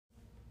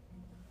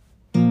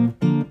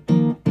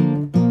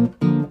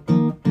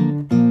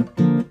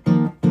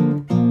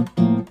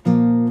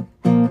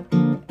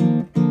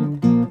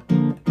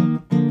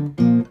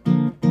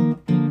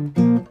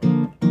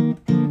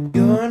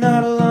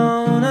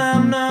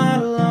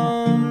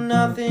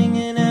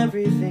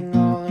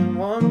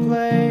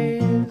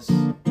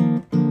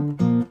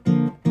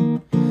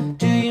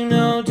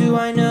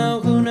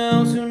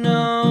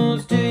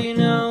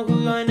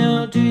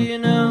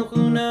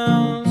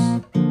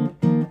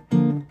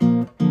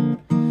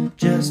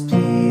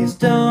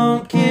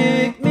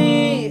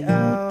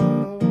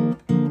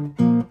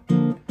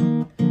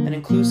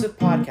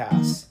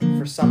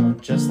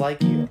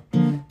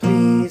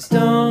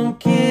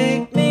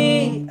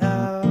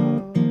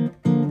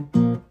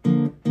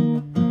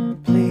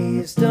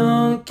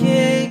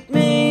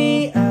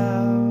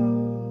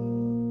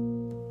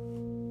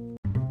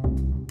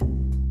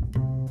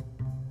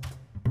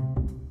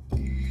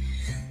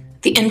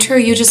intro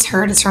you just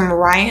heard is from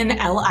Ryan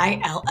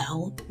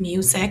Lill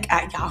music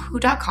at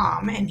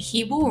yahoo.com, and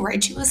he will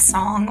write you a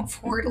song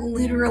for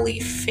literally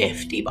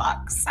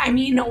 $50. I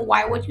mean,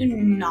 why would you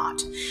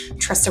not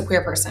trust a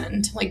queer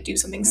person to do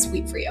something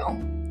sweet for you?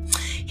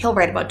 He'll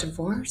write about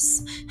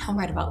divorce, he'll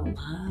write about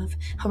love,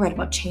 he'll write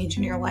about change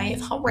in your life,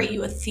 he'll write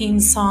you a theme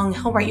song,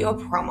 he'll write you a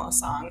promo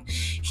song.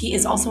 He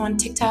is also on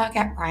TikTok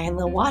at Ryan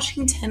Lill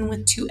Washington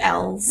with 2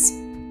 L's.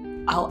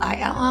 Lill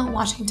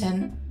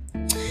Washington.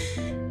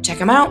 Check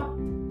him out.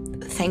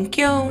 Thank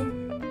you.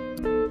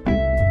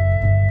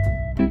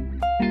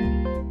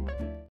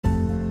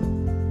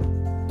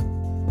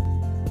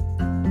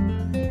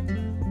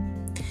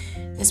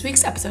 This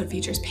week's episode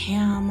features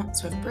Pam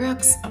Swift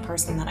Brooks, a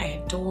person that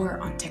I adore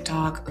on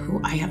TikTok,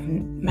 who I have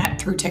met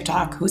through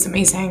TikTok, who's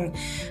amazing,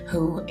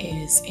 who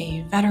is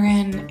a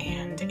veteran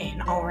and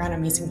an all-around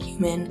amazing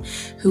human,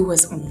 who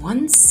was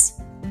once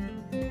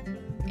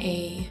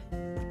a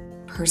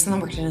person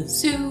that worked at a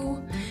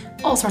zoo,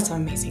 all sorts of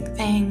amazing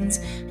things,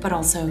 but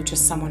also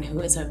just someone who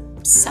is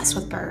obsessed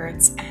with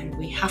birds, and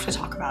we have to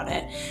talk about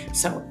it.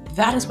 So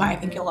that is why I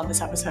think you'll love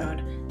this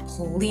episode.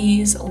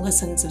 Please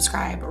listen,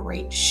 subscribe,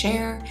 rate,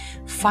 share.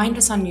 Find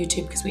us on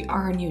YouTube because we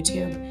are on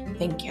YouTube.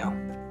 Thank you.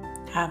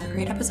 Have a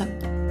great episode.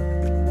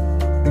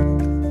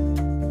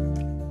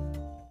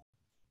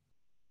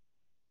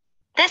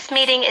 This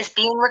meeting is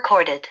being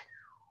recorded.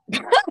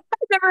 I've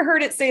never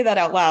heard it say that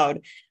out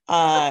loud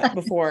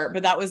before,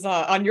 but that was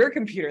on your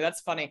computer.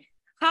 That's funny.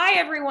 Hi,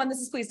 everyone. This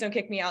is Please Don't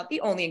Kick Me Out, the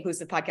only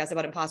inclusive podcast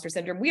about imposter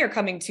syndrome. We are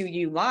coming to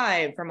you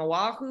live from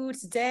Oahu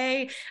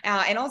today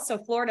and also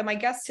Florida. My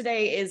guest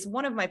today is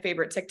one of my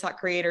favorite TikTok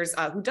creators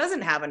who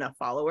doesn't have enough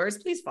followers.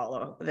 Please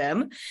follow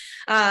them.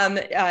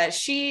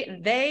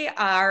 They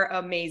are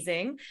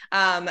amazing.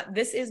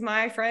 This is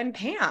my friend,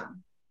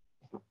 Pam.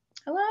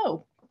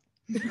 Hello.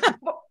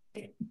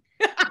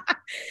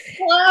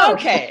 Hello.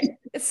 Okay.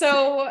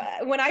 So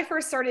when I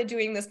first started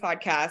doing this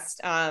podcast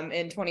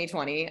in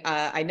 2020,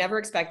 I never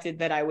expected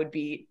that I would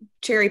be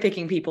cherry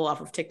picking people off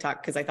of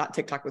TikTok because I thought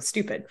TikTok was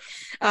stupid.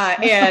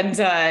 And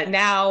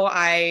now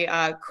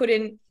I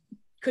couldn't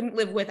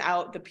live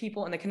without the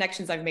people and the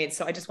connections I've made.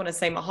 So I just want to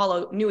say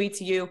mahalo nui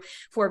to you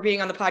for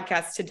being on the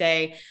podcast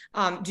today.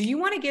 Do you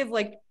want to give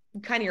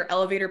kind of your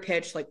elevator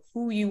pitch,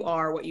 who you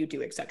are, what you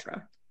do,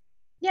 etc.?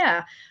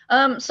 Yeah.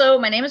 So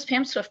my name is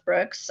Pam Swift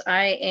Brooks.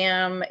 I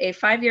am a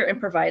 5-year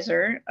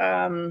improviser.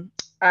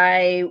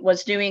 I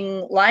was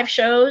doing live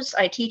shows.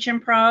 I teach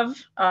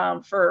improv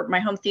for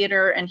my home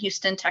theater in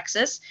Houston,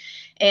 Texas.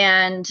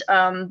 And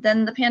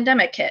then the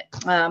pandemic hit.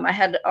 I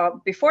had,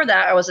 before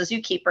that, I was a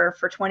zookeeper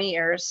for 20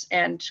 years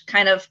and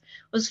kind of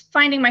was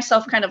finding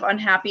myself kind of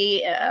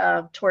unhappy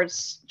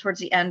towards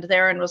the end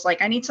there, and was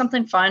like, I need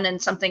something fun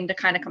and something to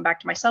kind of come back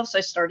to myself. So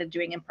I started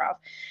doing improv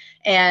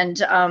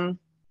and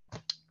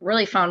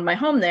really found my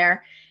home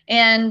there.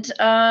 And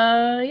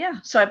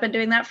so I've been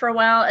doing that for a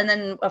while. And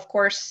then of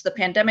course the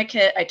pandemic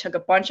hit. I took a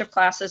bunch of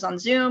classes on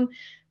Zoom,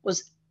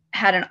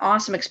 had an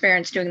awesome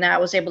experience doing that. I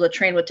was able to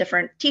train with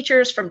different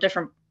teachers from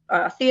different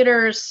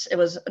theaters. It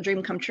was a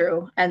dream come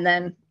true. And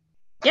then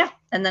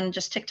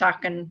just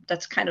TikTok, and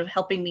that's kind of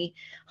helping me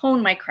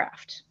hone my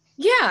craft.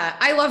 Yeah,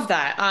 I love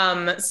that.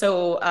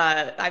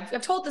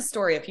 I've told this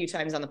story a few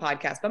times on the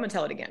podcast, but I'm gonna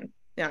tell it again.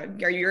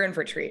 You're in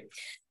for a treat.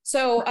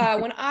 So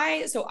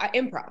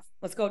improv,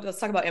 let's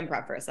talk about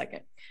improv for a second.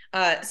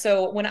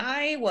 So when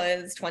I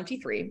was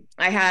 23,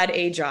 I had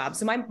a job.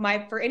 So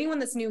for anyone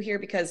that's new here,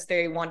 because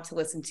they want to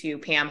listen to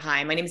Pam,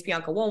 hi, my name is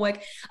Bianca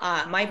Woolwick.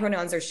 My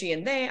pronouns are she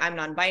and they. I'm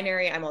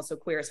non-binary. I'm also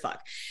queer as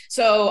fuck.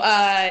 So,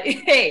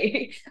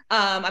 hey,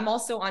 I'm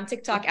also on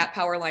TikTok at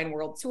Powerline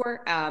World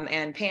Tour.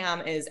 And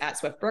Pam is at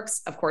Swift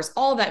Brooks. Of course,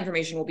 all of that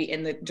information will be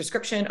in the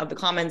description of the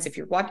comments. If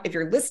you're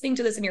listening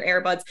to this in your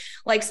earbuds,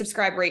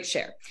 subscribe, rate,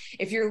 share.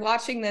 If you're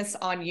watching this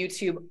on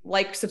YouTube,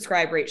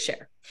 subscribe, rate,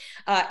 share.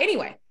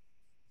 Anyway,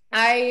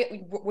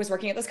 I was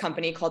working at this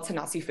company called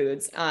Tanasi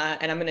Foods,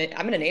 and I'm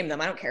gonna name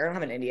them. I don't care. I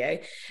don't have an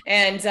NDA.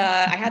 And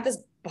I had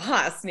this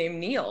boss named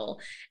Neil,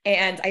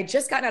 and I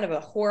just gotten out of a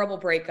horrible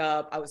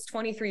breakup. I was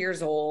 23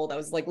 years old. I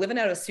was living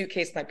out of a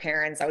suitcase with my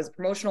parents. I was a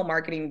promotional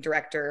marketing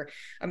director,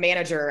 a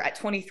manager at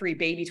 23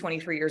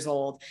 years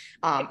old.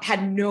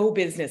 Had no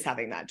business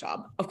having that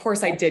job. Of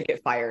course, I did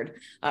get fired.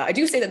 I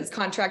do say that it's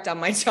contract on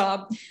my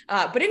job.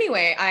 But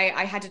anyway,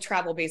 I had to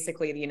travel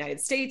basically the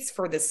United States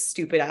for this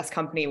stupid ass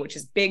company, which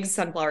is Big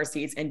Sunflower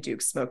Seeds and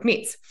Duke's Smoked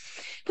Meats.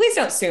 Please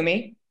don't sue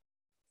me.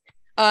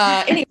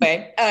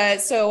 Anyway,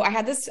 so I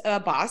had this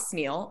boss,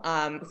 Neil,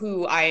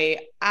 who I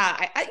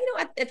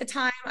at the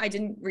time, I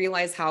didn't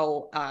realize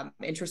how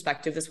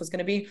introspective this was going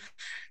to be,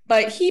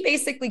 but he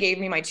basically gave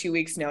me my 2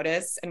 weeks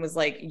notice and was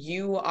like,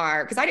 you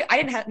are, because I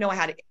didn't know I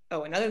had,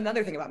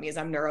 another thing about me is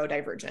I'm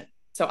neurodivergent.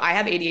 So I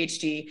have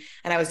ADHD,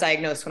 and I was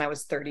diagnosed when I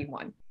was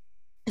 31.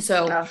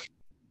 So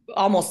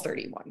almost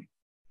 31.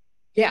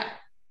 Yeah.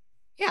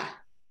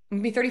 I'm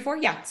gonna be 34.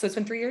 Yeah. So it's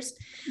been 3 years.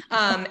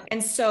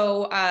 And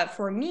so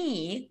for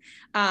me,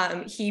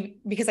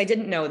 because I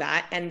didn't know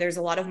that, and there's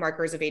a lot of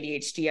markers of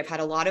ADHD. I've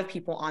had a lot of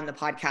people on the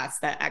podcast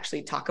that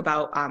actually talk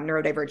about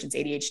neurodivergence,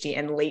 ADHD,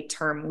 and late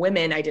term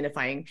women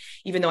identifying,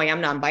 even though I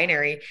am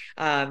non-binary,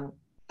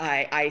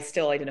 I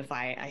still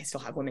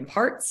have women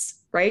parts,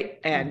 right?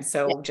 And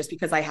so just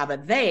because I have a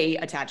they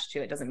attached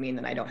to it doesn't mean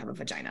that I don't have a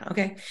vagina.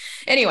 Okay.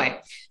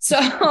 Anyway, so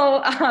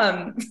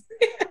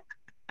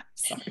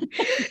sorry.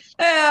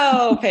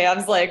 Oh,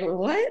 Pam's like,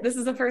 what? This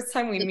is the first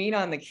time we meet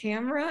on the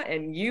camera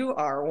and you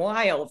are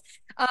wild.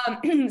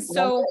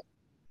 So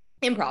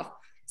improv.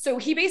 So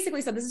he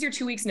basically said, this is your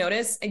 2 weeks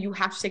notice and you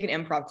have to take an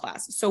improv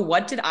class. So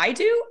what did I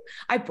do?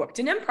 I booked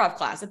an improv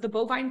class at the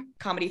Bovine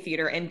Comedy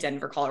Theater in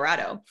Denver,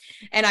 Colorado.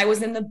 And I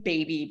was in the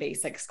baby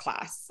basics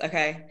class.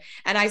 Okay.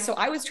 And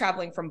I was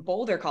traveling from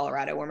Boulder,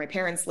 Colorado, where my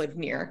parents lived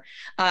near.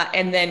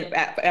 And then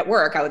at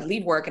work, I would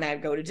leave work and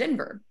I'd go to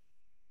Denver.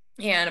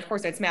 And of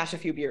course I'd smash a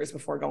few beers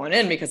before going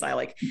in because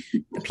the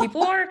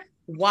people are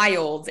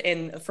wild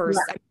in the first,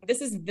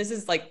 this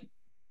is like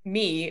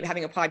me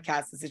having a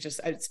podcast. This is just,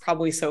 it's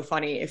probably so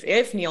funny.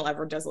 If Neil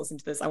ever does listen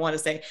to this, I want to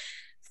say,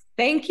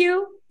 thank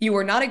you. You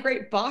were not a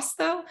great boss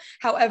though.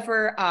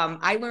 However,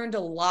 I learned a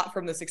lot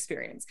from this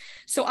experience.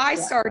 So I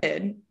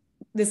started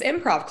this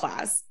improv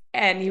class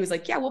and he was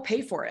like, yeah, we'll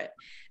pay for it.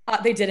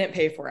 They didn't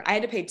pay for it. I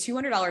had to pay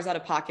 $200 out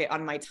of pocket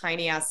on my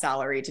tiny ass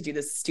salary to do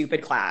this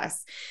stupid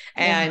class.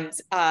 And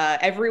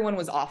everyone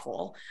was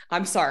awful.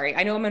 I'm sorry.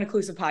 I know I'm an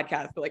inclusive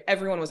podcast, but like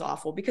everyone was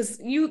awful because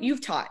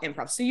you've taught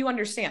improv. So you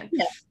understand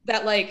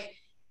that like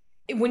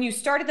when you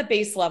start at the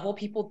base level,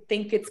 people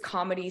think it's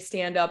comedy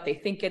stand-up. They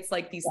think it's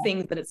like these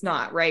things, but it's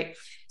not, right?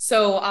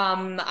 So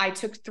I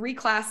took 3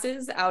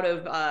 classes out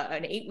of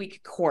an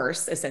 8-week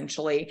course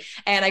essentially,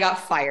 and I got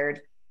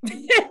fired.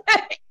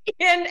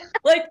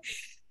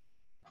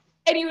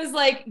 And he was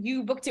like,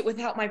 you booked it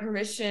without my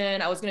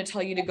permission. I was going to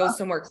tell you to go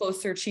somewhere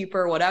closer,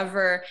 cheaper,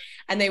 whatever.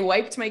 And they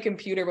wiped my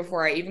computer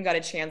before I even got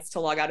a chance to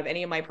log out of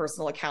any of my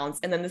personal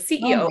accounts. And then the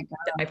CEO looked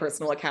at my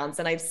personal accounts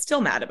and I'm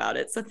still mad about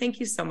it. So thank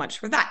you so much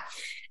for that.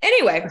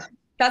 Anyway,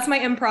 that's my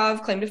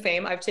improv claim to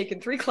fame. I've taken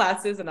 3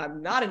 classes and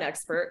I'm not an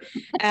expert.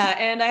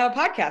 And I have a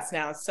podcast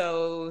now.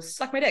 So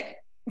suck my dick.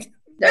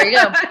 There you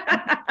go.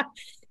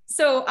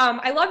 So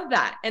I loved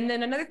that. And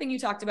then another thing you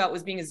talked about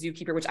was being a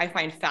zookeeper, which I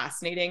find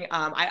fascinating.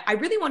 I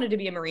really wanted to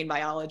be a marine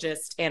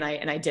biologist and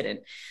I didn't.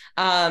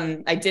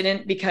 I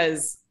didn't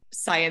because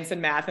science and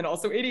math and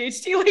also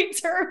ADHD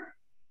late term.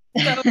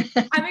 So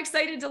I'm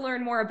excited to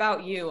learn more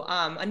about you.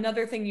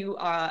 Another thing you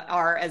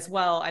are as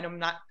well, and I'm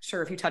not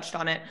sure if you touched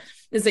on it,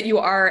 is that you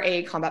are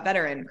a combat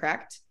veteran,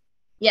 correct?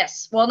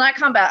 Yes. Well, not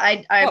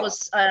combat. I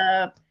was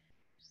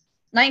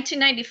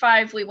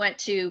 1995, we went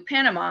to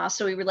Panama.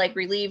 So we were like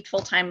relieved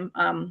full-time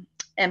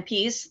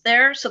MPs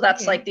there. So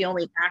that's like the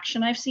only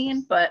action I've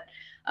seen. But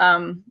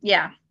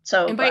yeah,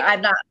 so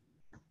I'm not.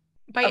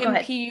 By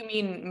MP, you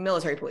mean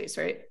military police,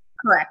 right?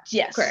 Correct.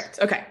 Yes. Correct.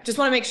 Okay. Just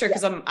want to make sure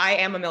because I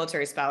am a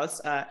military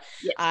spouse.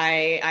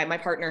 My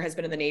partner has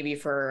been in the Navy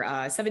for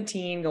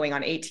 17, going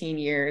on 18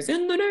 years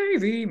in the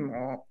Navy.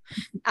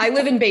 I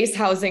live in base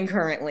housing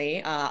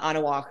currently on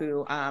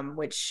Oahu,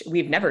 which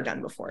we've never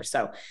done before.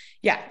 So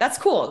yeah, that's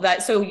cool.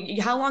 So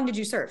how long did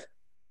you serve?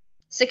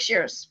 6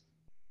 years.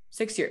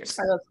 6 years.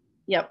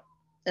 Yep.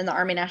 In the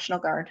Army National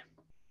Guard.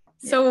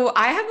 So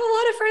I have a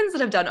lot of friends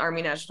that have done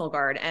Army National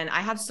Guard and I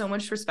have so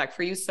much respect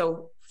for you.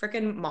 So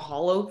freaking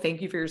mahalo.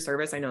 Thank you for your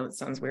service. I know it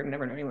sounds weird.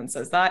 Never know anyone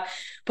says that,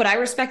 but I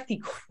respect the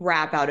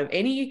crap out of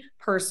any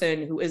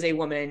person who is a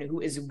woman who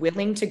is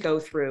willing to go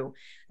through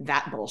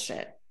that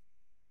bullshit.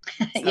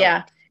 So.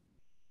 Yeah.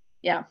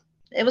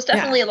 It was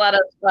definitely a lot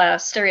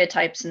of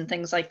stereotypes and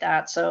things like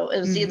that. So it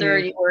was either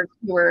you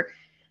were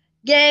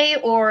gay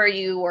or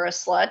you were a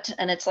slut,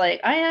 and it's like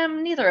I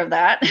am neither of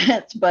that.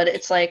 But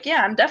it's like,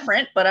 yeah, I'm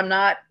different, but I'm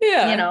not.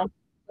 You know,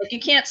 like you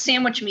can't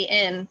sandwich me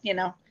in. You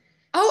know.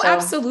 Oh, so.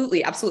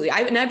 Absolutely.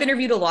 I've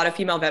interviewed a lot of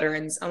female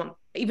veterans,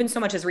 even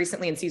so much as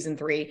recently in season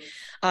 3.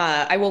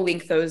 I will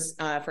link those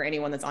for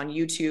anyone that's on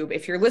YouTube.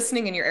 If you're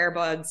listening in your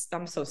earbuds,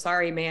 I'm so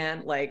sorry,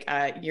 man. Like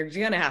you're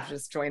going to have to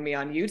just join me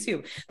on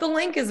YouTube. The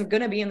link is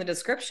going to be in the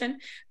description.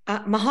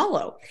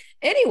 Mahalo.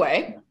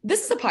 Anyway,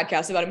 this is a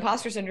podcast about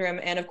imposter syndrome.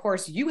 And of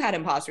course you had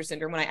imposter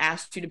syndrome when I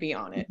asked you to be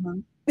on it.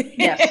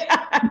 Yes.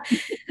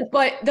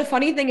 But the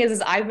funny thing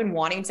is I've been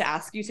wanting to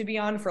ask you to be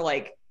on for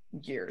like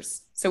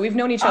years. So we've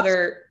known each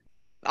other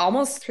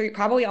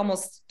probably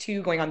almost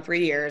 2 going on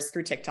 3 years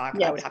through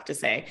TikTok, I would have to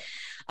say.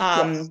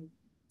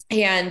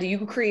 And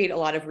you create a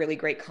lot of really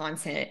great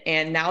content.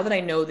 And now that I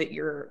know that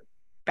your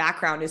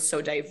background is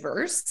so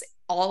diverse,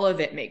 all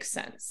of it makes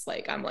sense.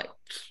 Like, I'm like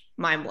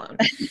mind blown.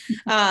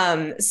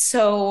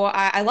 So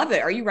I love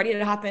it. Are you ready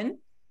to hop in?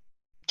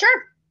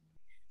 Sure.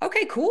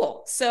 Okay,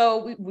 cool.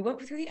 So we went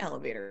through the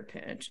elevator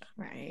pitch.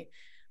 All right.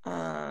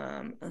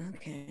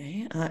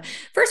 Okay.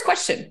 First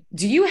question.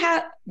 Do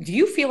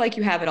you feel like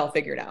you have it all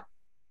figured out?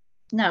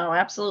 No,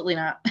 absolutely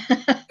not.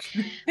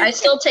 I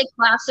still take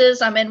classes.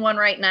 I'm in one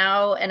right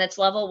now and it's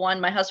level 1.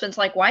 My husband's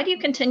like, why do you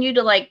continue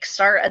to like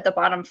start at the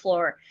bottom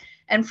floor?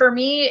 And for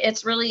me,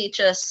 it's really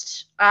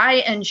just,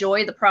 I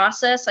enjoy the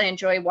process. I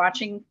enjoy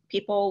watching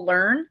people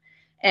learn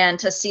and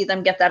to see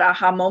them get that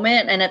aha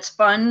moment. And it's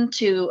fun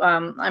to,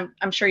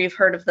 I'm sure you've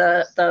heard of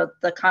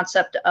the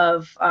concept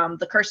of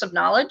the curse of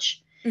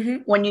knowledge.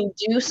 Mm-hmm. When you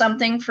do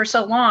something for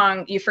so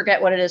long, you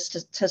forget what it is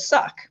to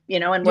suck,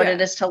 and what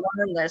it is to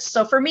learn this.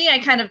 So for me, I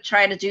kind of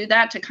try to do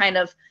that to kind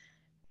of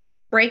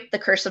break the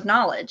curse of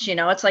knowledge.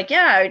 It's like,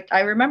 yeah, I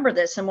remember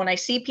this. And when I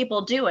see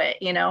people do it,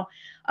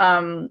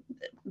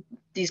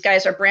 these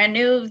guys are brand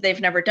new.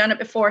 They've never done it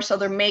before. So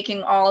they're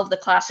making all of the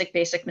classic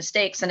basic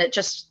mistakes. And it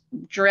just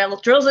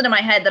drills into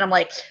my head that I'm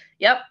like,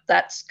 yep,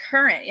 that's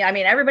current. Yeah, I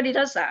mean, everybody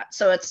does that.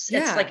 So it's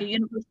like a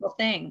universal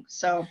thing.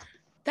 So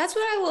that's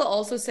what I will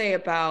also say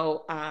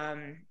about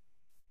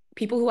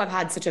people who have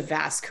had such a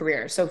vast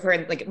career. So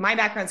for like my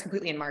background's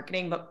completely in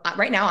marketing, but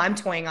right now I'm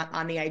toying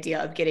on the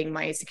idea of getting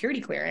my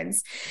security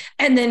clearance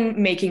and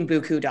then making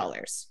buku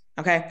dollars.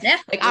 Okay. Yeah.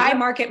 Like I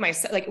market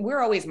myself, like we're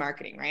always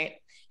marketing, right?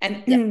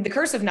 And the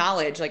curse of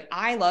knowledge, like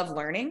I love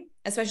learning,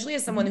 especially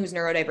as someone who's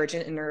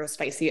neurodivergent and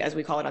neurospicy, as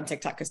we call it on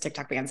TikTok, because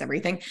TikTok bans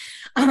everything.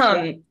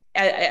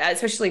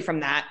 Especially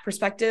from that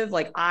perspective,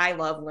 like I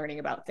love learning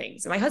about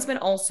things. And my husband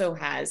also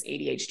has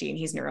ADHD and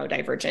he's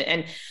neurodivergent,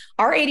 and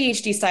our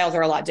ADHD styles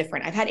are a lot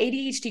different. I've had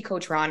ADHD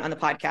coach Ron on the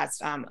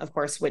podcast, of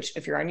course, which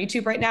if you're on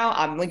YouTube right now,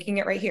 I'm linking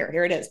it right here.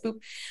 Here it is. Boop.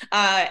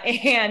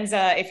 And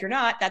if you're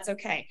not, that's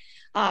okay.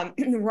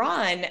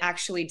 Ron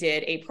actually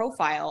did a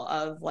profile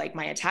of like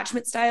my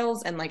attachment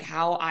styles and like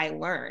how I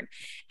learn.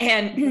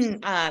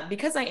 And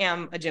because I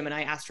am a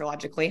Gemini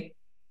astrologically,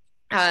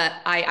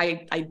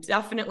 I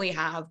definitely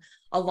have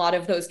a lot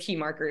of those key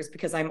markers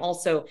because I'm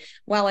also,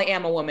 while I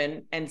am a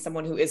woman and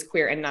someone who is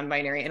queer and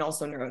non-binary and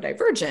also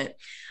neurodivergent,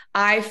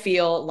 I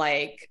feel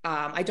like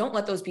I don't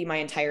let those be my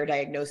entire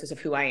diagnosis of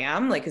who I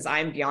am. Like, cause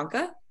I'm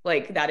Bianca,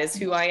 like that is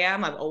who I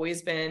am. I've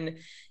always been,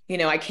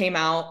 I came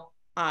out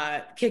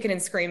kicking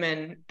and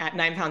screaming at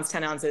 9 pounds,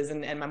 10 ounces.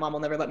 And my mom will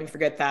never let me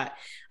forget that.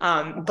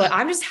 But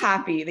I'm just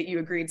happy that you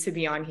agreed to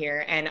be on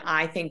here. And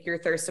I think your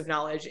thirst of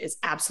knowledge is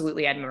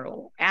absolutely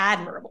admirable.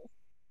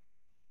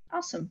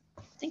 Awesome.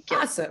 Thank you.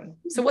 Awesome.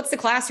 So what's the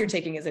class you're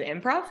taking? Is it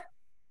improv?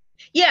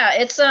 Yeah,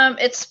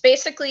 it's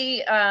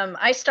basically,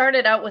 I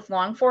started out with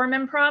long form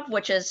improv,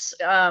 which is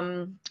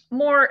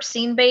more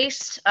scene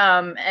based.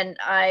 And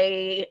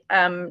I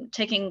am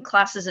taking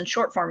classes in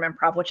short form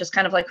improv, which is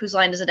kind of like Whose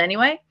Line Is It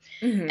Anyway?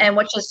 Mm-hmm. And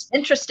which is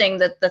interesting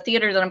that the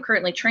theater that I'm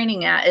currently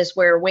training at is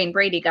where Wayne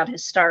Brady got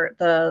his start.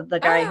 The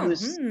guy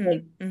who's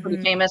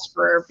pretty famous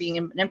for being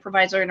an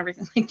improviser and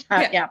everything like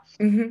that. Yeah.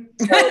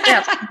 Mm-hmm. So,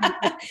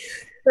 yeah.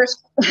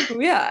 There's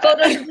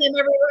photos of him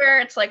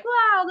everywhere. It's like,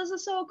 wow, this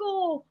is so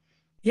cool.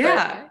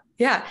 Yeah.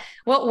 Yeah.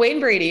 Well,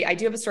 Wayne Brady, I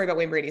do have a story about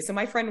Wayne Brady. So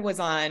my friend was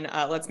on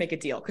Let's Make a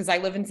Deal because I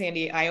live in San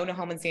Diego. I own a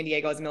home in San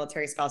Diego as a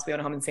military spouse. We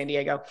own a home in San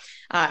Diego.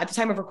 At the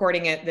time of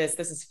recording it, this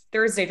is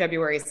Thursday,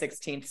 February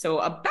 16th. So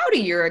about a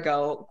year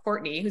ago,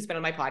 Courtney, who's been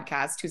on my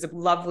podcast, who's a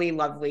lovely,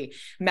 lovely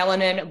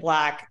melanin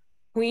Black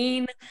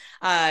queen,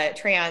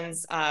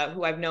 trans,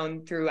 who I've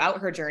known throughout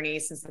her journey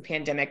since the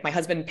pandemic. My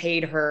husband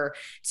paid her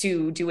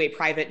to do a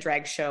private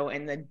drag show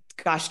in the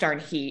gosh darn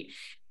heat.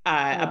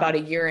 About a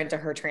year into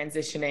her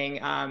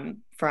transitioning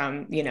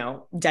from,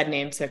 dead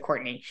name to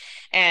Courtney.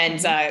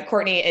 And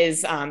Courtney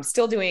is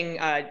still doing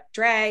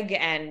drag,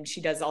 and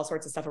she does all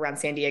sorts of stuff around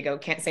San Diego.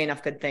 Can't say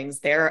enough good things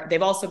there.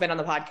 They've also been on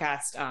the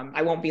podcast.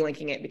 I won't be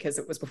linking it because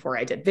it was before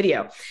I did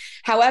video.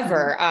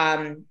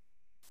 However,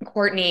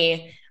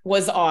 Courtney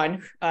was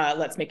on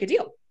Let's Make a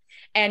Deal.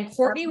 And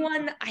Courtney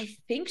won, I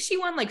think she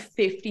won like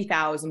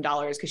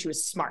 $50,000 because she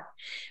was smart.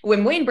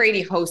 When Wayne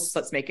Brady hosts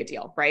Let's Make a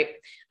Deal, right?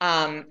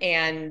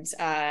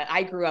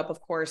 I grew up, of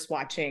course,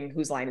 watching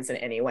Whose Line Is It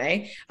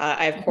Anyway?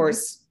 I, of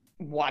course,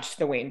 watched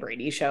the Wayne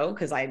Brady show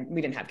because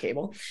we didn't have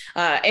cable.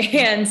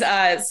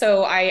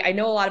 So I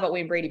know a lot about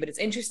Wayne Brady, but it's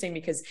interesting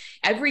because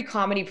every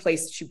comedy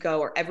place that you go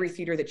or every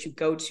theater that you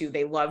go to,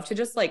 they love to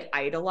just like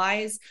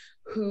idolize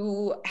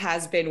who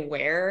has been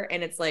where.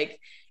 And it's like,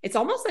 it's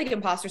almost like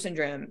imposter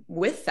syndrome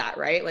with that,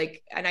 right?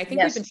 Like, and I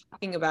think we've been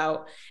talking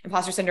about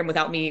imposter syndrome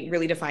without me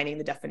really defining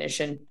the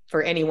definition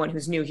for anyone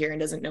who's new here and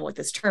doesn't know what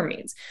this term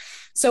means.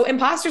 So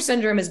imposter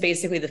syndrome is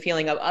basically the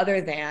feeling of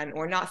other than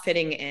or not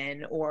fitting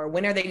in, or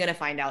when are they going to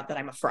find out that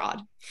I'm a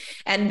fraud?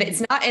 And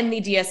it's not in the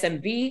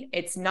DSM-V.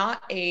 It's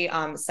not a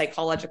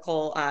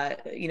psychological,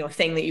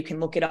 thing that you can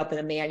look it up in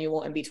a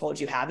manual and be told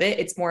you have it.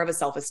 It's more of a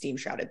self-esteem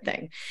shrouded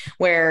thing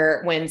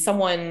where when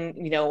someone,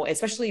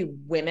 especially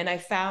women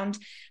I've found,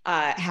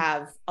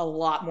 have a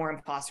lot more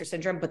imposter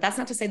syndrome, but that's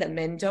not to say that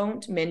men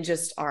don't. Men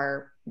just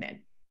are men.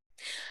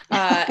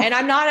 And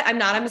I'm not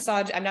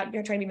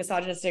trying to be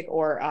misogynistic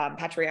or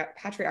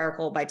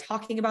patriarchal by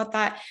talking about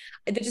that.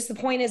 Just the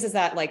point is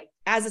that like,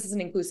 as this is an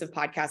inclusive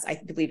podcast,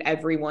 I believe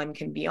everyone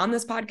can be on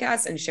this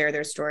podcast and share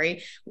their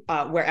story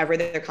wherever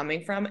they're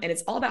coming from. And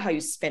it's all about how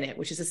you spin it,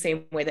 which is the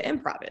same way that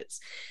improv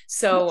is.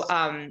 So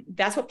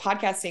that's what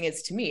podcasting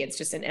is to me. It's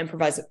just an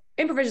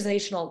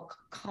improvisational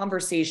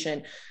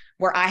conversation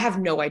where I have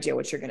no idea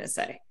what you're going to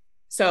say.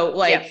 So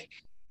like,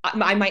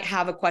 I might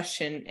have a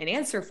question and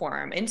answer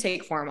form,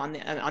 intake form on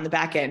the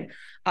back end.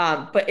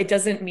 But it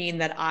doesn't mean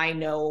that I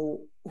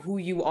know who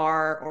you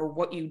are or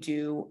what you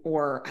do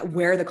or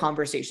where the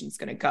conversation is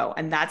going to go.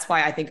 And that's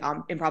why I think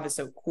improv is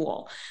so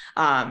cool.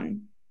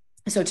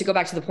 So to go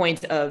back to the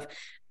point of,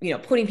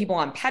 putting people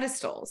on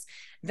pedestals,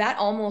 that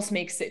almost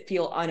makes it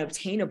feel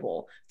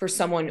unobtainable for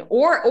someone,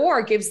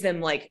 or gives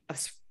them like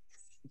that's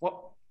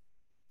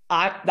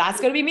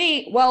going to be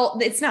me. Well,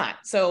 it's not.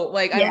 So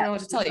like, I don't know what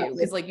to tell you,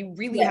 because like, you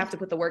really have to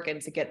put the work in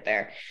to get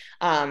there.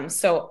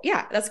 So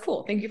yeah, that's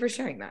cool. Thank you for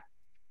sharing that.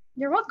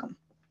 You're welcome.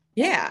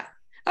 Yeah.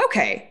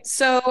 Okay.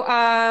 So,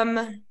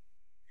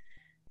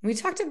 we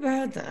talked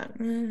about that.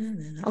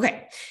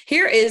 Okay.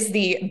 Here is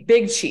the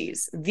big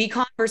cheese, the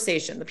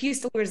conversation, the piece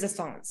de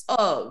resistance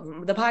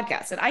of the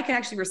podcast. And I can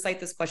actually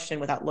recite this question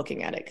without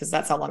looking at it, because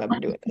that's how long I've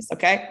been doing this.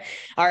 Okay.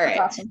 All right.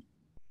 That's awesome.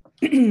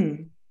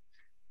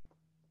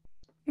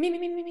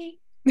 Me.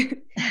 Do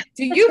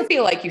you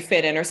feel like you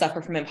fit in or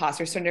suffer from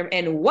imposter syndrome?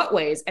 In what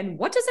ways? And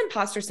what does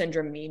imposter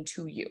syndrome mean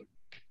to you?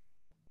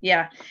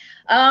 Yeah.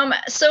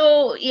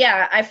 So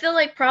yeah, I feel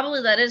like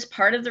probably that is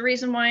part of the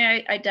reason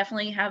why I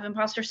definitely have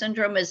imposter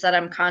syndrome, is that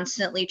I'm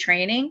constantly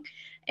training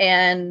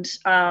and,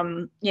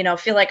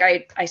 feel like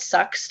I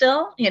suck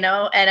still, and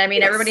I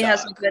mean, everybody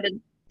has their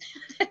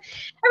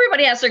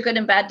good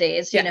and bad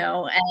days,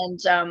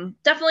 and,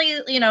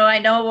 definitely, I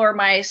know where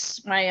my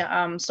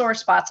sore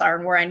spots are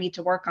and where I need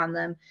to work on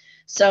them.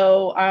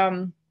 So,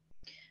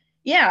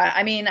 yeah,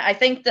 I mean, I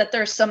think that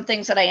there's some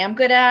things that I am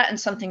good at and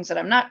some things that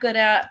I'm not good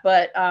at,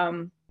 but,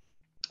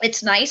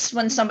 it's nice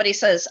when somebody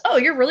says, "Oh,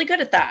 you're really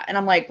good at that." And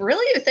I'm like,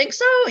 "Really? You think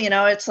so?"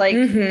 It's like,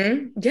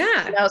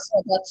 yeah.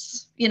 So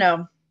that's,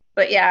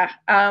 but yeah.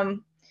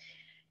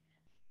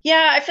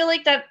 Yeah, I feel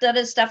like that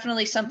is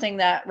definitely something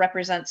that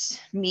represents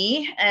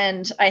me.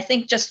 And I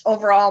think just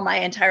overall my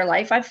entire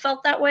life, I've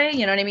felt that way.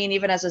 You know what I mean?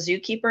 Even as a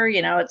zookeeper,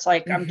 it's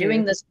like, I'm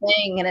doing this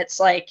thing and it's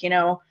like,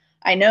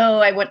 I know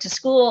I went to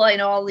school, I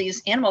know all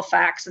these animal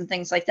facts and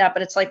things like that,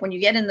 but it's like when you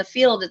get in the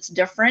field, it's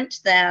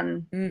different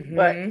than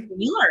what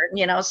you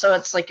learn, so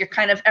it's like you're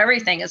kind of,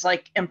 everything is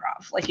like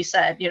improv, like you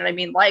said, you know what I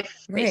mean?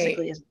 Life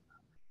basically is.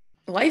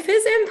 Life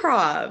is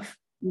improv.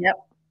 Yep.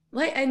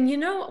 And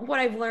what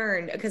I've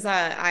learned, because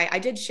I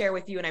did share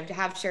with you, and I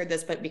have shared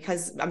this, but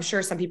because I'm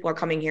sure some people are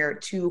coming here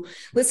to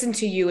listen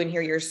to you and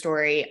hear your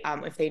story,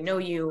 if they know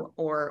you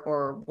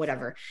or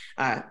whatever,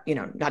 not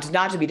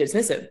to be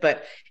dismissive,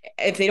 but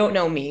if they don't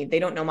know me, they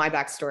don't know my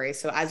backstory.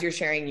 So as you're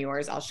sharing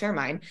yours, I'll share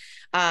mine.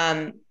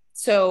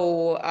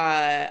 So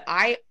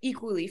I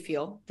equally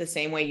feel the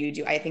same way you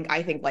do. I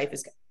think life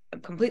is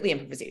completely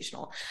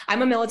improvisational.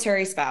 I'm a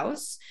military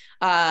spouse.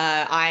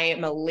 I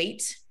am a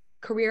late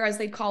career, as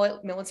they call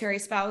it, military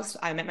spouse.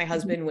 I met my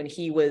husband when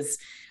he was,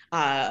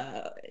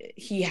 my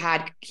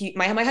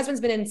husband's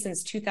been in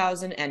since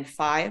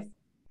 2005.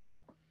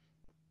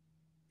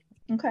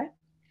 Okay.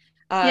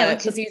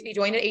 Because he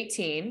joined at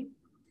 18.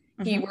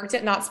 He worked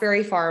at Knott's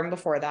Berry Farm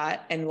before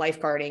that, and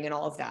lifeguarding and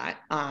all of that.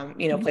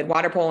 Played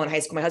water polo in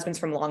high school. My husband's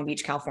from Long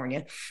Beach,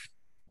 California.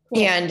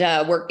 Cool.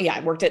 And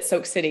worked at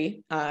Soak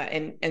City.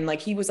 And like,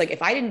 he was like,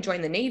 if I didn't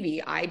join the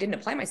Navy, I didn't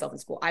apply myself in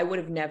school, I would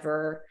have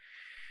never.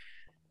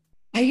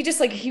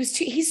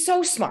 He's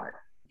so smart.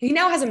 He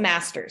now has a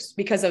master's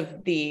because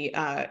of the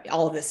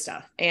all of this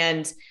stuff.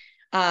 And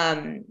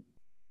I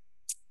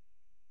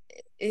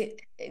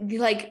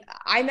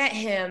met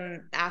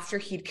him after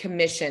he'd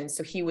commissioned.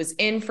 So he was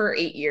in for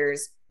 8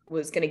 years,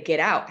 was going to get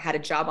out, had a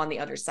job on the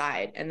other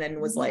side, and then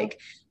was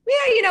like,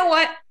 yeah, you know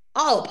what?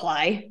 I'll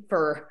apply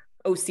for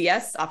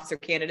OCS, Officer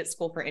Candidate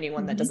School, for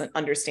anyone that doesn't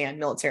understand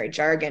military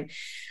jargon.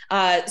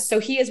 So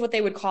he is what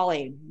they would call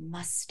a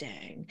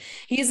Mustang.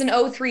 He's an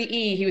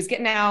O3E. He was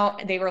getting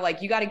out. They were like,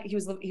 he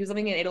was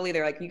living in Italy.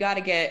 They're like, you got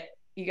to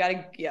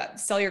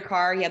sell your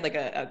car. He had like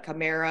a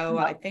Camaro,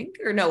 I think,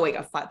 or no, wait,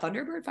 a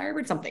Thunderbird,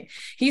 Firebird, something.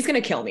 He's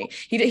going to kill me.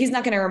 He's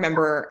not going to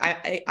remember.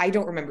 I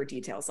don't remember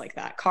details like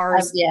that.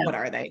 Cars, what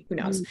are they? Who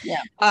knows?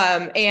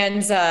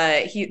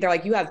 They're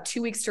like, you have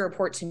 2 weeks to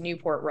report to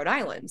Newport, Rhode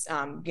Island.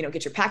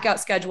 Get your pack out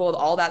scheduled,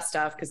 all that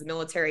stuff, because the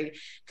military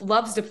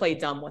loves to play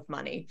dumb with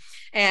money.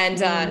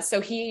 And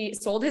so he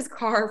sold his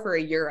car for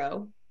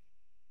 €1.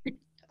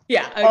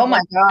 Yeah. Oh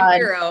my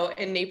God. €1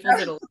 in Naples,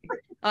 Italy.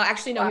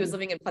 Actually, no, he was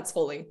living in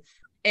Pozzuoli,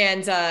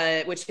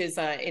 and which is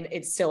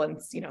it's still in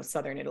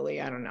southern Italy.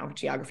 I don't know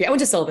geography. I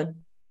went to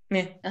Sylvan.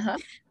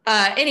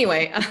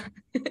 Anyway,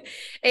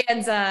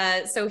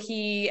 and so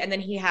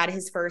he had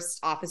his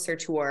first officer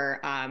tour,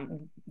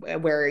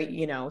 where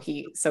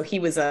he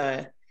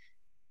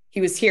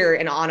was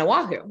here on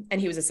Oahu, and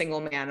he was a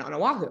single man on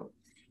Oahu.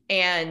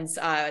 And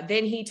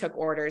then he took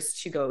orders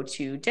to go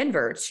to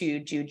Denver to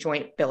do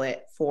joint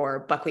billet for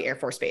Buckley Air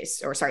Force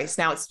Base, or sorry,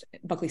 now it's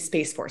Buckley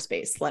Space Force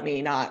Base. Can't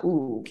do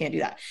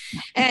that.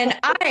 And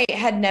I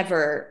had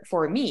never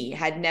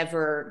been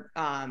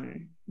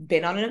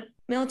on a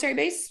military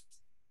base,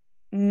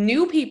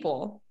 knew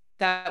people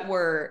that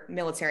were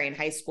military in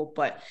high school,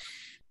 but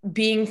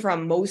being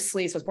from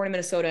mostly, so I was born in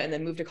Minnesota and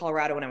then moved to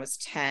Colorado when I was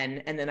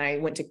 10. And then I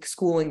went to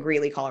school in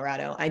Greeley,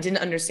 Colorado. I didn't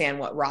understand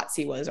what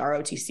ROTC was,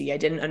 ROTC. I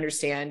didn't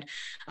understand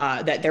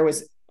that there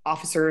was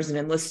officers and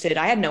enlisted.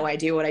 I had no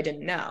idea what I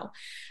didn't know.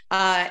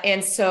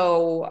 And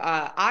so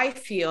I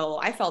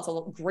felt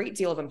a great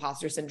deal of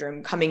imposter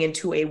syndrome coming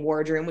into a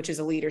wardroom, which is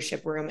a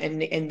leadership room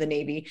in the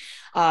Navy,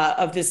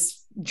 of this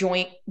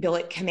joint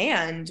billet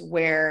command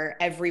where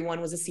everyone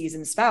was a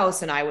seasoned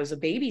spouse and I was a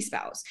baby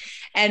spouse.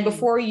 And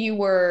before you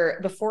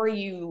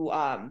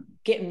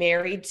get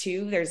married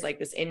too, there's like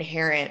this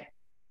inherent,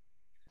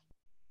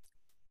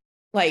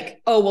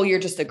 like, oh, well, you're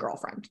just a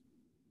girlfriend.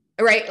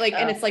 Right. Like,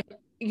 and it's like,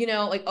 you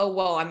know, like, oh,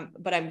 well, I'm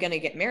going to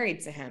get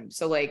married to him.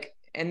 So like,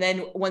 and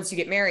then once you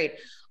get married,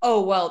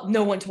 oh, well,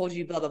 no one told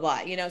you, blah, blah,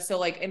 blah, you know? So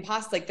like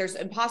there's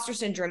imposter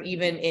syndrome,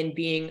 even in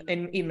being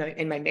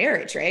in my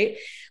marriage. Right.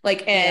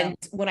 Like, and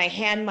when I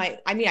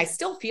I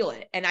still feel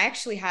it. And I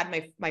actually had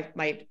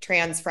my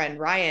trans friend,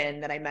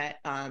 Ryan, that I met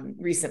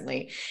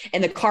recently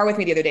in the car with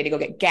me the other day to go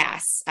get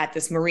gas at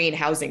this Marine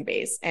housing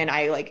base. And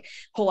I like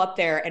pull up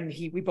there and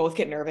we both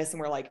get nervous and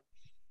we're like,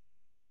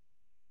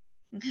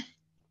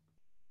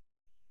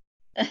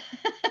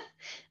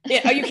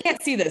 yeah, you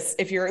can't see this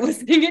if you're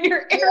listening in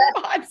your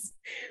AirPods,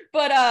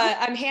 but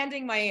I'm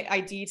handing my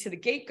ID to the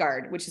gate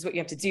guard, which is what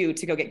you have to do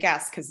to go get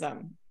gas, because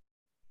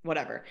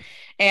whatever.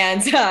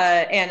 And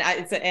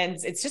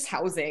it's just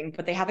housing,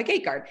 but they have a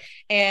gate guard.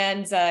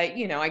 And,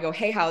 you know, I go,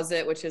 hey, how's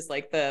it? Which is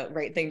like the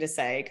right thing to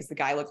say, because the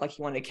guy looked like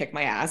he wanted to kick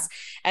my ass.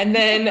 And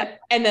then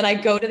I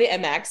go to the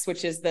MX,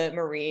 which is the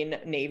Marine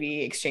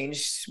Navy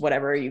exchange,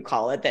 whatever you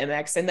call it, the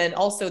MX. And then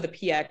also the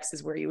PX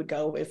is where you would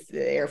go with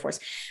the Air Force.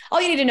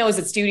 All you need to know is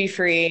it's duty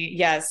free.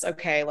 Yes.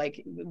 Okay.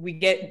 Like we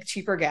get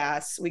cheaper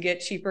gas, we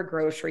get cheaper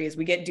groceries,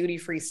 we get duty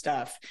free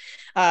stuff.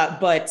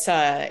 But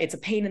it's a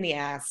pain in the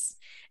ass.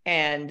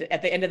 And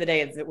at the end of the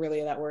day, is it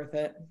really that worth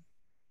it?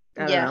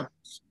 I don't know.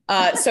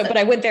 But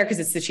I went there because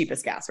it's the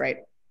cheapest gas, right?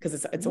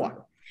 Because it's a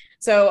walk.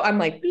 So I'm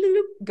like,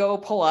 bloop, go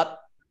pull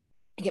up,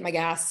 get my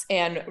gas.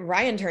 And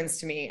Ryan turns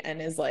to me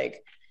and is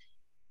like,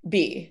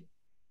 B,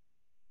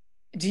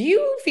 do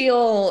you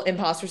feel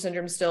imposter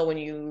syndrome still when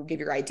you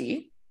give your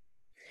ID?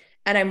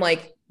 And I'm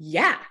like,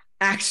 yeah,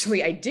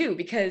 actually I do,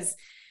 because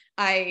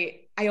I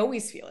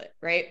always feel it,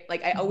 right?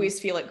 Like I always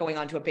feel it going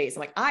onto a base. I'm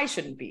like, I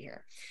shouldn't be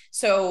here.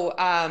 So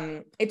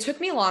it took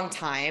me a long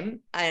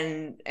time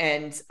and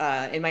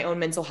in my own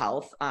mental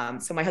health.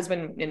 So my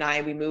husband and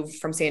I,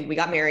 we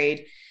got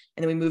married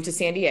and then we moved to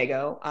San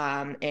Diego.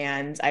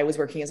 And I was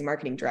working as a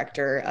marketing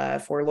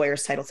director for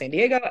Lawyers Title San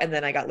Diego. And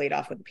then I got laid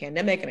off with the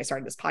pandemic and I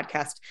started this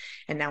podcast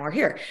and now we're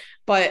here.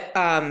 But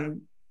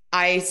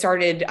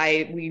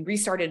we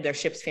restarted the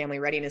ship's family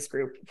readiness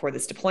group for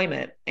this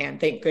deployment, and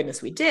thank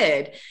goodness we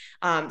did.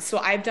 So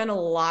I've done a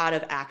lot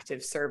of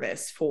active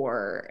service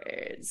for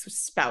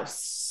spouse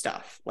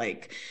stuff,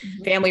 like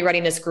family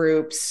readiness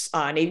groups,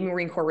 Navy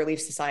Marine Corps Relief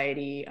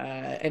Society,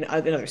 and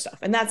other stuff.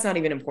 And that's not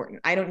even important.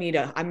 I don't need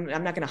I'm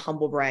not going to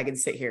humble brag and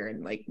sit here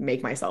and like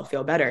make myself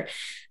feel better.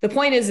 The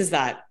point is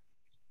that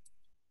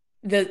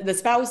the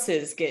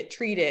spouses get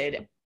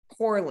treated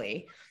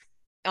poorly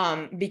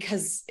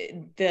because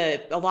a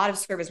lot of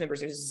service members,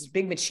 there's this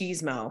big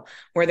machismo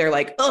where they're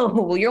like, oh,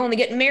 well, you're only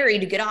getting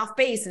married to get off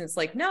base. And it's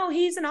like, no,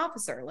 he's an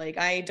officer. Like,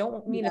 I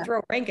don't mean to throw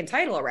rank and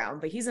title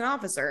around, but he's an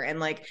officer. And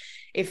like,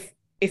 if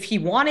he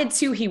wanted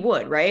to, he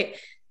would, right?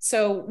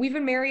 So we've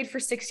been married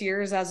for 6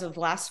 years as of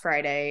last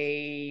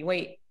Friday.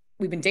 Wait,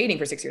 we've been dating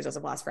for 6 years as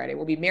of last Friday.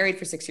 We'll be married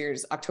for 6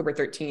 years, October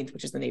 13th,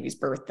 which is the Navy's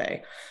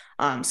birthday.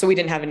 So we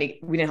didn't have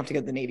to go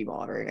to the Navy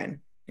ball ever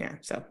again. Yeah.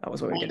 So that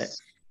was what we did it.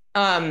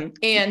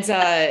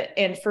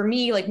 And for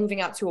me, like moving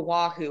out to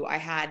Oahu, I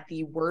had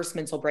the worst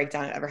mental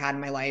breakdown I've ever had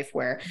in my life,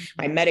 where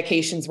my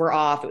medications were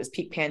off. It was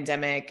peak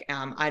pandemic.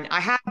 And I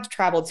had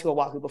traveled to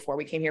Oahu before.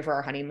 We came here for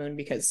our honeymoon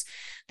because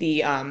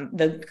the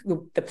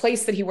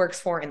place that he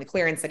works for and the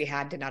clearance that he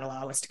had did not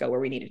allow us to go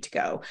where we needed to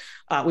go.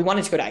 We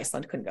wanted to go to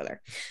Iceland, couldn't go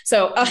there.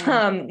 So,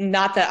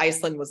 not that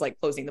Iceland was like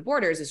closing the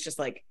borders. It's just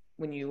like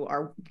when you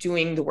are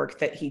doing the work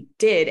that he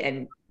did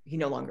and he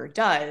no longer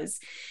does,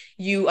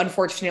 you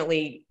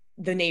unfortunately,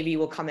 the Navy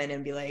will come in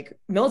and be like,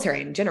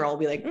 military in general will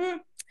be like,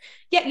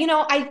 yeah, you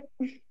know,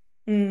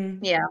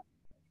 yeah,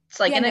 it's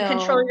like going to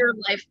control your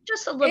life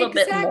just a little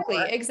bit more.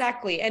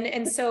 Exactly.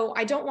 And so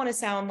I don't want to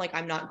sound like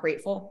I'm not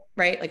grateful,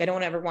 right? Like I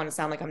don't ever want to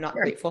sound like I'm not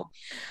grateful,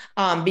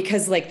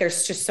 because like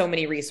there's just so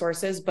many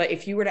resources. But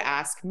if you were to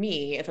ask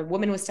me, if a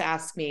woman was to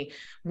ask me,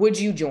 would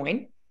you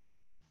join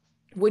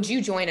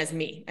as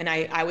me? And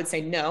I would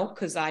say no,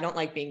 because I don't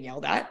like being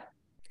yelled at.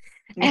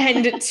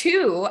 And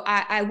two,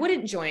 I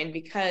wouldn't join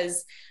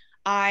because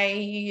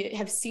I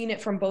have seen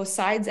it from both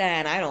sides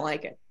and I don't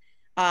like it.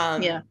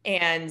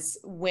 And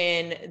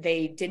when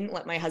they didn't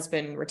let my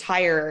husband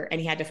retire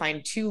and he had to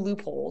find 2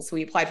 loopholes, so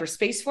he applied for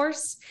Space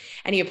Force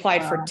and he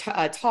applied for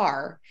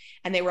TAR.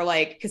 And they were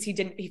like, because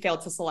he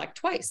failed to select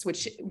twice,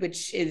 which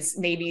is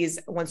Navy's,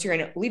 once you're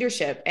in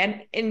leadership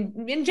and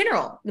in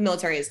general, the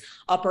military is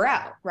up or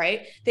out,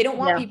 right? They don't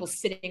want people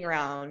sitting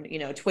around,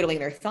 twiddling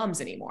their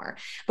thumbs anymore.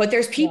 But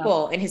there's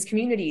people in his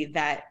community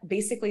that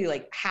basically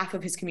like half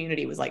of his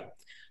community was like,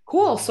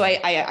 cool. So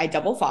I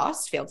double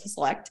FOSS, failed to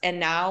select.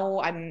 And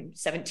now I'm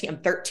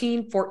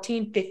 13,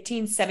 14,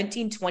 15,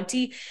 17,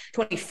 20,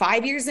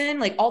 25 years in,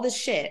 like all this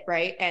shit.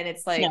 Right. And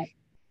it's like,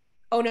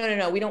 oh,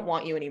 no, we don't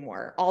want you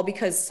anymore. All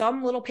because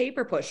some little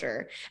paper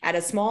pusher at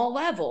a small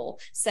level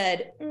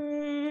said,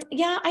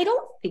 yeah, I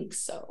don't think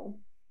so.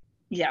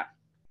 Yeah.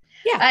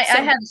 Yeah. I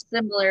had a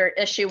similar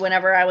issue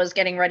whenever I was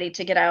getting ready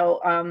to get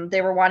out.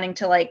 They were wanting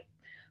to like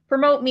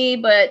promote me,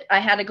 but I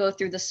had to go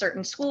through this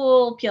certain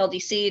school,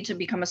 PLDC, to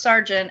become a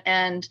sergeant.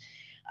 And,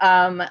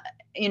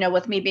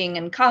 with me being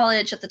in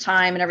college at the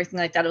time and everything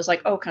like that, it was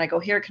like, oh, can I go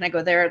here? Can I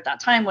go there at that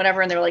time?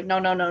 Whatever. And they were like, no.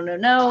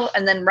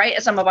 And then right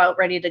as I'm about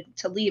ready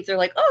to leave, they're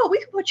like, oh, we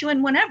can put you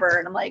in whenever.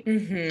 And I'm like,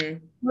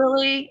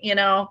 really?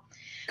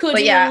 Could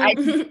but you? yeah,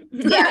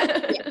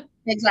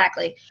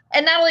 exactly.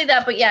 And not only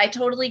that, but I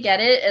totally get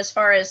it. As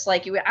far as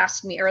like you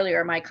asked me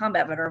earlier, my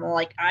combat veteran, I'm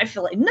like, I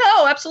feel like,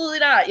 no, absolutely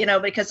not,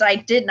 because I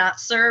did not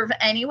serve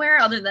anywhere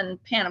other than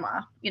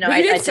Panama.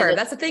 I did serve.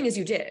 That's the thing, is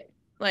you did.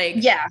 Like,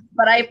 yeah,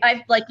 but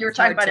I like you were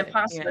talking about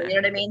imposter, you know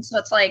what I mean? So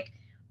it's like,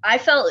 I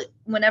felt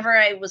whenever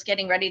I was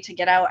getting ready to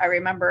get out, I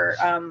remember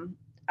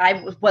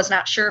I was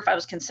not sure if I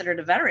was considered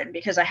a veteran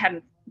because I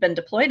hadn't been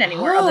deployed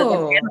anywhere other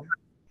than Panama.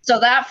 So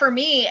that for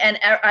me, and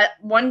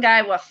one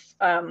guy with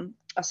a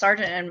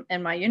sergeant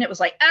in my unit was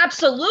like,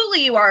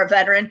 absolutely, you are a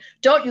veteran.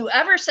 Don't you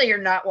ever say you're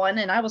not one.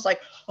 And I was like,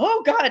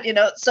 oh God,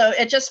 so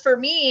it just, for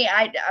me,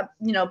 I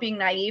being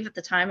naive at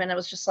the time. And it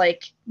was just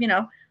like,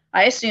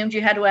 I assumed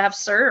you had to have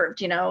served,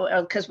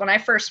 because when I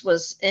first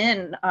was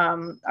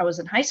I was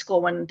in high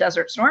school when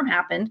Desert Storm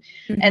happened.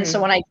 And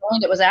so when I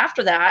joined, it was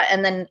after that.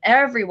 And then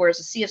everywhere is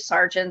a sea of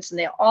sergeants, and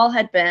they all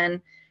had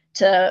been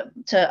to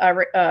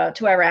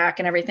Iraq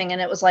and everything. And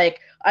it was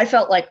like, I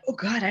felt like, oh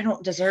God, I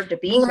don't deserve to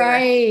be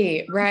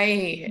here.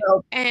 Right.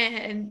 So,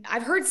 and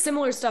I've heard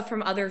similar stuff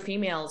from other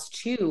females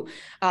too,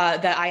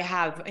 that I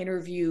have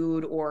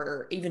interviewed,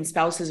 or even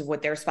spouses of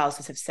what their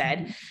spouses have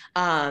said.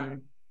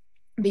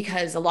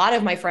 Because a lot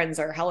of my friends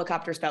are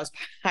helicopter spouse,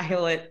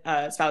 pilot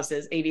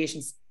spouses,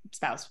 aviation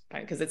spouse,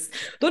 because it's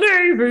the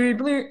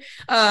Navy.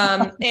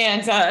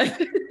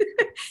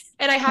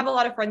 And I have a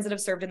lot of friends that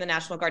have served in the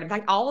National Guard. In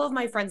fact, all of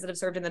my friends that have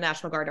served in the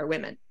National Guard are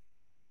women.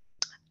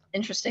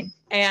 Interesting.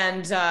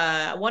 And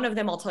one of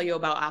them I'll tell you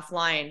about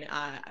offline,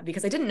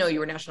 because I didn't know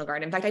you were National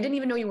Guard. In fact, I didn't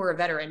even know you were a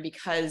veteran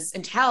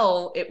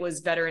until it was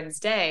Veterans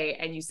Day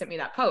and you sent me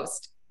that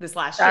post this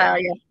last year.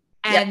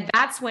 And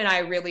that's when I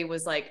really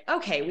was like,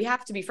 okay, we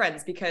have to be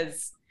friends,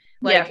 because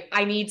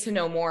I need to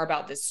know more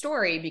about this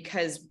story,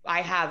 because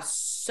I have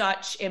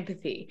such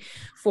empathy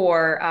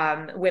for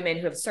women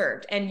who have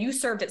served, and you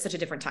served at such a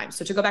different time.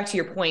 So to go back to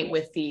your point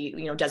with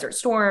the, Desert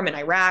Storm and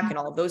Iraq and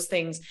all of those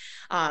things,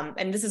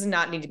 and this does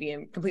not need to be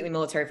a completely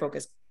military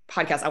focused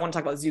podcast. I want to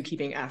talk about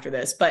zookeeping after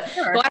this, but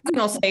the last thing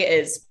I'll say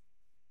is,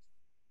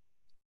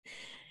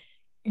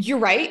 you're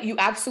right. You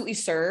absolutely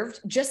served,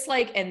 just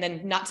like, and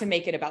then not to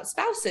make it about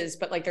spouses,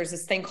 but like there's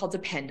this thing called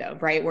dependo,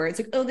 right? Where it's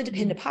like, oh, the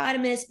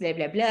dependopotamus, blah,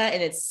 blah, blah.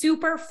 And it's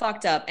super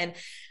fucked up. And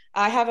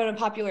I have an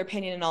unpopular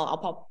opinion, and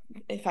I'll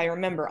if I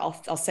remember,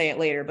 I'll say it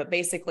later, but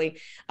basically,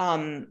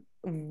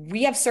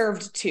 we have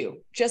served too,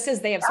 just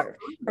as they have served,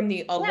 from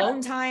the alone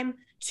time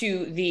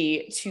to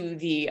the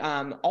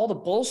all the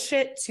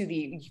bullshit, to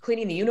the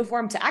cleaning the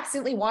uniform, to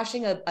accidentally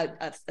washing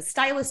a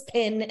stylus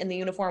pin in the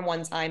uniform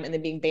one time and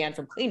then being banned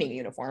from cleaning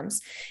uniforms.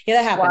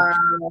 Yeah, that happened.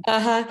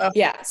 Wow.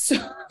 Yeah. So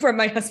from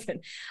my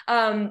husband,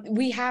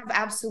 we have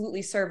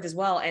absolutely served as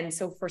well. And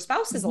so for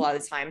spouses, a lot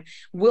of the time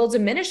we'll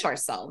diminish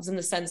ourselves in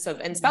the sense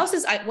of, and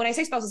spouses, when I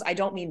say spouses, I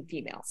don't mean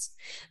females.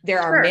 There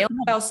are male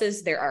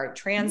spouses, there are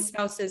trans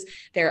spouses,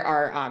 there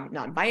are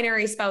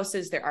non-binary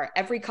spouses, there are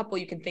every couple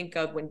you can think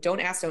of. When Don't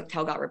Ask, Don't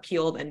Tell got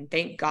repealed, and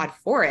thank God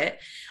for it.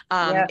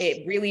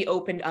 It really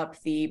opened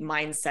up the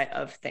mindset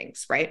of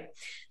things, right?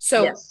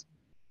 So,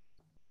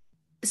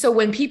 so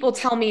when people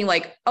tell me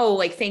like, oh,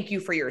 like, thank you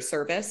for your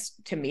service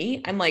to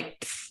me, I'm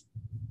like,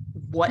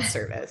 what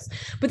service?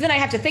 But then I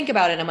have to think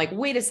about it. I'm like,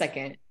 wait a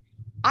second.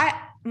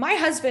 My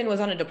husband was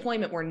on a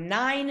deployment where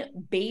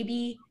 9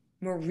 baby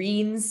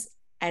Marines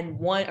and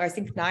one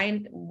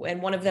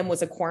of them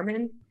was a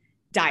corpsman,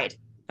 died.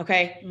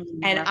 Okay.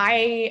 And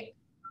I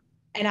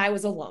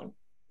was alone.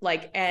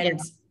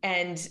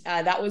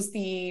 That was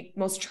the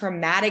most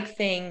traumatic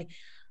thing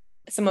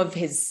some of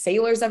his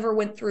sailors ever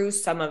went through,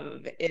 some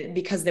of it,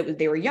 because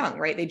they were young,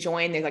 right? They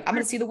joined, they're like, I'm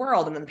going to see the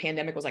world. And then the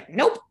pandemic was like,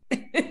 nope.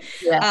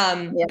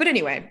 But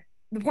anyway,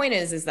 the point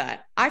is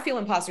that I feel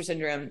imposter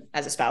syndrome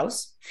as a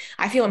spouse.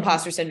 I feel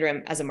imposter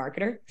syndrome as a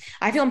marketer.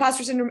 I feel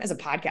imposter syndrome as a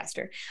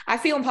podcaster. I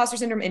feel imposter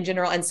syndrome in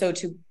general. And so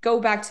to go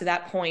back to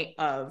that point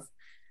of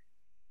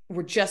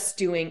we're just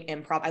doing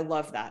improv. I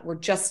love that. We're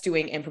just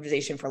doing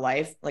improvisation for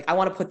life. Like I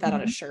want to put that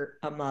on a shirt,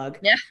 a mug,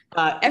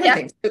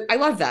 everything. Yeah. I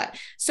love that.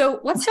 So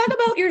let's talk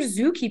about your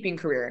zookeeping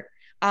career.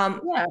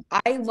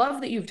 I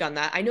love that you've done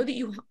that. I know that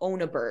you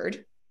own a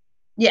bird.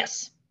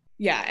 Yes.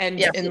 Yeah. And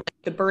like,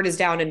 the bird is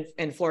down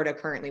in Florida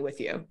currently with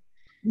you.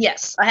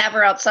 Yes. I have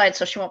her outside,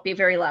 so she won't be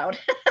very loud.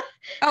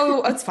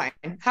 Oh, that's fine.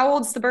 How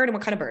old's the bird and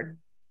what kind of bird?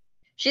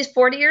 She's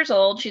 40 years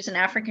old. She's an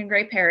African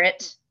gray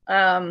parrot.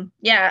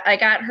 I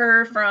got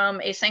her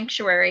from a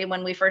sanctuary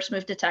when we first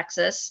moved to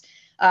Texas.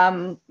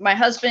 My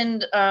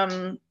husband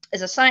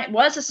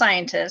was a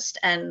scientist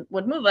and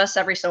would move us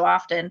every so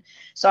often.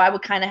 So I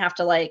would kind of have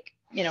to like,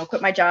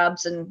 quit my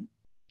jobs and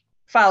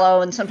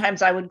follow. And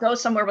sometimes I would go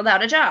somewhere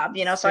without a job,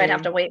 so I'd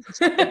have to wait.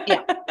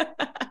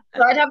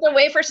 So I'd have to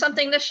wait for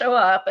something to show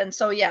up. And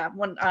so,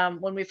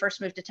 when we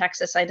first moved to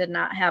Texas, I did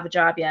not have a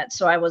job yet.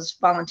 So I was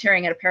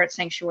volunteering at a parrot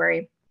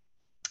sanctuary.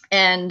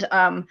 And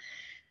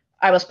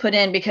I was put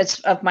in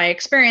because of my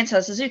experience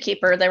as a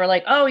zookeeper. They were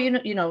like, "Oh, you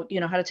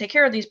know how to take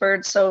care of these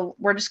birds. So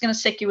we're just going to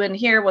stick you in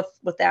here with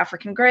the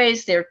African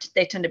grays. They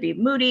tend to be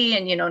moody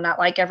and, not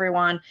like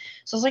everyone."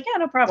 So I was like, "Yeah,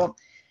 no problem."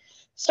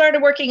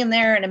 Started working in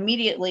there, and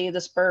immediately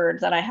this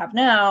bird that I have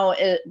now,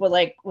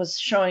 was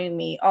showing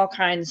me all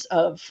kinds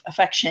of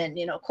affection,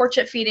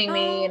 courtship feeding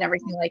me and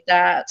everything like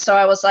that. So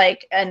I was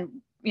like, and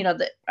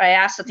I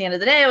asked at the end of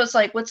the day, I was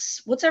like,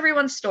 what's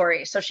everyone's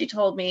story? So she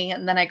told me,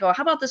 and then I go,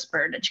 "How about this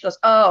bird?" And she goes,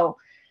 "Oh,"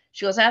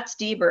 she goes, "That's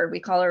D-Bird.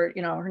 We call her,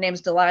 her name's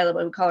Delilah,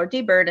 but we call her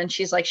D-Bird." And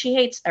she's like, "She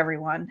hates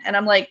everyone." And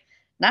I'm like,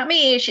 "Not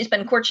me. She's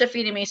been courtship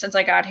feeding me since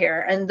I got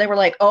here." And they were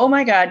like, "Oh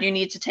my God, you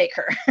need to take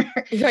her."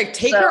 You're like,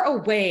 take her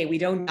away. We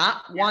do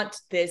not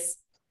want this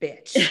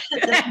bitch. This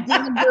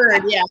demon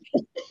bird, yeah.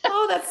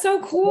 Oh, that's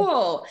so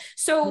cool.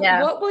 So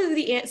what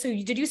was so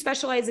did you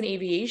specialize in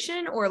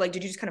aviation, or like,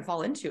 did you just kind of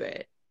fall into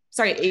it?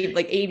 Sorry,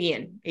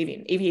 aviation.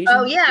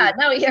 Oh yeah,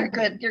 no, you're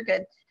good. You're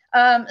good.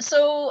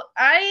 So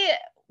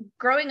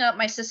growing up,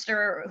 my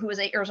sister, who was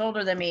 8 years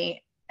older than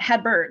me,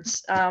 had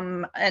birds.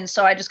 And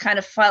so I just kind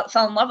of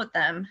fell in love with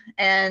them,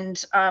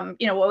 and,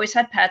 we always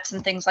had pets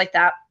and things like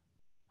that.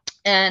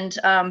 And,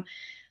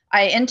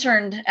 I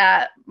interned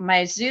at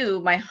my zoo,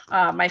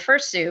 my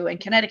first zoo in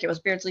Connecticut was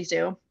Beardsley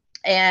Zoo.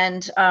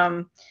 And,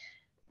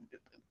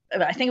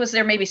 I think it was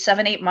there maybe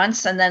 7-8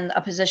 months, and then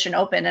a position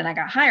opened and I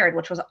got hired,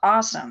 which was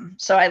awesome.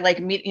 So I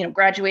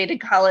graduated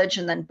college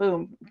and then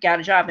boom, got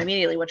a job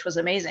immediately, which was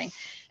amazing.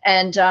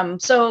 And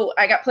so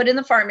I got put in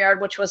the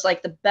farmyard, which was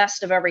like the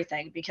best of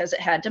everything because it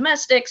had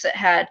domestics, it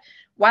had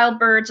wild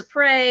birds of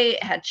prey,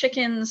 it had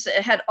chickens,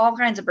 it had all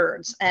kinds of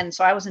birds. And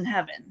so I was in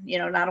heaven,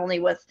 not only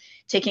with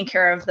taking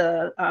care of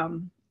the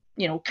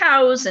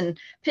cows and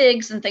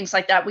pigs and things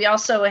like that. We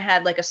also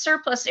had like a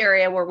surplus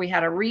area where we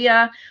had a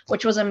rhea,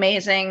 which was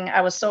amazing. I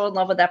was so in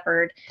love with that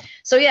bird.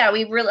 So yeah,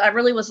 I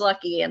really was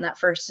lucky in that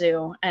first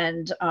zoo,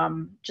 and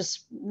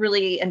just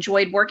really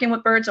enjoyed working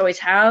with birds, always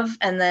have.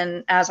 And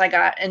then as I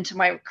got into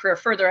my career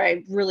further,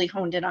 I really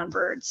honed in on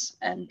birds,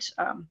 and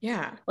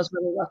was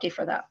really lucky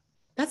for that.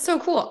 That's so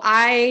cool.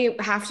 I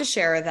have to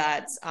share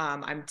that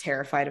I'm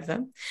terrified of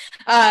them.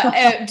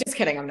 Just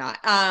kidding, I'm not.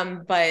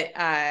 But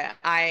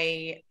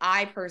I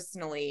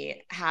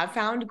personally have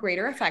found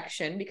greater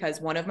affection because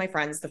one of my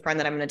friends, the friend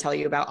that I'm going to tell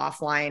you about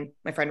offline,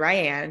 my friend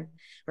Ryan,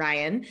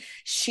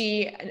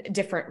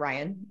 different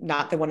Ryan,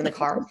 not the one in the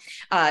car.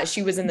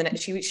 She was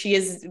she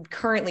is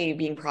currently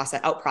being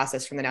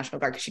processed from the National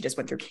Guard because she just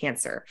went through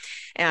cancer,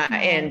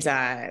 and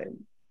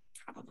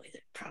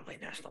probably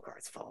National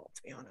Guard's fault,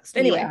 to be honest.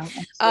 Anyway,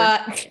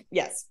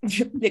 yes,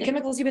 the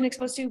chemicals you've been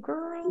exposed to,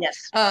 girl.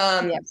 Yes.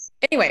 Yes.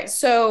 Anyway,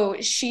 so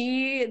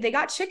they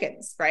got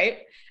chickens, right?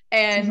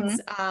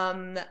 And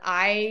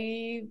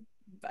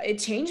it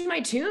changed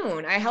my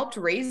tune. I helped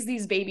raise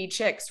these baby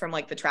chicks from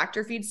like the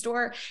tractor feed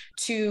store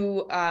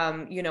to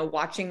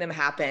watching them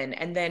happen.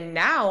 And then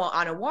now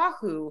on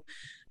Oahu,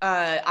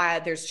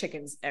 there's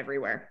chickens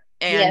everywhere.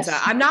 And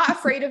I'm not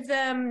afraid of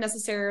them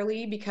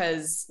necessarily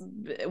because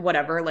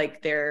whatever,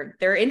 like they're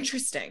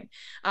interesting.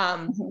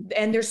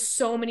 And there's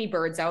so many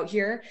birds out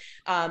here.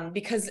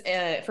 Because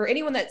for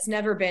anyone that's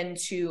never been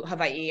to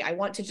Hawaii, I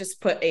want to just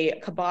put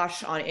a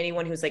kibosh on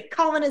anyone who's like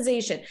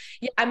colonization.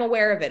 Yeah, I'm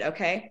aware of it.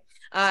 Okay.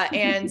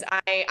 And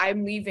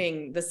I'm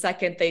leaving the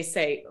second they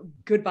say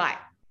goodbye.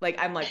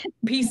 Like, I'm like,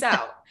 peace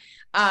out.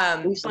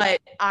 But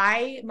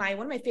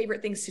one of my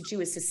favorite things to do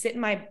is to sit in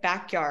my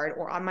backyard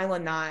or on my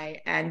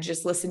lanai and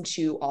just listen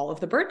to all of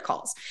the bird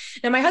calls.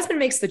 Now, my husband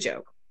makes the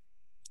joke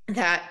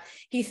that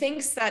he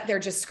thinks that they're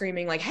just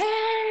screaming like,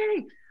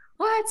 "Hey,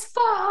 let's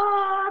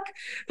fuck."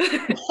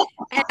 And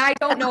I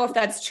don't know if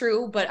that's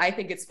true, but I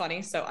think it's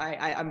funny. So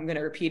I'm going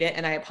to repeat it.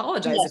 And I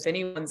apologize if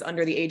anyone's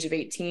under the age of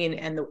 18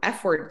 and the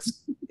F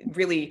words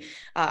really,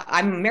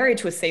 I'm married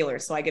to a sailor,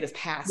 so I get his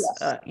pass,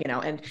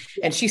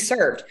 and she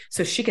served,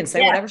 so she can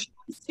say whatever she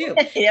wants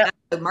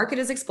to. The market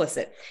is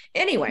explicit.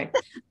 Anyway,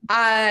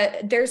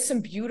 there's some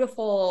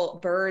beautiful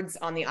birds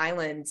on the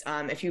island.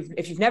 If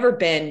you've never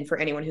been, for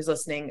anyone who's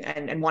listening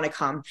and want to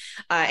come,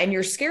 and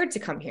you're scared to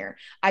come here,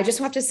 I just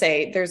have to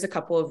say there's a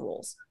couple of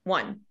rules.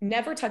 One,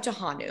 never touch a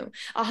hanu.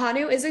 A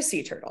hanu is a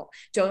sea turtle.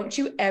 Don't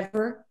you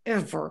ever,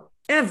 ever,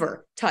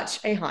 ever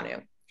touch a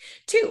hanu.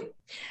 Two,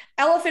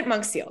 elephant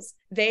monk seals.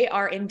 They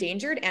are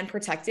endangered and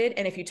protected.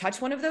 And if you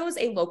touch one of those,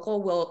 a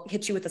local will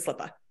hit you with a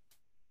slipper,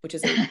 which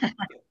is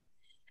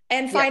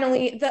And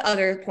finally, the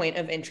other point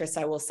of interest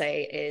I will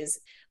say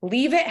is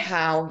leave it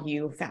how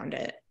you found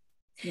it.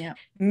 Yeah.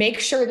 Make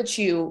sure that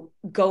you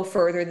go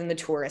further than the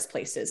tourist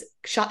places.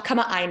 Shop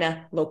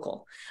Kama'aina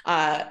local.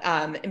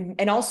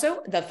 And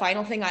also the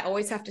final thing I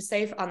always have to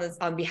say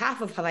on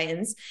behalf of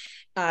Hawaiians,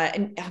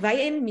 and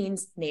Hawaiian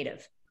means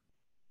native.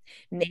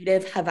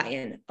 Native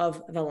Hawaiian,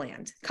 of the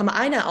land.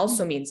 Kama'aina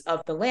also means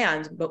of the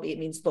land, but it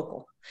means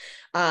local.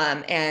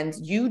 And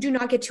you do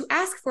not get to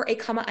ask for a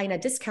Kama'aina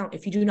discount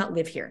if you do not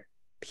live here.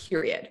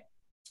 Period.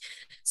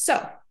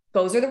 So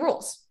those are the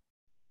rules.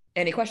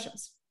 Any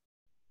questions?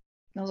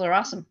 Those are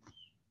awesome.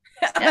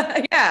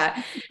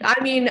 Yeah. I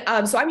mean,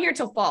 so I'm here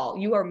till fall.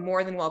 You are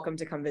more than welcome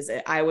to come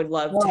visit. I would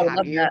love to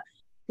have you. That.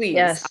 Please.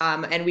 Yes.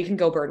 And we can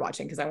go bird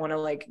watching because I want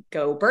to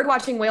go bird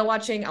watching, whale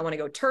watching. I want to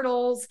go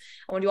turtles.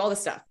 I want to do all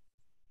this stuff.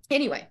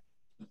 Anyway,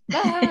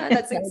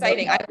 that's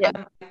exciting.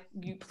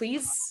 You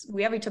please,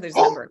 we have each other's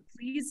number.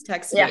 Please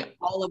text me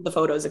all of the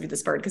photos of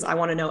this bird because I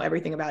want to know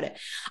everything about it.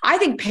 I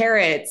think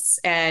parrots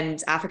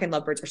and African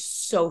lovebirds are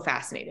so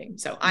fascinating.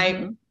 So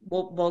I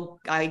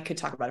could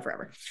talk about it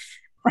forever.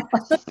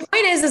 The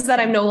point is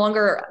that I'm no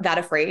longer that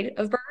afraid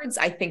of birds.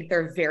 I think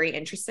they're very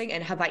interesting,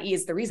 and Hawaii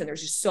is the reason.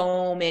 There's just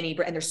so many,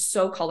 and they're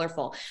so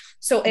colorful.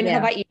 So in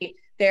Hawaii,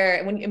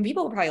 when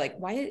people are probably like,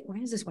 why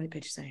is this white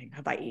bitch saying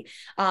Hawaii?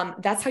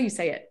 That's how you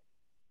say it.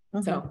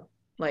 So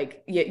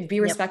be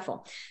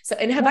respectful. So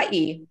in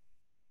Hawaii,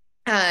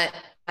 they're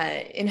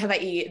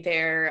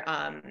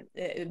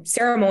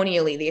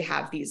ceremonially they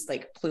have these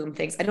plume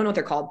things. I don't know what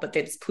they're called, but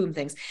it's plume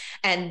things,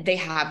 and they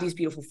have these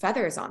beautiful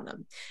feathers on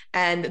them,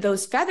 and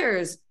those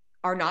feathers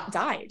are not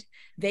dyed.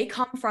 They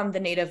come from the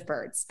native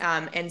birds.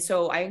 And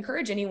so I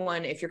encourage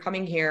anyone, if you're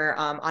coming here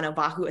on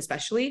Oahu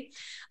especially,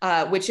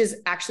 which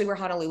is actually where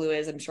Honolulu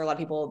is. I'm sure a lot of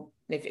people,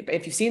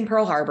 if you've seen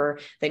Pearl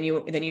Harbor, then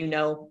you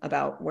know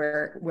about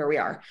where we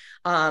are.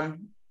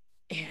 And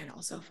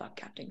also fuck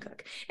Captain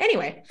Cook.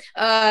 Anyway,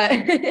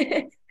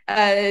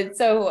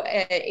 so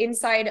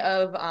inside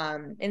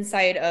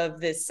of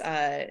this,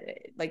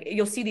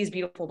 you'll see these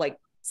beautiful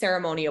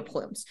ceremonial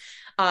plumes.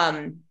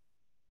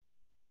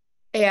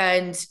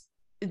 And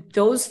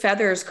those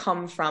feathers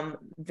come from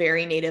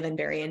very native and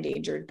very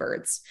endangered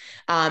birds.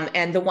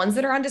 And the ones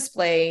that are on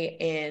display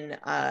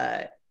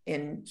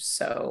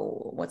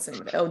what's the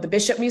name of it? Oh, the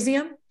Bishop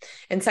Museum,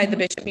 inside the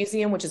Bishop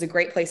Museum, which is a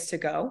great place to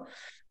go.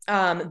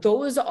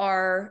 Those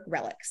are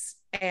relics,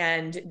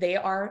 and they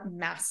are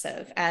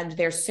massive, and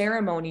they're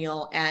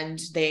ceremonial, and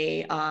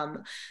they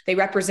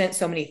represent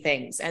so many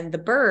things. And the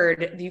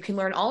bird, you can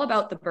learn all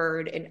about the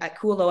bird at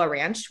Kualoa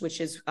Ranch,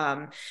 which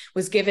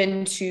was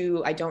given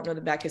to, I don't know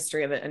the back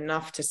history of it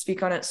enough to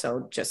speak on it,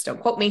 so just don't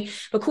quote me,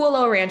 but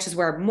Kualoa Ranch is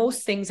where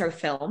most things are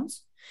filmed.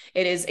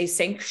 It is a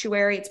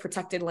sanctuary. It's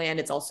protected land.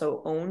 It's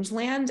also owned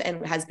land,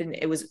 and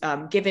it was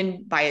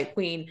given by a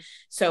queen.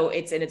 So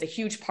it's a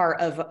huge part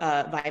of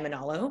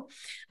Vaimanalo,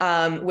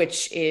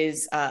 which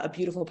is a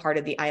beautiful part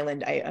of the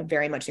island. I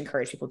very much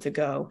encourage people to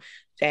go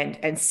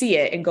and see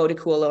it and go to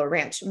Kualoa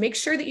Ranch. Make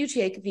sure that you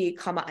take the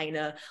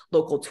Kama'aina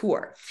local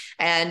tour.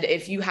 And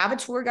if you have a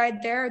tour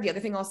guide there, the other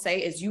thing I'll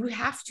say is you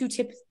have to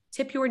tip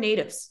your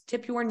natives,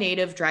 tip your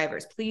native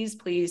drivers, please,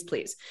 please,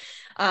 please.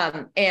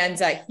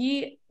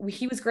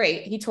 He was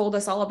great. He told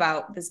us all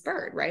about this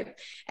bird, right?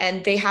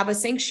 And they have a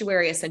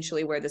sanctuary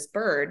essentially where this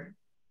bird,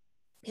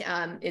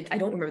 I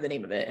don't remember the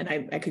name of it, and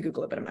I could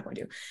Google it, but I'm not going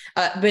to.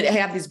 But they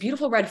have these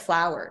beautiful red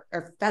flower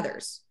or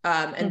feathers,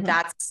 and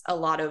that's a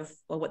lot of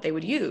what they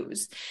would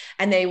use.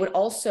 And they would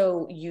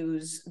also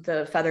use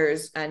the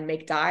feathers and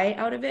make dye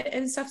out of it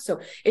and stuff. So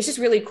it's just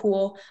really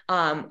cool.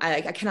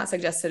 I cannot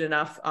suggest it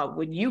enough.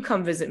 When you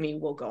come visit me,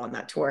 we'll go on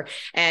that tour,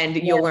 and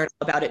you'll learn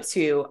about it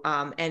too.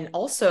 And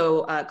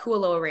also,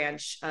 Kualoa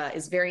Ranch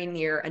is very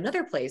near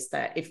another place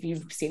that, if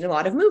you've seen a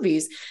lot of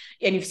movies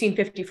and you've seen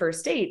 50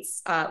 First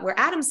Dates, where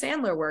Adam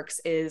Sandler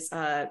works, is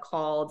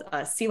called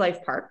Sea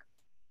Life Park.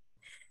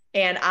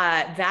 And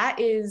that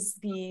is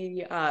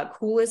the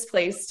coolest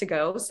place to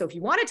go. So if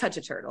you want to touch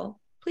a turtle,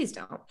 please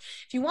don't.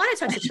 If you want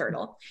to touch a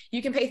turtle,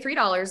 you can pay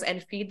 $3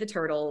 and feed the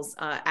turtles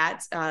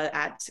at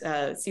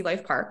Sea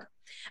Life Park.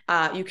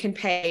 You can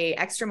pay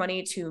extra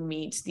money to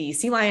meet the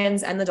sea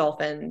lions and the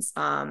dolphins,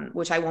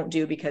 which I won't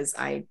do because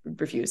I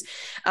refuse.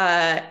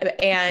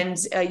 And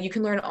you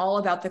can learn all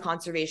about the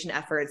conservation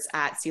efforts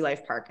at Sea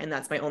Life Park. And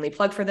that's my only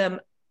plug for them.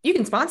 You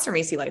can sponsor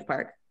me, Sea Life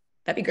Park.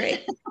 That'd be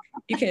great.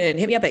 You can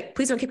hit me up at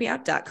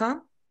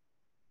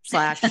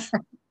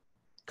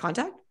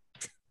pleasedon'tkickmeout.com/contact.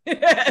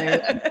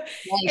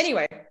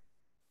 Anyway,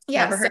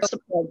 yeah.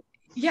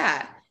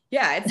 Yeah,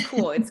 it's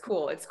cool. It's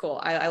cool.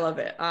 I love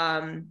it.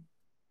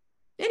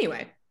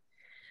 Anyway,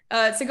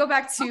 to go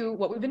back to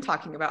what we've been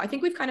talking about, I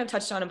think we've kind of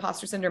touched on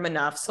imposter syndrome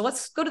enough. So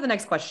let's go to the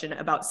next question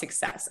about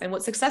success, and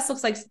what success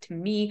looks like to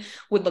me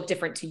would look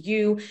different to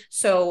you.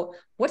 So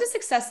what does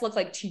success look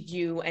like to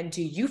you, and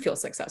do you feel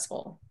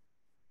successful?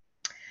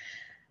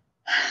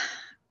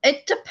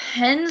 It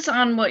depends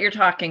on what you're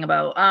talking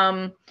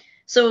about.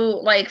 So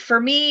like for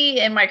me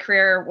in my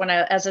career,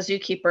 as a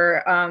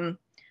zookeeper,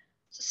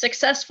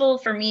 successful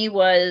for me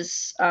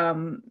was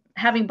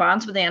having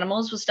bonds with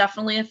animals was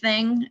definitely a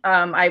thing.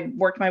 I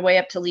worked my way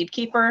up to lead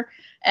keeper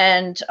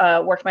and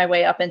worked my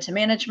way up into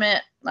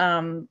management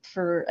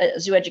for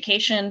zoo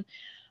education.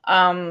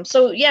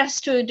 So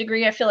yes, to a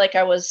degree, I feel like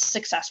I was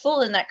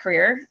successful in that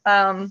career.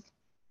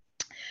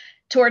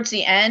 Towards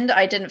the end,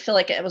 I didn't feel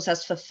like it was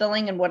as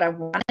fulfilling in what I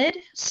wanted.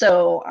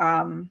 So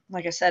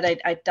like I said,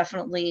 I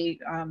definitely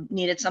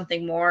needed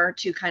something more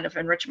to kind of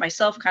enrich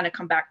myself, kind of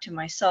come back to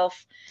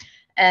myself.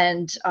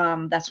 And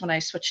that's when I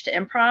switched to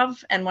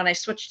improv. And when I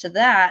switched to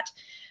that,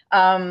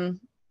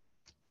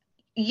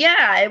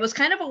 yeah, it was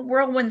kind of a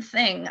whirlwind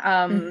thing.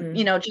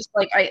 Just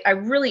like I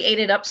really ate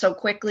it up so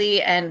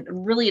quickly and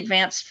really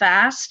advanced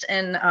fast.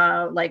 And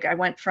like I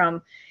went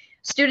from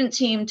student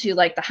team to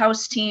like the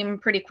house team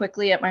pretty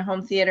quickly at my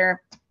home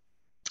theater.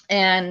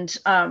 And,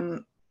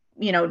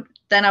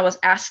 then I was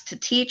asked to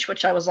teach,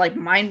 which I was like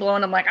mind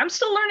blown. I'm like, I'm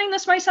still learning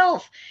this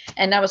myself.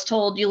 And I was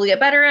told you'll get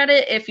better at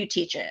it if you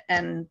teach it.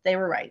 And they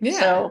were right. Yeah.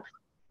 So,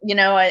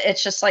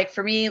 it's just like,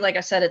 for me, like I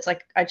said, it's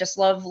like, I just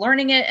love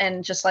learning it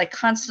and just like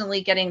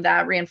constantly getting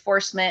that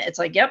reinforcement. It's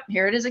like, yep,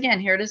 here it is again.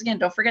 Here it is again.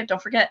 Don't forget.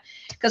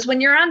 Because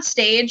when you're on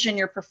stage and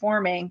you're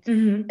performing,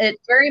 it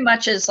very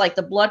much is like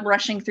the blood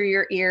rushing through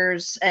your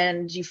ears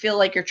and you feel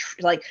like you're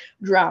like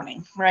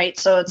drowning. Right.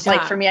 So it's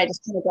like, for me, I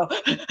just kind of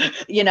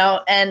go,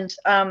 and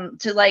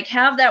to like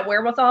have that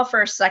wherewithal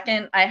for a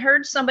second. I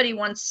heard somebody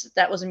once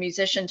that was a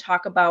musician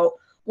talk about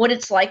what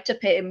it's like to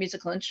play a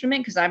musical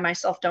instrument, because I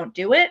myself don't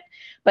do it.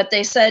 But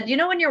they said,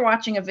 when you're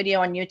watching a video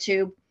on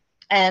YouTube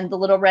and the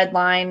little red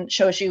line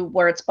shows you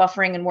where it's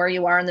buffering and where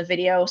you are in the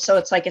video, so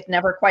it's like it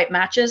never quite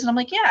matches. And I'm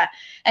like, yeah.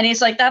 And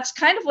he's like, that's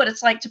kind of what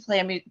it's like to play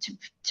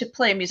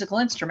a musical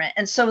instrument.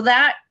 And so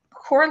that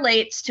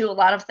correlates to a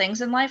lot of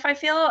things in life, I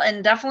feel,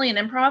 and definitely in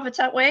improv, it's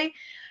that way.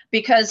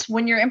 Because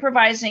when you're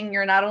improvising,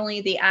 you're not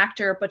only the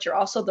actor, but you're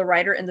also the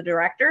writer and the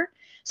director.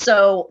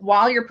 So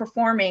while you're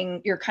performing,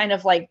 you're kind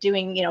of like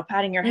doing,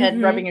 patting your head,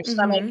 rubbing your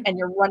stomach, and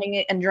you're running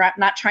it and you're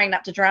not trying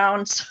not to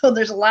drown. So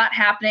there's a lot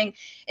happening.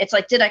 It's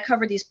like, did I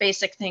cover these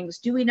basic things?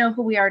 Do we know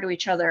who we are to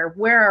each other?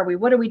 Where are we?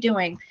 What are we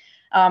doing?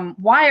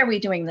 Why are we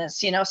doing this?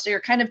 So you're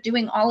kind of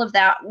doing all of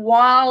that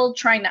while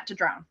trying not to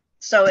drown.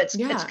 So it's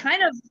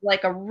kind of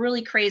like a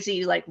really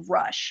crazy like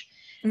rush.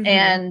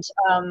 And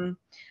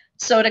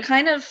so to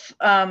kind of,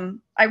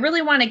 I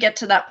really want to get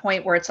to that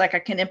point where it's like I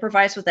can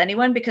improvise with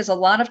anyone, because a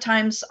lot of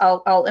times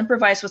I'll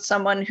improvise with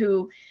someone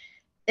who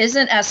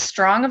isn't as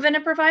strong of an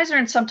improviser.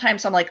 And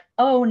sometimes I'm like,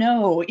 oh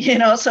no,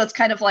 so it's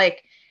kind of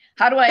like,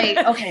 how do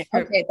I, okay,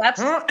 that's,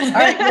 all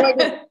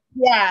right.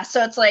 Yeah.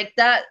 So it's like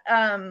that.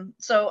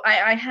 So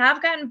I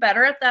have gotten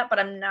better at that, but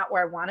I'm not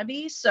where I want to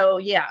be. So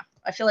yeah,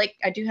 I feel like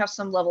I do have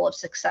some level of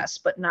success,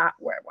 but not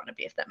where I want to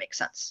be, if that makes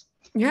sense.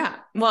 Yeah.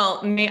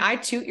 Well, may I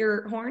toot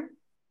your horn?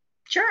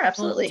 Sure,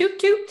 absolutely. Toot,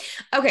 toot.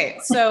 Okay,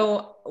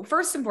 so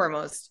first and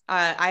foremost,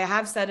 I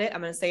have said it. I'm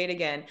going to say it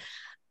again.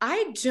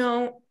 I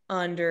don't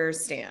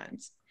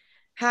understand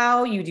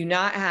how you do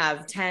not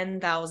have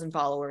 10,000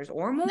 followers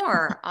or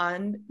more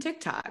on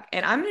TikTok.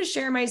 And I'm going to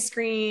share my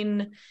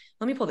screen.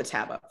 Let me pull the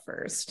tab up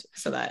first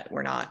so that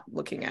we're not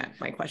looking at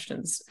my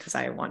questions, because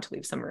I want to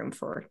leave some room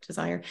for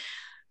desire.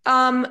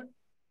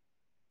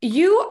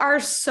 You are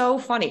so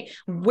funny.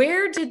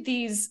 Where did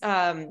these,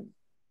 so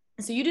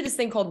you do this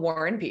thing called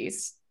War and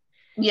Peace.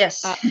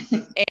 Yes.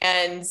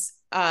 And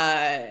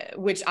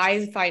which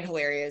I find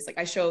hilarious. Like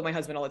I show my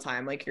husband all the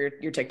time, like your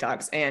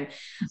TikToks, and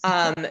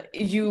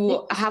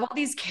you have all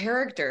these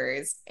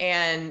characters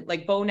and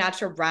like Beau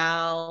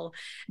Natural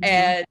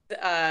and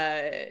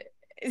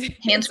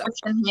Hans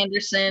Christian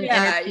Andersen.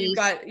 Yeah, you've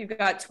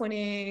got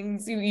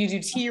Twinnings, you do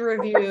tea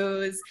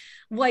reviews.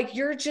 Like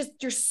you're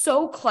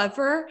so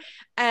clever.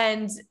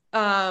 And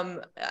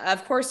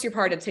of course you're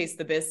part of Taste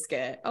the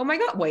Biscuit. Oh my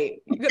God,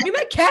 wait, you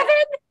met Kevin?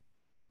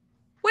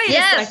 Wait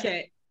a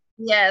second.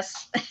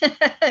 Yes.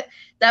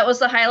 That was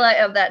the highlight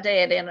of that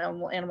day at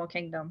Animal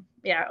Kingdom.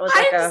 Yeah. It was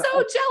like I'm so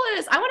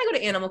jealous. I want to go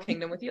to Animal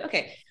Kingdom with you.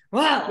 Okay.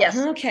 Well, yes.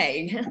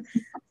 Okay.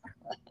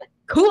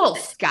 Cool,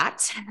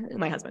 Scott,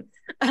 my husband.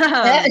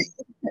 I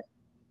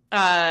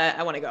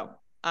want to go.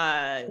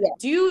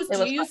 Do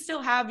you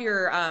still have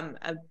your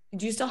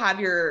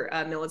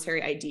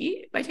military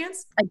ID by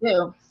chance? I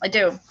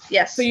do.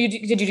 Yes. So did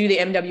you do the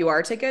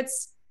MWR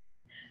tickets?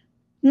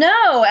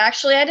 No,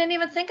 actually, I didn't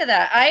even think of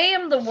that. I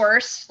am the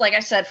worst, like I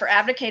said, for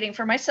advocating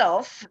for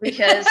myself,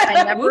 because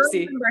I never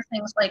remember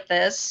things like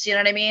this. You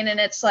know what I mean? And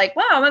it's like,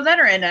 wow, I'm a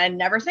veteran. I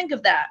never think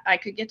of that. I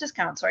could get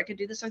discounts, or I could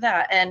do this or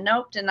that. And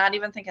nope, did not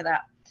even think of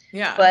that.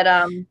 Yeah. But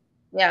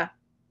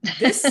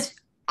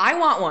I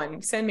want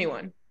one. Send me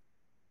one.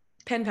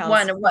 Pen pals.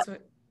 One. What?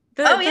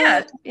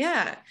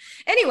 Yeah.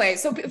 Anyway,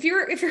 so if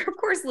you're of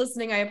course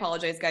listening, I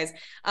apologize, guys.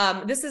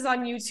 This is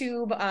on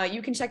YouTube.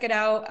 You can check it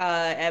out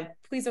at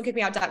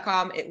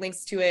pleasedon'tkickmeout.com. It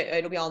links to it.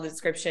 It'll be all in the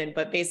description.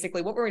 But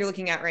basically what we're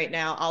looking at right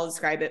now, I'll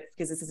describe it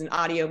because this is an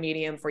audio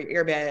medium for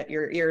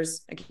your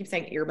ears. I keep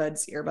saying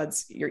earbuds,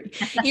 your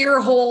ear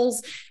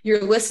holes,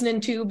 your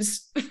listening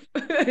tubes.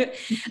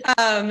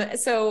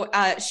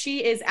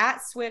 She is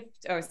at Swift,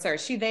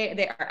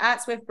 they are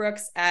at Swift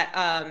Brooks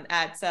on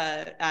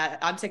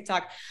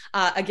TikTok.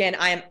 Again,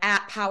 I am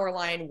at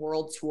Powerline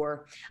World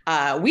Tour.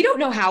 We don't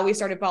know how we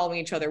started following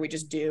each other. We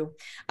just do.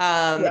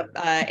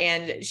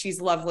 And she's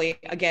lovely.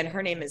 Again,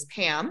 her name is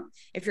Pam.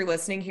 If you're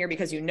listening here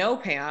because you know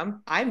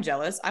Pam, I'm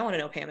jealous. I want to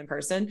know Pam in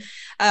person.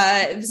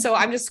 So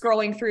I'm just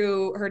scrolling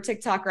through her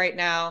TikTok right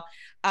now.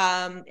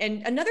 And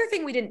another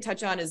thing we didn't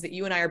touch on is that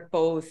you and I are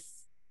both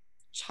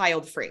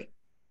child-free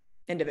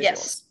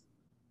individuals.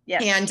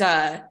 Yes. And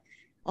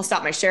I'll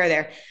stop my share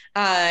there.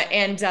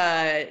 And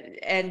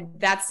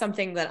that's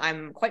something that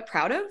I'm quite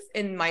proud of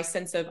in my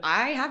sense of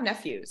I have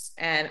nephews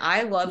and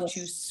I love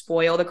to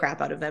spoil the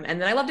crap out of them.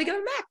 And then I love to give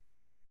them back.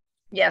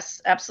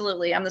 Yes,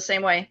 absolutely. I'm the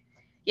same way.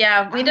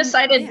 Yeah. We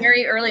decided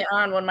very early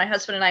on when my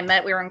husband and I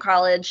met, we were in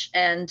college.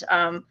 And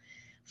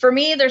for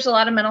me, there's a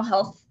lot of mental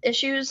health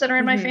issues that are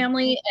in my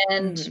family.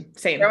 And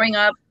growing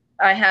up,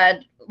 I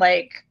had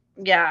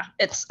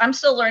I'm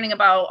still learning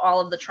about all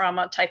of the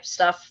trauma type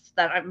stuff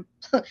that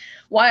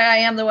why I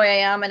am the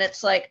way I am. And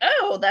it's like,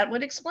 oh, that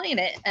would explain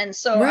it. And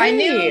so I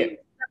knew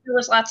there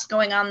was lots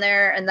going on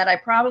there and that I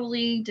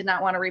probably did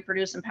not want to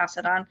reproduce and pass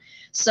it on.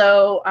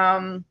 So,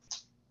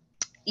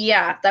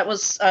 that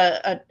was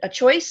a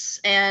choice.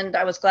 And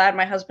I was glad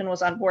my husband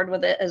was on board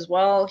with it as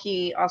well.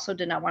 He also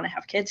did not want to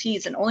have kids.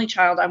 He's an only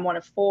child. I'm one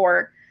of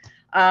four.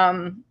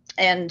 And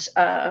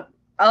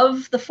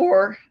of the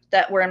four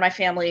that were in my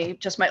family,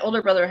 just my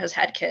older brother has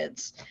had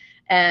kids.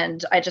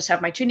 And I just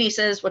have my two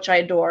nieces, which I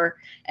adore.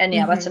 And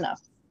that's enough.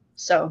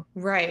 So.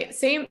 Right.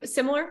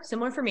 Similar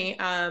for me.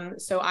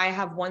 So I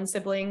have one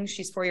sibling.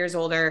 She's 4 years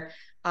older.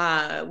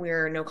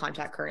 We're no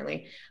contact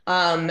currently.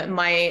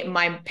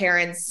 My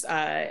parents,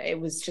 it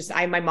was just,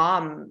 my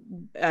mom,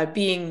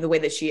 being the way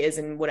that she is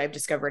and what I've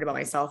discovered about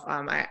myself.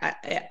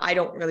 I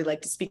don't really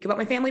like to speak about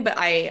my family, but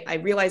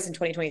I realized in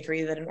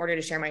 2023 that in order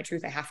to share my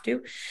truth, I have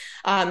to.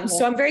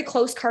 So I'm very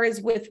close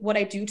cards with what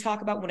I do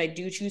talk about, what I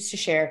do choose to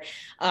share.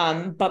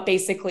 But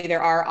basically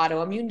there are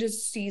autoimmune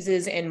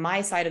diseases in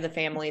my side of the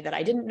family that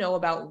I didn't know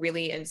about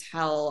really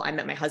until I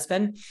met my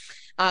husband.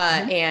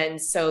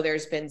 And so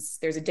there's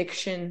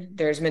addiction,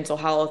 there's mental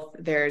health,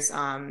 there's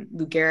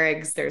Lou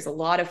Gehrig's, there's a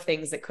lot of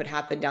things that could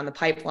happen down the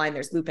pipeline.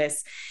 There's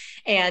lupus.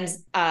 And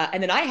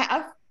then I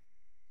have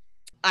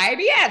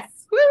IBS.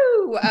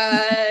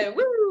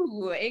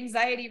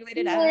 Anxiety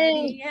related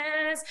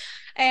IBS.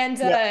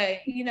 And,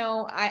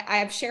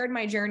 I've shared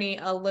my journey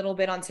a little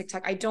bit on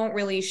TikTok. I don't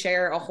really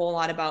share a whole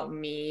lot about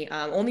me.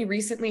 Only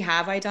recently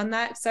have I done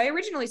that. So I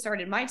originally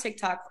started my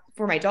TikTok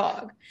for my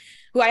dog,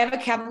 who I have a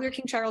Cavalier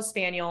King Charles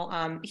Spaniel.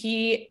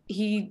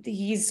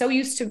 He's so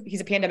used to,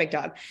 he's a pandemic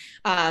dog.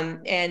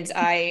 And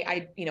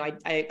I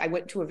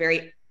went to a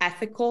very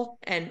ethical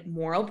and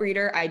moral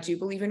breeder. I do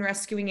believe in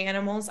rescuing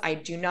animals. I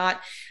do not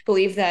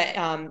believe that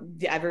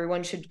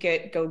everyone should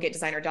go get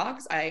designer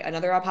dogs.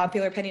 Another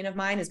popular opinion of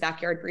mine is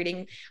backyard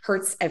breeding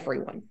hurts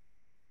everyone.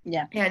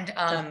 Yeah.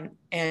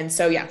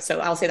 So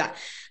I'll say that.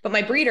 But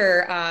my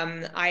breeder,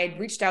 I had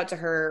reached out to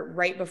her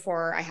right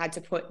before I had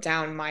to put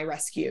down my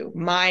rescue,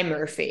 my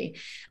Murphy.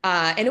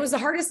 And it was the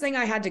hardest thing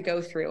I had to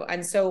go through.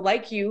 And so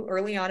like you,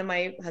 early on in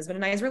my husband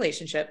and I's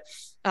relationship,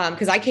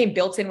 because I came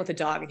built in with a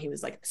dog and he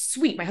was like,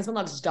 sweet. My husband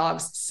loves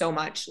dogs so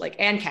much,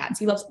 and cats.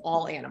 He loves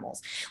all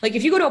animals. Like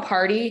if you go to a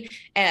party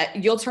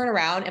and you'll turn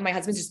around and my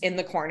husband's just in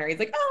the corner. He's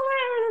like, oh,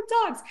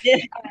 dogs.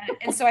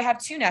 And so I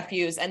have two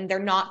nephews and they're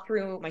not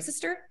through my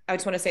sister. I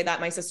just want to say that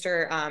my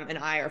sister and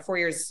I are 4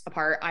 years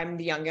apart. I'm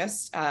the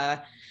youngest. I'm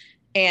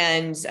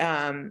the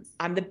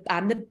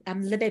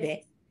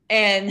baby.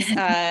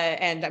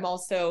 And I'm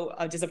also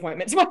a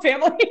disappointment to my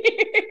family.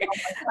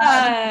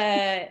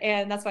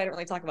 And that's why I don't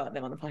really talk about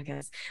them on the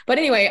podcast. But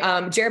anyway,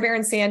 Jared Bear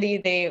and Sandy,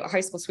 they are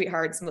high school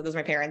sweethearts. Those are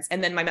my parents.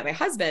 And then I met my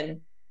husband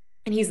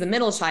and he's the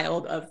middle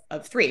child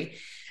of three.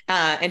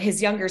 And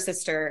his younger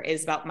sister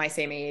is about my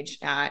same age.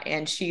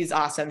 And she's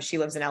awesome. She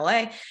lives in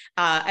LA.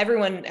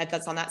 Everyone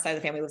that's on that side of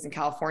the family lives in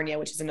California,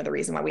 which is another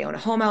reason why we own a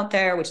home out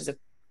there, which is a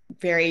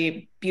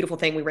very beautiful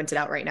thing. We rent it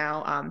out right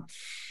now.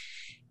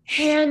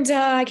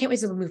 I can't wait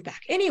to move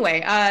back.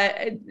 Anyway,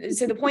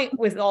 so the point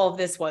with all of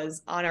this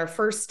was on our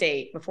first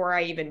date, before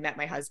I even met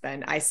my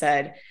husband, I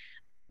said,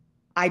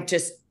 I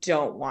just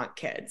don't want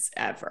kids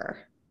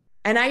ever.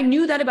 And I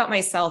knew that about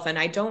myself. And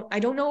I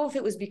don't know if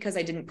it was because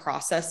I didn't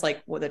process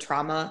the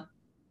trauma.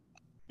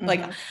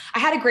 Like I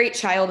had a great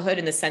childhood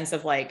in the sense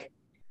of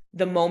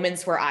the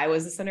moments where I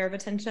was the center of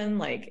attention,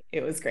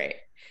 it was great.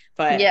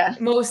 But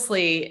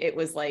mostly it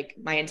was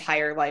my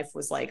entire life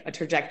was a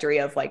trajectory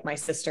of my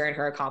sister and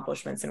her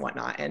accomplishments and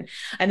whatnot. And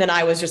then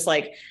I was just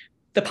the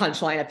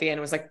punchline at the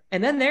end was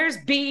and then there's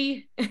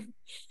B.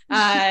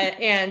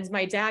 And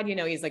my dad, you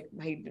know, he's like,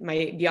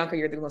 my Bianca,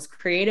 you're the most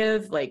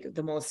creative, like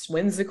the most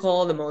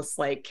whimsical, the most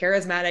like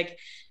charismatic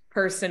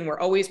person. We're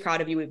always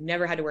proud of you. We've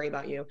never had to worry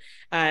about you.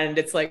 And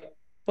it's like,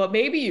 but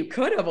maybe you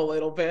could have a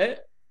little bit.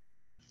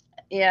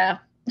 Yeah.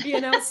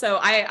 You know, so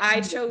I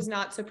chose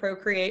not to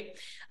procreate.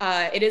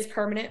 It is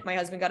permanent. My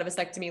husband got a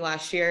vasectomy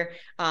last year.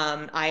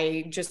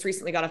 I just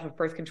recently got off of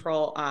birth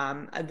control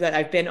that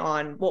I've been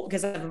on, well,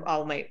 because of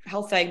all my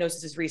health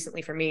diagnoses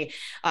recently for me.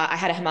 I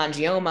had a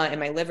hemangioma in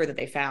my liver that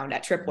they found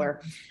at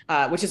Tripler,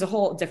 which is a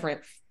whole different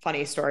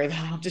funny story that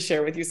I'll have to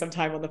share with you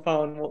sometime on the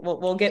phone.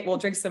 We'll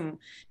drink some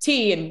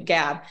tea and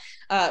gab.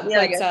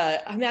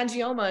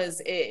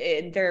 Hemangiomas,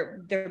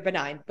 they're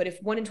benign, but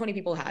if 1 in 20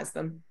 people has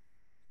them,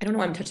 I don't know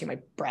why I'm touching my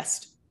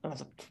breast. 1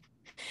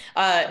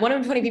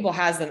 in 20 people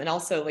has them. And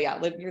also,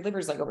 yeah, your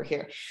liver's like over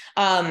here.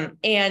 I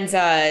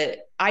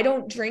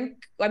don't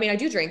drink. I mean, I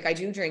do drink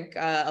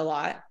a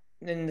lot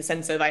in the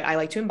sense of I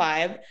like to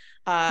imbibe.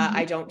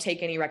 I don't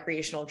take any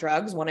recreational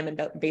drugs. One, I'm in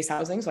base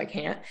housing, so I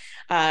can't.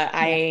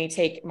 I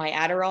take my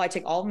Adderall. I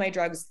take all of my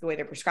drugs the way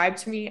they're prescribed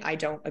to me. I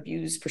don't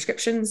abuse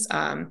prescriptions.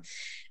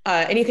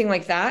 Anything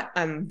like that.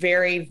 I'm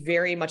very,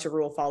 very much a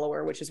rule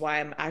follower, which is why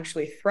I'm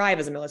actually thrive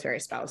as a military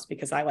spouse,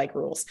 because I like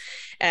rules.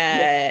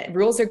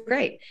 Rules are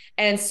great.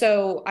 And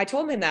so I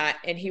told him that,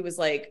 and he was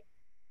like,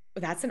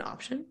 that's an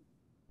option.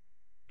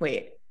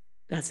 Wait,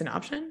 that's an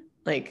option?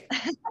 Like,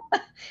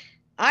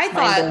 I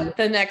thought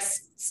the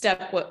next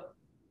step was,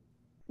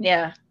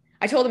 yeah.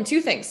 I told him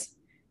 2 things.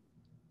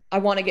 I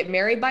want to get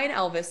married by an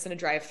Elvis in a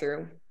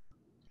drive-through.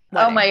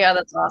 Oh my God,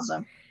 that's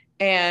awesome.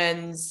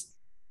 And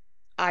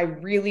I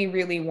really,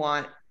 really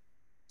want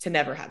to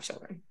never have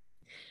children.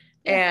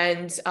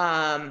 Yeah.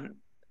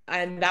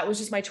 And that was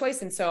just my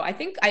choice. And so I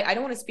think I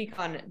don't want to speak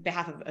on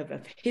behalf of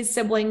his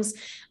siblings,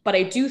 but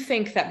I do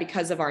think that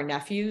because of our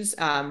nephews,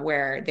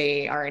 where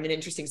they are in an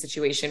interesting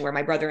situation where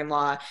my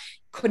brother-in-law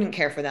couldn't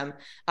care for them.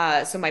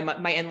 So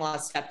my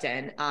in-laws stepped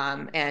in,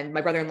 and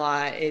my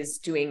brother-in-law is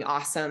doing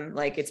awesome.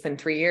 Like, it's been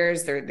 3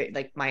 years. They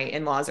like, my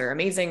in-laws are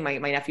amazing. My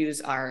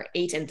nephews are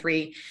 8 and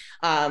 3.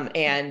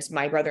 And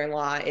my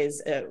brother-in-law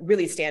is a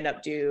really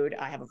stand-up dude.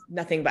 I have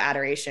nothing but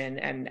adoration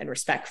and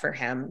respect for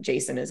him.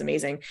 Jason is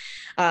amazing.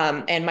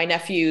 And my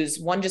nephews,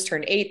 one just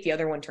turned 8. The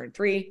other one turned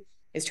 3,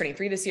 is turning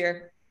 3 this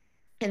year.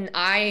 And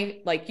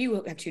I, like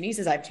you, have 2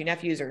 nieces. I have 2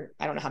 nephews, or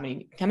I don't know how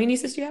many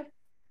nieces do you have?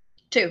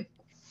 2.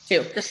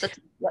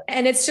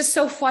 And it's just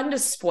so fun to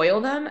spoil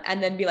them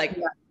and then be like,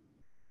 yeah.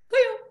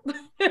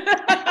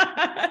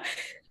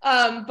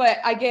 But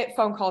I get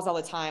phone calls all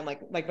the time.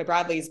 Like my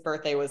Bradley's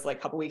birthday was like a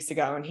couple weeks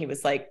ago, and he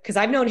was like, because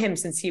I've known him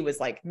since he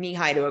was like knee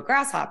high to a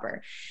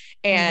grasshopper.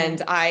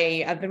 And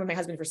I have been with my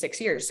husband for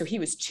 6 years. So he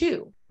was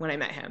 2 when I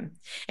met him,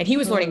 and he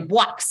was learning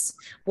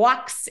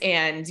walks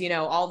and, you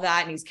know, all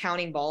that. And he's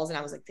counting balls. And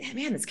I was like,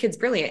 man, this kid's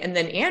brilliant. And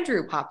then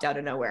Andrew popped out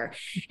of nowhere,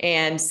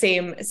 and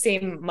same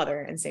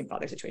mother and same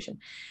father situation.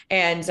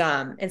 And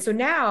so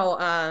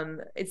now,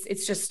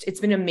 it's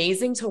been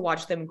amazing to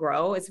watch them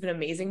grow. It's been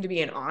amazing to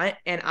be an aunt,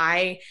 and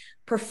I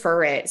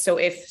prefer it. So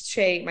if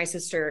Shay, my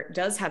sister,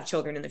 does have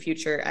children in the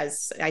future,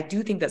 as I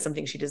do think that's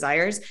something she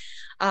desires,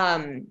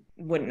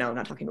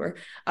 not talking to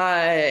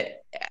her.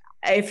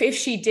 If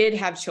she did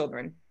have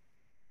children,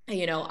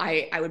 you know,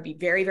 I would be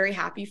very, very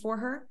happy for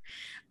her.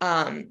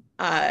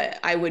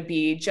 I would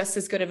be just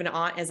as good of an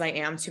aunt as I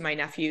am to my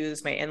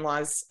nephews, my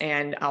in-laws,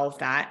 and all of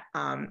that.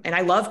 And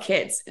I love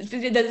kids.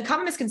 The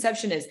common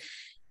misconception is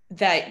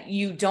that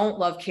you don't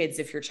love kids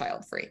if you're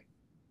child-free.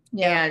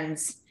 Yeah.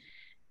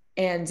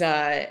 And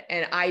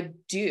I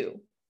do,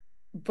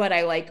 but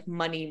I like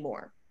money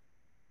more.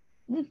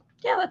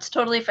 Yeah, that's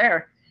totally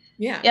fair.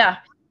 Yeah. Yeah.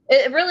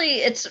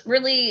 It's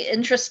really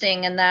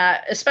interesting in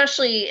that,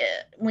 especially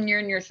when you're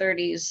in your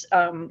 30s,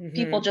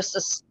 people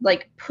just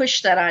like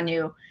push that on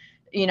you.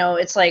 You know,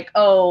 it's like,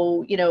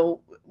 oh, you know,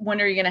 when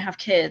are you going to have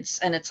kids?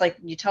 And it's like,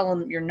 you tell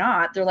them you're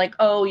not, they're like,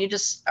 oh, you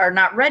just are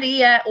not ready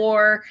yet.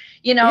 Or,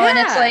 you know, and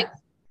it's like,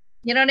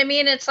 you know what I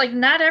mean? It's like,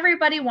 not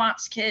everybody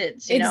wants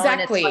kids, you know,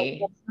 exactly. And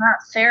it's like, it's not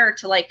fair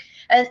to like,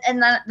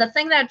 and the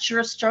thing that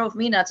just drove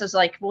me nuts is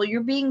like, well,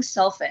 you're being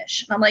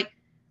selfish. And I'm like,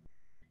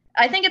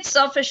 I think it's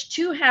selfish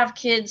to have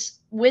kids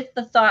with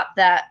the thought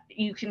that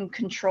you can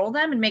control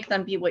them and make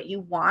them be what you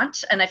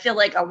want. And I feel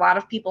like a lot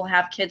of people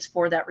have kids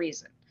for that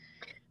reason.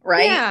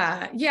 Right.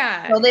 Yeah.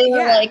 Yeah. So they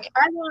were like,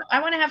 I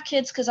want to have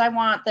kids because I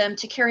want them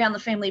to carry on the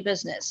family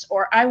business,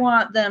 or I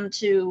want them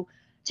to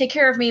take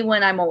care of me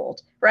when I'm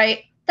old.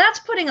 Right. That's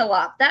putting a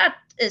lot. That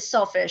is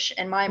selfish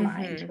in my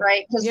mind.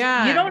 Right. Because you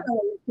don't know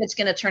what your kid's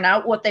going to turn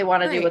out, what they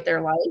want to do with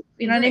their life.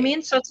 You know what I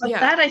mean? So it's like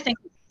that, I think,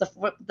 is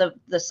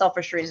the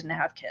selfish reason to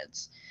have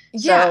kids.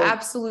 Yeah,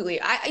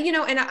 absolutely. I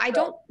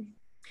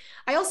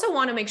also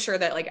want to make sure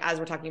that, like, as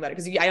we're talking about it,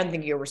 because I don't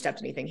think you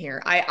overstepped anything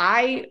here.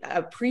 I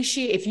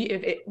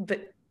appreciate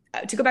but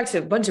to go back to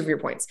a bunch of your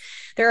points,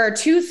 there are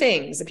 2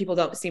 things that people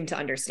don't seem to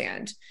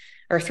understand,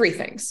 or 4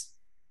 things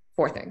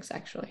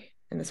actually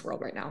in this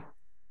world right now: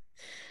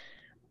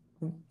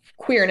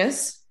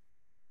 queerness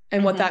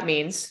and what that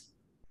means,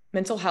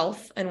 mental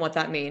health and what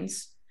that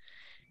means,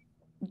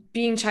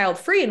 being child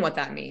free and what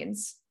that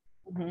means,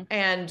 Mhm.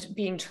 and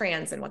being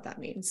trans and what that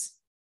means.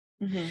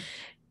 Mhm.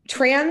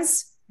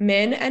 Trans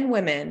men and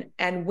women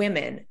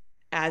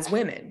as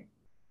women,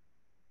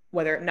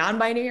 whether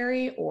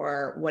non-binary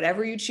or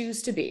whatever you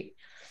choose to be.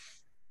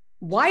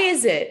 Why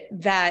is it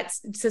that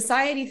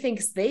society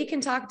thinks they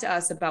can talk to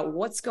us about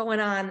what's going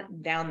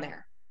on down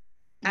there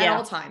at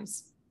all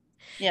times?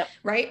 Yep.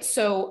 Right.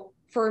 So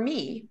for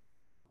me,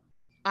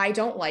 I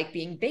don't like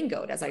being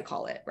bingoed, as I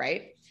call it.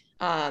 Right.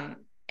 But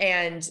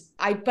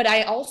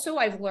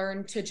I've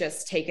learned to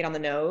just take it on the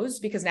nose,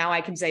 because now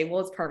I can say,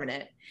 well, it's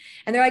permanent.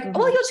 And they're like,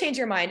 oh, you'll change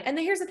your mind. And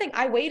then here's the thing.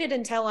 I waited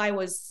until I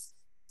was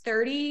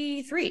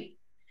 33.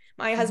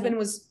 My husband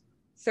was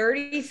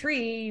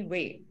 32.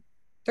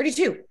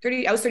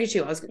 I was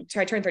 32.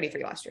 I turned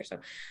 33 last year. So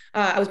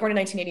I was born in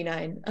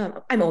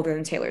 1989. I'm older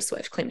than Taylor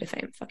Swift, claim to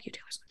fame. Fuck you,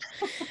 Taylor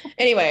Swift.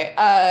 Anyway,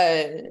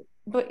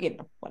 but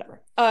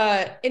whatever.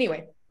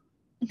 Anyway,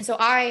 so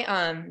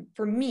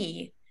for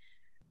me,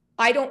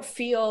 I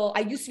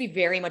used to be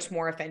very much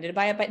more offended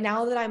by it, but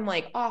now that I'm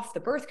like off the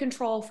birth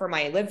control for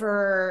my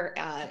liver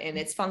and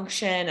its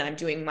function, and I'm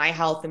doing my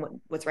health and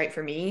what's right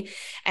for me,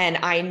 and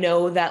I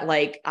know that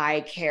like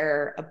I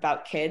care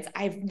about kids.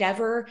 I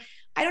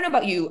don't know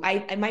about you.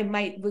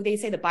 They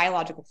say the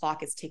biological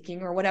clock is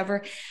ticking or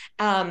whatever.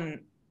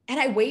 And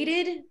I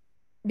waited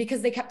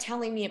because they kept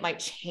telling me I might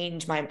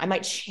change my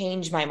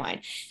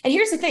mind. And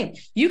here's the thing,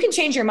 you can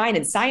change your mind,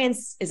 and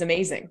science is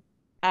amazing.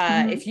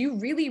 If you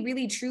really,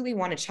 really, truly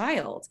want a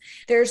child,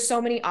 there's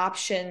so many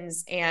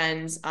options,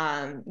 and,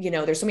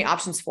 there's so many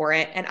options for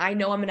it. And I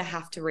know I'm going to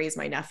have to raise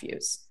my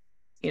nephews.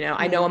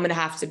 I know I'm going to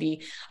have to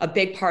be a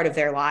big part of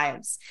their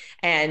lives.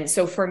 And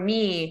so for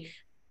me,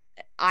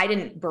 I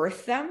didn't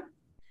birth them,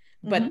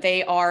 but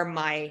they are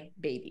my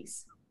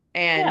babies.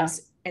 And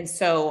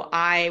so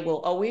I will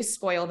always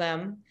spoil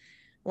them.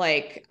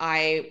 Like,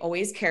 I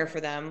always care for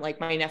them.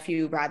 Like, my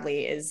nephew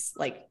Bradley is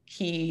like,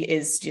 he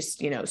is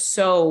just,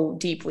 so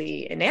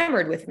deeply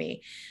enamored with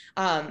me.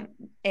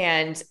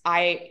 And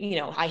I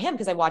him,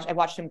 because I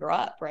watched him grow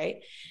up.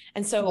 Right.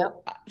 And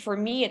so for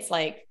me, it's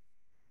like,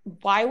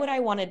 why would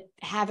I want to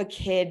have a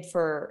kid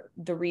for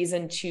the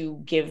reason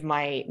to give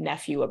my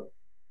nephew a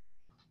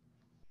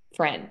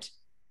friend?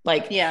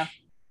 Like,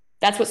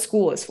 that's what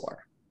school is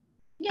for.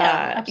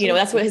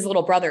 That's what his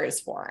little brother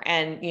is for.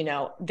 And,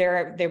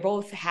 they're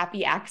both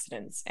happy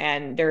accidents,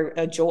 and they're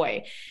a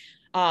joy.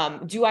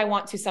 Do I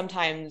want to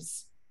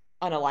sometimes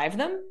unalive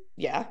them?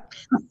 Yeah.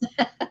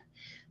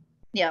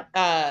 Yeah.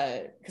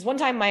 Because one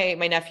time my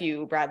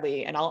nephew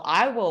Bradley, and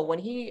I will, when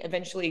he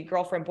eventually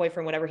girlfriend,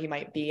 boyfriend, whatever he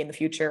might be in the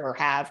future or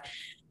have,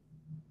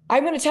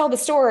 I'm going to tell the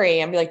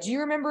story and be like, do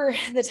you remember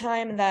the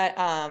time that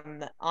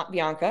Aunt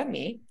Bianca,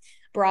 me,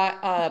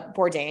 brought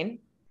Bourdain,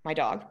 my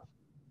dog,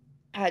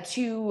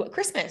 to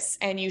Christmas,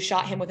 and you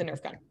shot him with a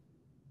Nerf gun?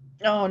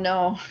 Oh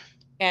no.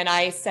 And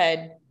I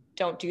said,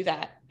 don't do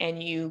that.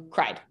 And you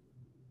cried,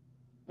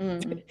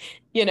 and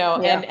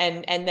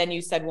then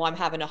you said, well, I'm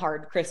having a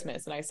hard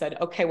Christmas. And I said,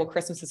 okay, well,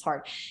 Christmas is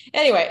hard.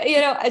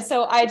 Anyway,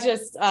 so I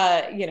just,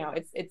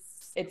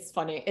 it's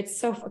funny. It's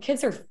so,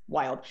 kids are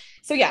wild.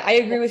 So yeah, I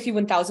agree with you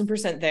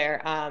 1000%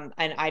 there.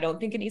 And I don't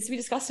think it needs to be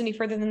discussed any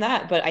further than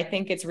that, but I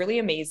think it's really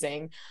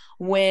amazing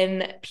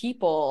when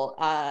people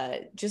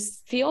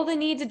just feel the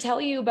need to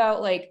tell you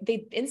about, like,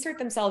 they insert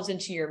themselves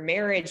into your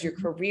marriage, your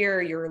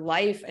career, your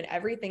life, and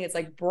everything. It's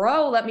like,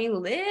 bro, let me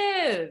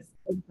live.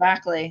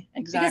 Exactly.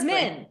 Because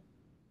men.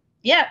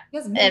 Yeah.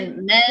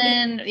 And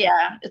men,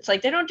 it's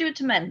like, they don't do it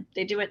to men.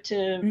 They do it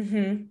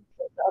to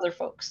other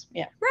folks.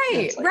 Yeah.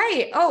 Right.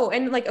 Right. Oh,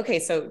 and like, okay.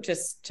 So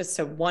just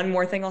so one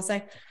more thing I'll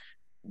say,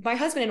 my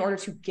husband, in order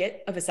to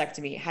get a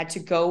vasectomy, had to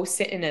go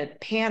sit in a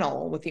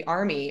panel with the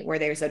Army where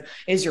they said,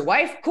 is your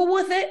wife cool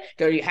with it?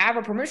 Do you have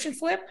a permission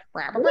slip?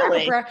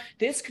 Really?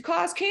 This could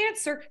cause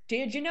cancer.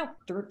 Did you know?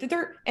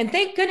 And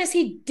thank goodness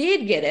he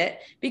did get it,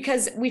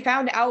 because we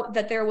found out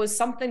that there was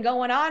something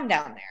going on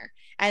down there,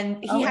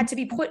 and he had to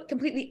be put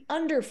completely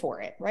under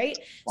for it. Right.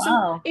 Wow.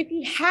 So if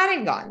he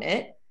hadn't gotten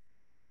it,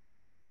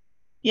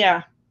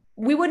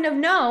 we wouldn't have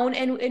known.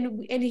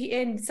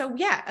 And so,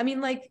 yeah, I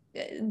mean, like,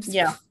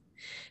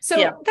 so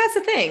that's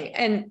the thing.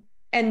 And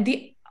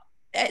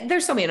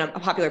there's so many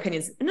unpopular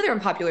opinions. Another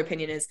unpopular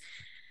opinion is,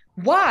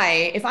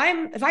 why, if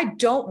I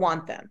don't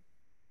want them,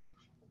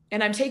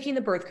 and I'm taking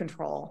the birth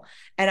control,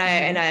 and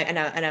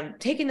I'm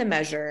taking the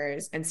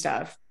measures and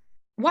stuff,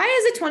 why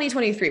is it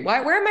 2023?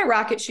 Where are my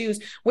rocket shoes?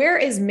 Where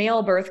is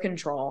male birth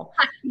control?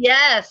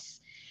 Yes.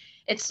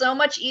 It's so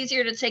much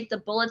easier to take the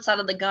bullets out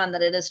of the gun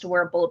than it is to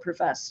wear a bulletproof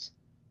vest.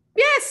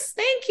 Yes,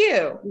 thank you. You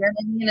know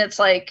what I mean? It's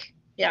like,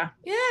 yeah.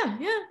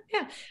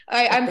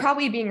 I'm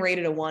probably being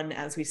rated a 1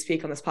 as we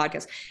speak on this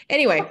podcast.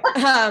 Anyway,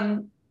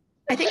 I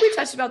think we've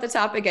touched about the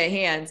topic at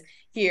hand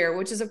here,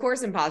 which is, of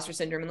course, imposter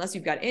syndrome. Unless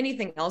you've got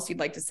anything else you'd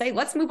like to say,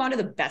 let's move on to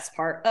the best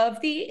part of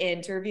the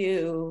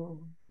interview.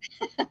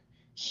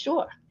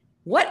 Sure.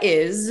 What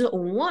is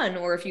one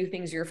or a few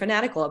things you're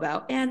fanatical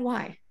about, and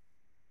why?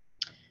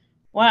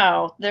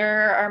 Wow,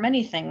 there are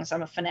many things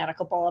I'm a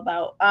fanatical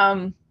about.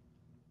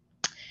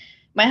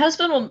 My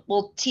husband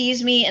will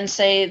tease me and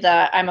say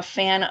that I'm a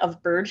fan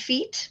of bird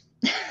feet.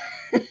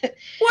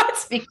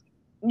 What?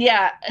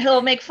 Yeah,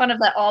 he'll make fun of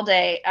that all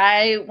day.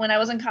 When I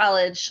was in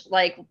college,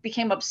 like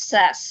became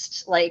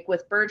obsessed like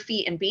with bird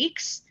feet and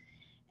beaks,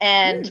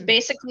 and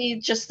basically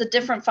just the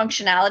different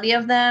functionality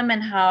of them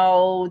and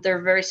how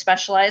they're very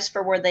specialized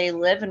for where they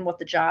live and what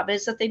the job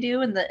is that they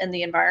do in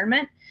the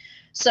environment.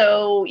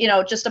 So,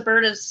 just a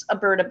bird is a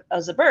bird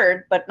as a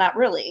bird, but not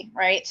really,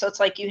 right? So it's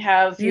like you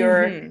have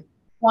your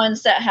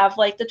ones that have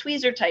like the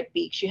tweezer type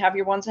beaks. You have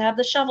your ones that have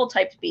the shovel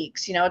type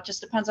beaks. It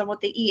just depends on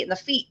what they eat and the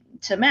feet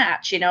to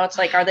match. It's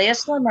like, are they a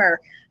swimmer?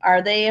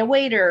 Are they a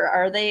wader?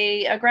 Are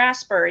they a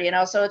grasper?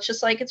 So it's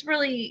just like, it's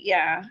really,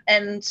 yeah.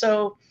 And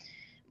so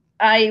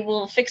I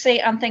will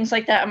fixate on things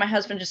like that. And my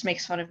husband just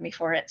makes fun of me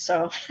for it.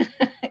 So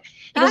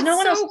That's no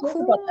one else so knows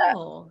cool. about that.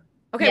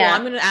 Okay, Yeah. well,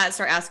 I'm going to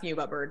start asking you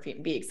about bird feet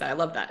and beaks. I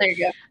love that. There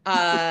you go.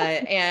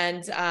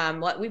 And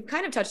we've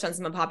kind of touched on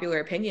some unpopular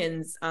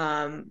opinions,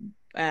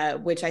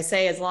 which I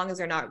say, as long as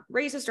they're not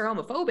racist or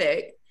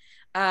homophobic,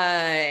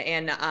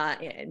 and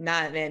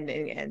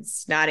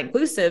it's not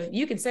inclusive,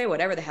 you can say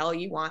whatever the hell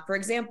you want. For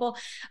example,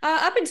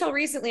 up until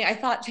recently, I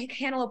thought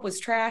cantaloupe was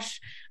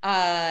trash.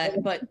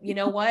 But you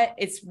know what?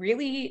 It's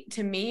really,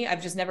 to me,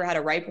 I've just never had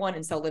a ripe one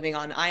until living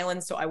on an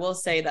island. So I will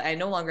say that I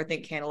no longer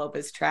think cantaloupe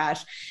is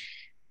trash.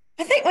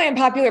 I think my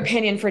unpopular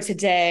opinion for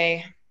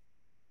today,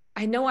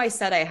 I know I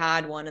said I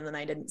had one and then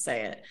I didn't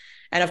say it.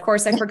 And of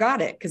course I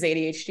forgot it because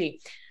ADHD.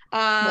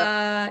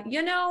 I'll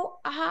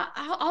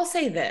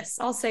say this.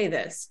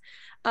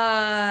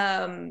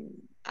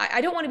 I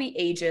don't want to be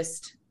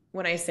ageist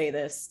when I say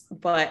this,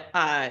 but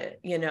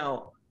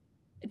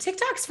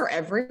TikTok's for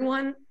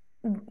everyone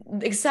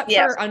except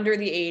for under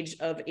the age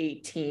of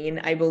 18.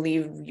 I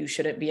believe you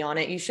shouldn't be on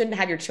it. You shouldn't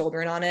have your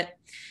children on it.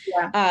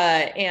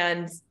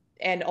 Yeah.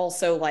 And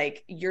also,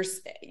 like,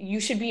 you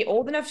should be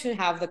old enough to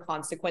have the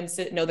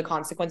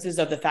consequences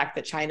of the fact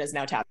that China is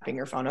now tapping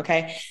your phone.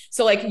 Okay.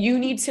 So like, you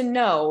need to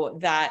know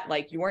that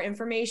like your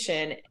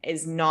information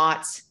is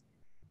not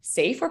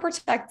safe or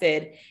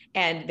protected.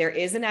 And there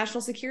is a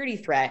national security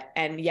threat.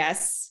 And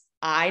yes,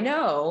 I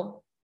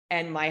know,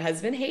 and my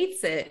husband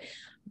hates it,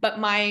 but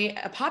my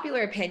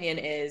popular opinion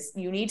is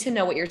you need to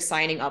know what you're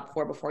signing up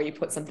for before you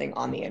put something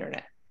on the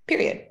internet,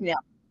 period. Yeah.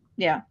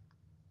 Yeah.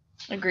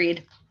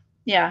 Agreed.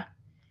 Yeah.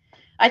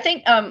 I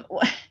think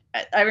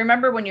I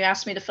remember when you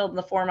asked me to fill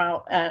the form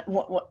out,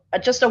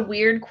 just a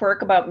weird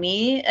quirk about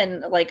me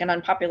and like an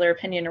unpopular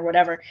opinion or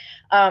whatever.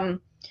 And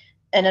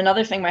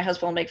another thing my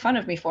husband will make fun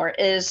of me for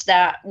is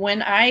that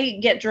when I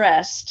get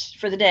dressed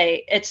for the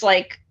day, it's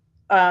like,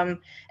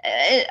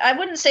 I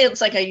wouldn't say it's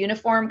like a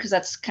uniform because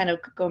that's kind of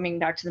going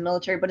back to the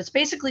military, but it's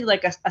basically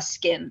like a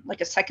skin,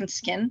 like a second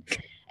skin.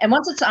 And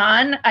once it's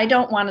on, I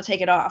don't want to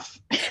take it off.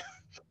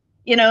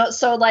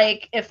 So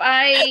like if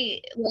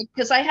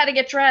because I had to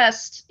get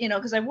dressed,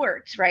 because I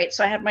worked, right?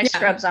 So I had my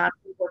scrubs on,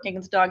 working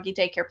at the doggy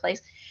daycare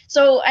place.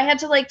 So I had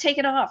to like take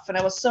it off. And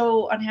I was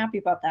so unhappy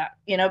about that,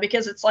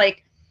 because it's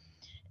like,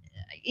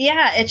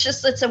 yeah,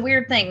 it's a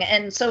weird thing.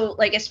 And so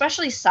like,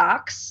 especially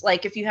socks,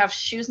 like if you have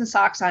shoes and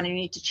socks on and you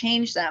need to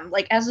change them,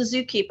 like as a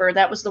zookeeper,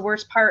 that was the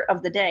worst part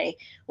of the day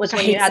was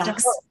when you had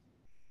socks.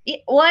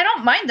 Well, I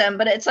don't mind them,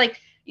 but it's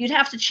like, you'd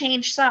have to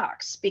change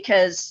socks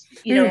because,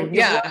 I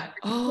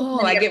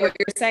get what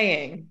you're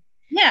saying.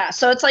 Yeah.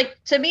 So it's like,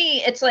 to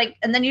me, it's like,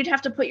 and then you'd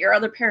have to put your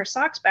other pair of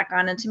socks back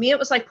on. And to me, it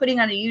was like putting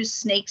on a used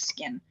snake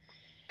skin.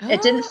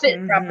 It didn't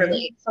fit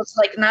properly. So it's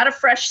like not a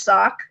fresh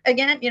sock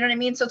again. You know what I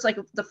mean? So it's like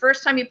the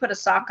first time you put a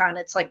sock on,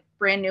 it's like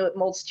brand new. It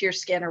molds to your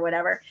skin or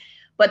whatever.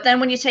 But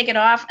then when you take it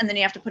off and then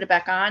you have to put it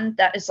back on,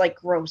 that is like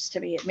gross to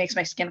me. It makes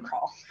my skin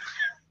crawl.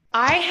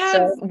 I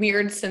have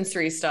weird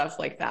sensory stuff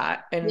like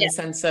that in the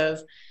sense of,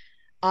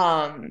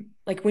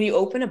 like when you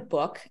open a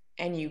book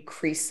and you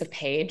crease the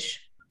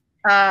page,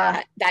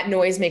 that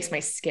noise makes my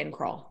skin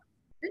crawl.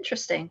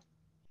 Interesting.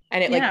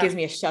 And it like gives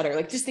me a shudder,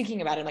 like just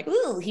thinking about it, I'm like,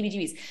 ooh,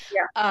 heebie-jeebies.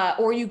 Yeah.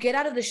 Or you get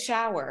out of the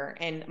shower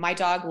and my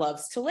dog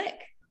loves to lick.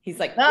 He's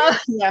like,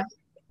 yeah.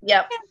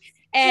 Yep.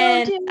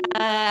 And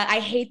I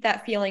hate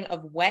that feeling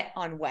of wet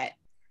on wet.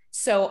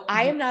 So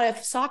I am not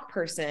a sock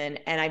person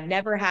and I've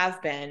never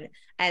have been.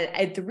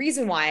 And the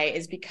reason why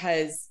is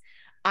because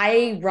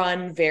I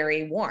run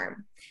very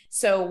warm.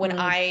 So when but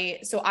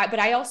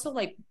I also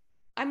like,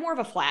 I'm more of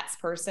a flats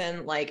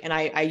person, like, and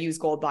I use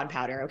Gold Bond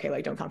powder. Okay.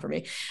 Like, don't come for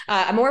me.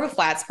 I'm more of a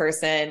flats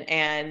person.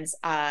 And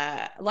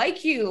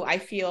like you, I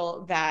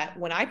feel that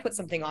when I put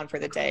something on for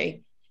the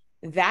day,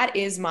 that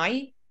is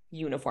my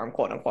uniform,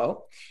 quote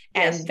unquote.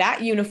 And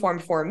that uniform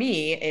for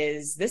me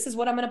is, this is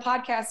what I'm going to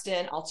podcast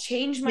in. I'll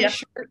change my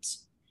shirt.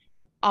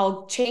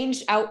 I'll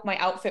change out my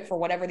outfit for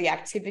whatever the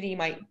activity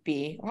might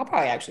be. I'll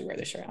probably actually wear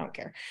the shirt. I don't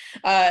care.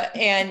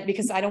 And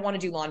because I don't want to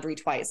do laundry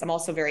twice. I'm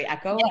also very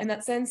echo in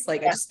that sense.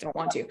 Like, I just don't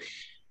want to.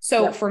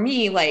 So for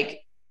me,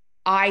 like,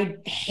 I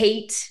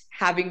hate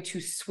having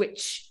to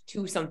switch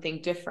to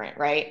something different.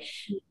 Right.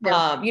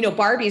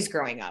 Barbies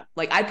growing up,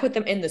 like I put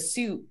them in the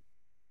suit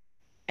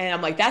and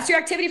I'm like, that's your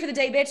activity for the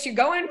day, bitch. You're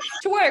going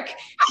to work.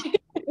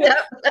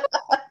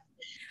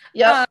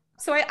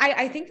 So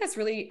I think that's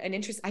really an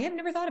interest. I have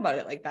never thought about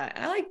it like that.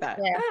 I like that.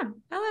 Yeah.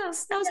 That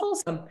was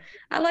wholesome.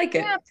 I like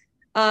it.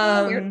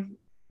 Yeah.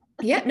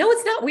 Yeah, no,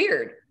 it's not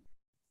weird.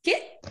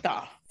 Get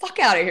the fuck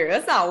out of here.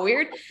 That's not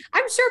weird.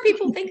 I'm sure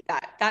people think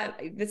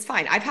that's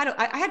fine. I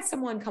had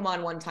someone come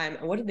on one time,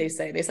 and what did they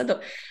say? They said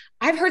that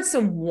I've heard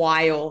some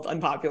wild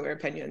unpopular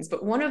opinions,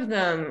 but one of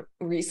them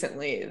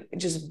recently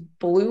just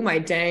blew my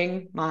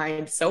dang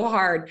mind so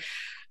hard.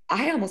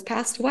 I almost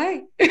passed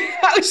away.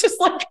 I was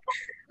just like,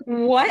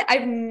 what?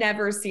 I've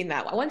never seen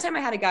that. One time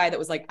I had a guy that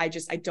was like, I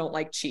don't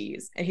like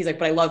cheese. And he's like,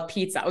 but I love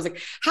pizza. I was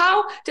like,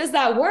 how does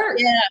that work?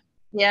 Yeah.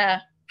 Yeah.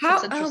 How,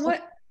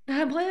 what?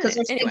 Because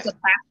there's anyway. things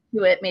attached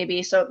to it,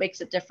 maybe, so it makes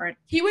it different.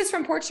 He was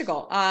from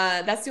Portugal.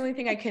 That's the only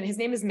thing I can. His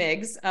name is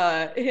Migs,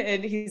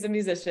 and he's a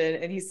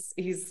musician, and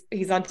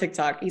he's on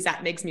TikTok. He's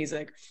at Migs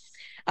Music.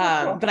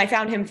 Cool. But I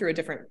found him through a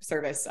different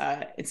service.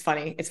 It's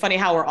funny. It's funny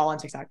how we're all on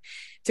TikTok.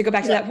 To go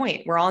back to that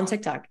point, we're all on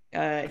TikTok.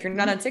 If you're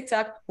not on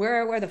TikTok,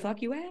 where the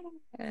fuck you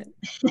at?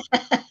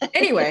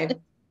 Anyway,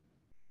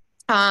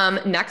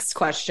 next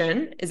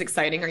question is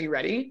exciting. Are you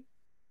ready?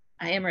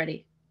 I am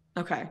ready.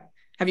 Okay.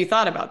 Have you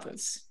thought about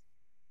this?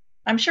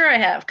 I'm sure I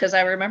have, because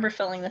I remember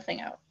filling the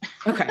thing out.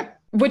 Okay.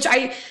 Which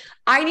I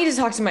need to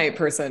talk to my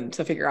person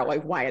to figure out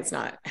like why it's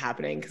not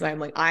happening. Cause I'm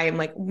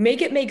like,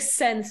 make it make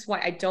sense why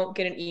I don't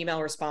get an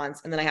email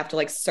response. And then I have to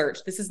like search.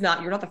 You're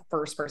not the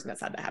first person that's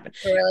had that happen.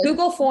 Really?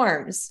 Google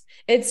Forms.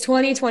 It's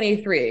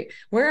 2023.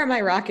 Where are my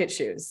rocket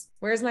shoes?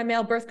 Where's my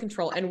male birth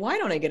control? And why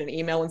don't I get an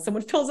email when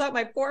someone fills out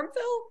my form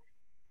fill?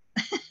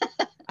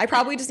 I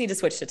probably just need to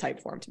switch to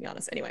Typeform, to be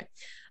honest. Anyway,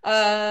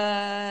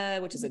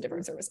 which is a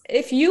different service.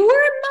 If you were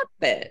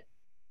a Muppet,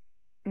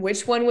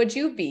 which one would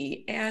you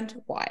be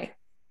and why?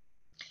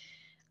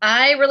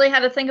 I really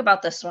had to think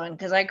about this one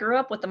because I grew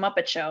up with the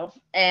Muppet Show,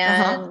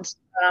 and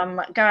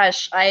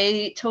gosh,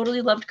 I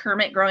totally loved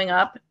Kermit growing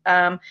up.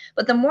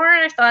 But the more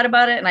I thought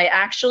about it, and I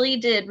actually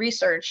did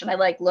research, and I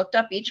like looked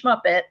up each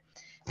Muppet,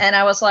 and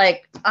I was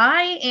like,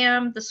 I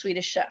am the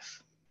Swedish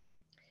Chef,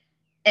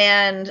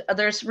 and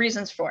there's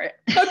reasons for it.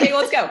 Okay,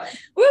 let's go.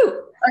 Woo!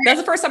 Okay.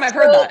 That's the first time I've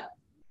heard that.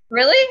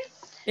 Really?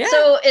 Yeah.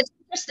 So it's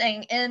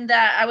interesting in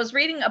that I was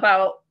reading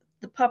about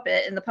the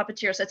puppet and the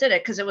puppeteers that did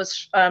it, because it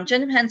was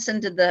Jim Henson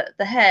did the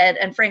head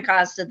and Frank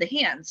Oz did the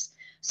hands.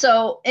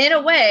 So in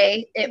a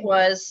way it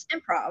was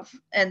improv,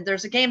 and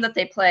there's a game that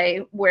they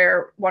play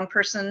where one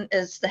person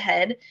is the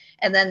head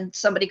and then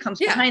somebody comes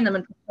behind them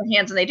and puts their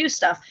hands and they do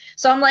stuff.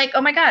 So I'm like,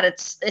 oh my God,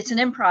 it's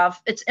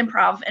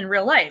improv in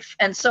real life.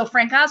 And so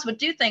Frank Oz would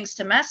do things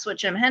to mess with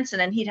Jim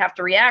Henson, and he'd have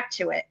to react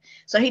to it.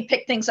 So he'd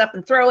pick things up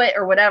and throw it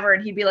or whatever,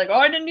 and he'd be like, oh,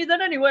 I didn't need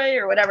that anyway,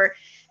 or whatever.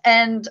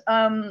 And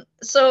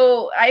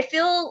so I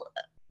feel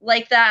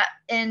like that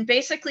in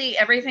basically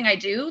everything I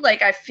do.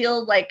 Like I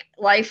feel like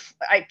life,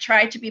 I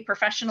try to be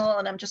professional,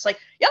 and I'm just like,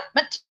 yep,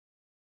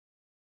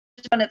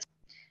 when it's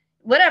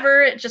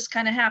whatever, it just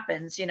kind of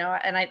happens, you know.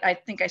 And I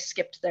think I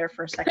skipped there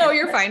for a second. No,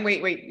 you're fine.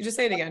 Wait, just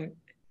say it again.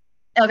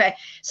 Okay.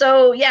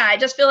 So yeah, I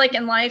just feel like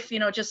in life, you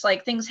know, just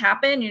like things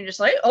happen, you're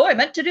just like, oh, I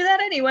meant to do that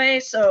anyway.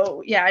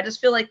 So yeah, I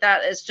just feel like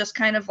that is just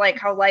kind of like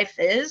how life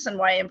is, and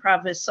why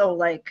improv is so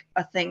like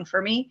a thing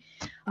for me.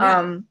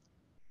 Yeah.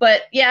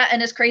 But yeah,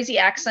 and his crazy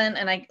accent,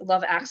 and I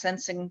love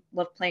accents and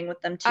love playing with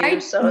them too. I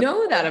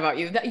know that about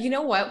you. You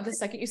know what? The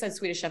second you said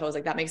Swedish Chef, I was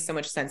like, that makes so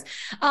much sense.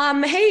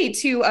 Hey,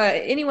 to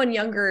anyone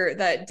younger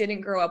that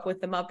didn't grow up with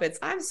the Muppets,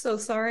 I'm so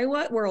sorry.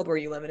 What world were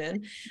you living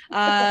in?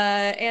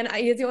 And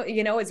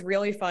you know, it's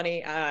really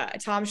funny.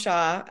 Tom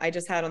Shaw, I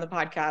just had on the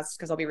podcast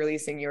because I'll be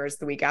releasing yours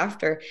the week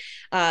after.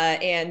 Oh,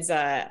 I'm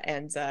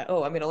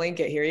going to link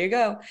it. Here you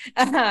go.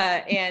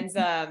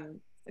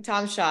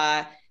 Tom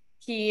Shaw,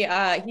 he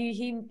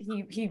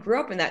grew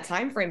up in that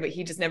time frame, but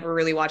he just never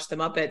really watched the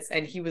Muppets.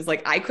 And he was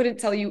like, I couldn't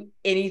tell you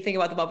anything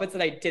about the Muppets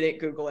and I didn't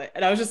Google it.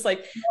 And I was just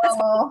like, that's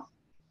fine.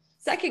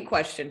 Second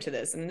question to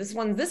this. And this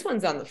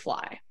one's on the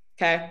fly.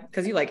 Okay.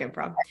 Cause you like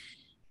improv.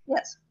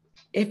 Yes.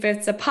 If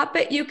it's a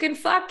puppet, you can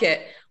fuck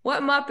it.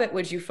 What Muppet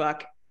would you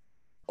fuck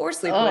or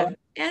sleep with,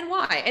 and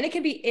why? And it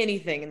can be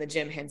anything in the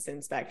Jim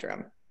Henson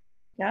spectrum.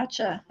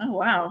 Gotcha. Oh,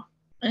 wow.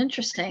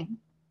 Interesting.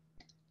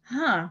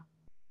 Huh.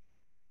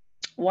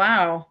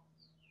 Wow.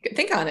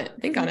 Think on it.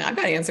 I've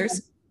got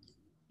answers.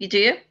 You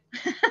do?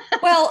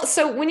 Well,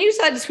 so when you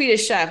said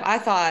Swedish Chef, I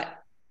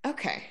thought,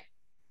 okay,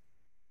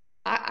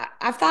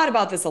 I've thought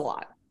about this a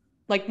lot,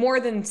 like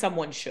more than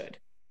someone should.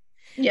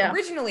 Yeah.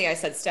 Originally, I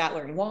said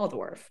Statler and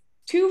Waldorf,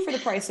 2 for the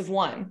price of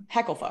 1.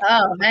 Heckle fuck.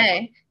 Oh,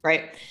 hey.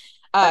 Right.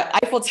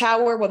 Eiffel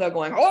Tower, where they're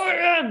going, oh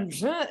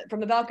yeah, from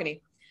the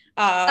balcony.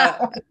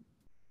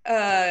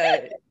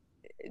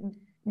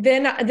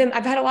 Then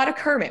I've had a lot of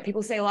Kermit.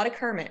 People say a lot of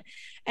Kermit.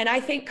 And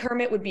I think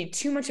Kermit would be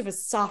too much of a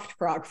soft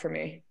frog for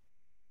me.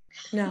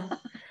 No.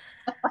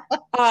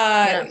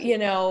 You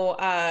know,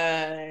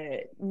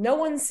 no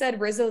one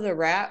said Rizzo the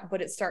Rat, but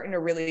it's starting to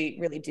really,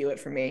 really do it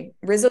for me.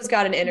 Rizzo's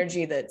got an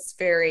energy that's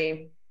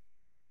very...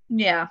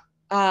 Yeah.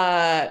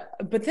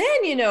 But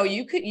then, you know,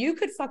 you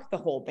could fuck the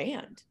whole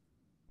band.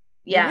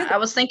 Yeah, I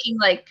was thinking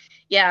like,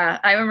 yeah,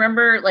 I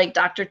remember like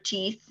Dr.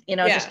 Teeth,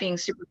 just being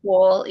super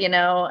cool,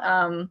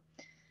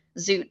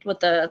 Zoot with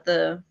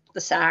the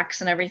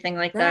sax and everything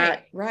like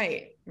that.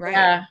 Right.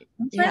 Yeah.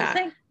 I'm trying to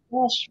think.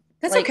 Gosh,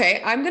 that's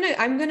okay. I'm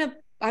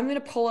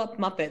gonna pull up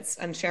Muppets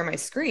and share my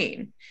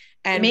screen,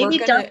 and maybe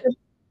we're gonna Dr.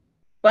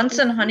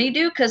 Bunsen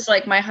Honeydew, because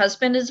like my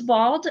husband is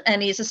bald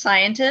and he's a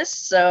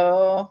scientist,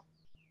 so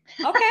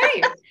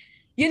okay.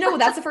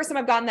 That's the first time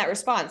I've gotten that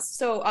response.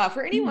 So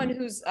for anyone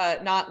who's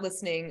not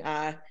listening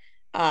on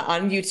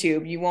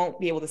YouTube, you won't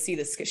be able to see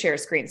this share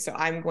screen. So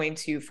I'm going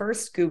to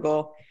first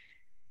Google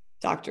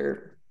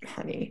Dr.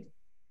 Honeydew.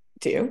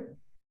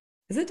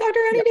 Is it Dr.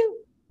 Honeydew? Yep.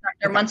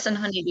 Dr. Okay. Bunsen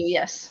Honeydew,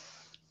 yes.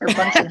 Or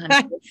Bunsen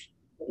Honeydew.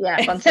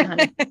 Yeah, Bunsen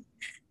Honeydew.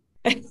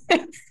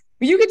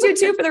 You could do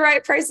two for the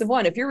right price of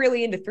one. If you're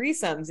really into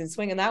threesomes and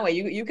swinging that way,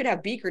 you could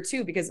have Beaker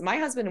too, because my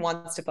husband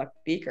wants to fuck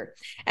Beaker.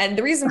 And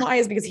the reason why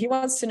is because he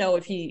wants to know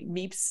if he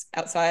meeps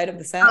outside of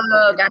the set.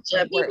 Oh,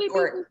 gotcha.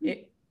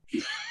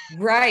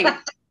 Right.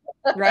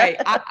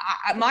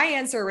 My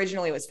answer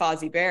originally was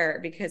Fozzie Bear,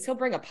 because he'll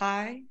bring a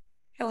pie,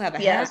 he'll have a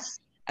hat,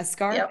 a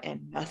scarf,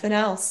 and nothing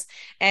else.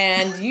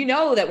 And you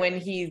know that when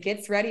he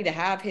gets ready to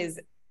have his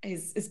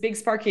big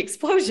sparky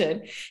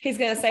explosion, he's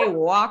going to say,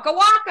 waka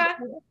waka.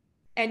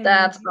 And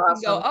that's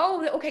awesome. Go,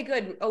 oh, okay,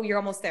 good. Oh, you're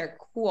almost there.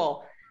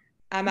 Cool.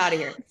 I'm out of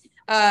here.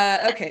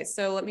 Okay,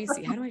 so let me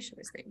see. How do I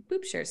share screen?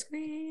 Boop, share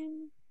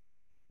screen.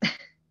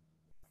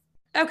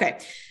 Okay,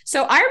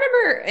 so I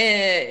remember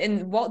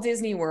in Walt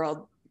Disney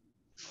World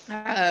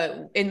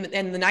in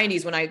the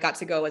 90s when I got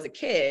to go as a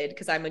kid,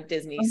 because I'm a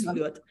Disney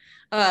slut.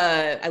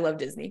 I love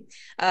Disney.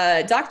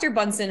 Dr.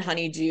 Bunsen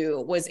Honeydew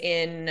was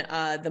in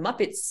the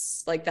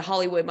Muppets, like the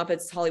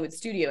Muppets Hollywood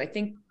Studio. I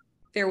think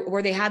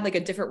where they had like a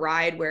different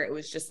ride where it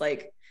was just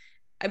like,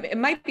 I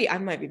might be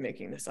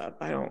making this up.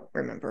 I don't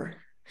remember.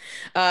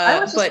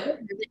 I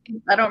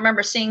don't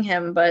remember seeing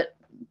him, but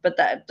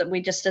that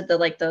we just did the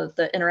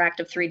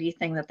interactive 3D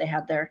thing that they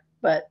had there,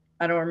 but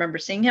I don't remember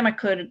seeing him. I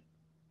could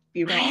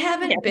be wrong. I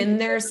haven't been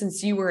there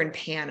since you were in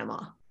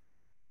Panama.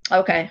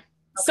 Okay.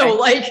 So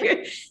like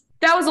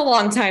that was a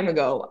long time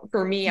ago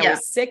for me. I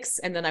was 6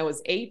 and then I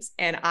was 8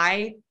 and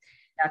I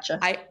gotcha.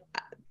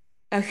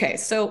 Okay,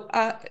 so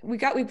let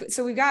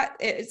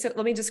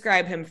me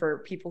describe him for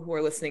people who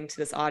are listening to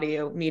this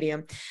audio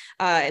medium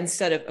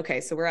so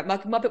we're at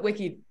Muppet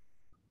Wiki,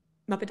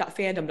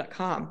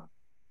 muppet.fandom.com.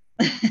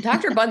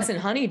 Dr. Bunsen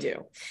Honeydew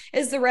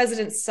is the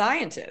resident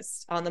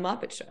scientist on the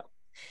Muppet Show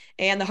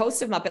and the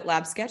host of Muppet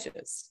Lab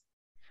Sketches.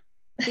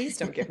 Please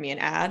don't give me an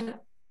ad.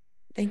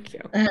 Thank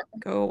you.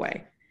 Go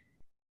away.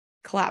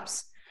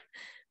 Collapse.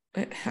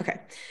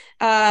 Okay.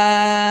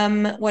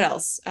 What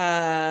else?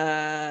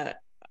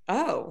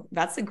 Oh,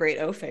 that's a great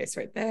O face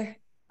right there.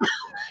 Oh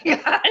my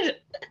God.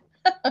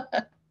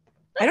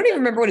 I don't even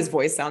remember what his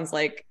voice sounds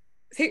like.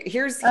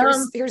 Here's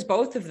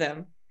both of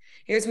them.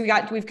 We've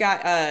got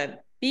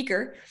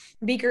Beaker.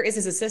 Beaker is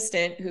his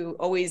assistant who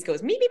always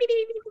goes me.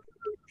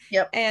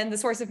 Yep. And the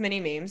source of many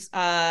memes.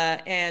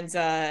 And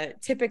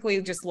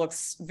typically just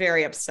looks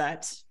very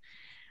upset.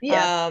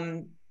 Yeah.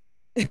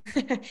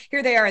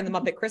 Here they are in the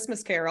Muppet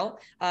Christmas Carol.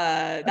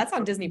 That's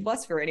on Disney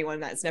Plus for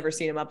anyone that's never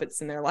seen a Muppets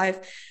in their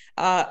life.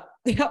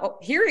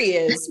 Here he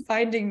is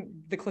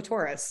finding the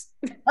clitoris.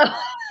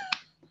 Oh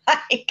my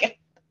God.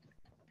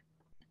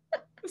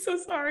 I'm so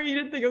sorry. You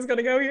didn't think I was going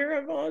to go here. I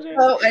apologize.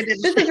 Oh, I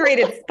didn't. This is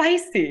rated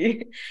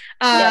spicy.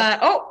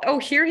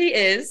 Here he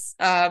is.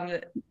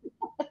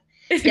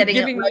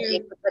 Getting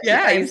ready.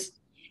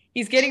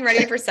 He's getting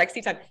ready for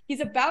sexy time.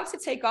 He's about to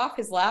take off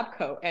his lab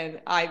coat, and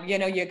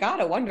you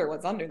gotta wonder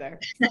what's under there.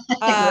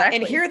 Exactly.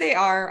 And here they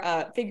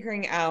are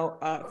figuring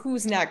out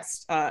who's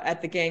next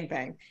at the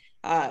gangbang.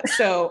 That's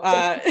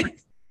what's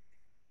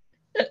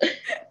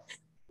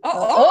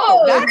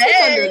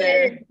under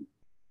there.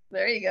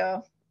 There you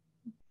go.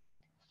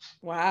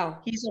 Wow,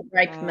 he's a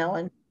ripe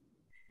melon.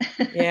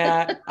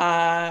 Yeah.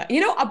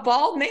 A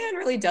bald man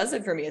really does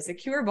it for me. A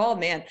secure bald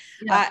man.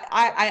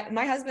 Yeah.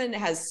 My husband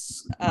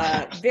has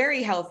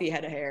very healthy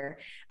head of hair.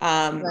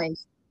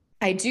 Nice.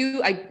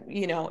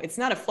 It's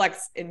not a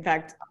flex. In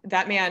fact,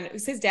 that man,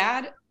 his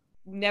dad,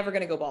 never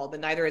going to go bald,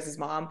 and neither is his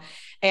mom.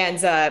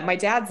 And my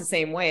dad's the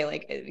same way,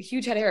 like a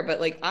huge head of hair, but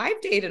like I've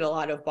dated a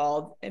lot of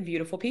bald and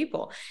beautiful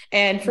people.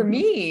 And for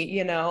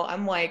me,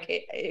 I'm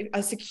like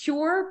a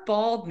secure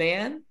bald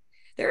man.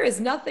 There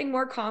is nothing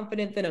more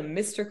confident than a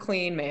Mr.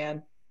 Clean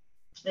man.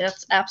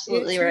 That's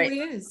absolutely right. It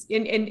really is.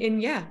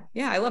 And yeah,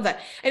 I love that.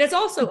 And it's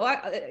also,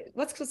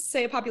 let's just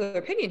say a popular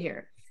opinion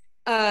here.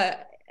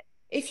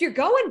 If you're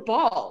going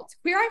bald,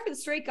 Queer Eye for the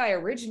Straight Guy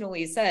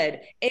originally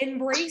said,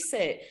 embrace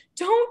it.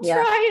 Don't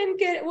try and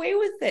get away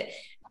with it.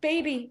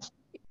 Baby,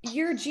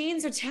 your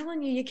genes are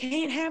telling you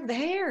can't have the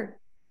hair.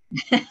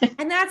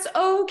 And that's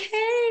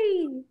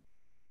okay.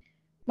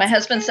 My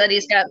husband said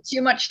he's got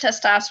too much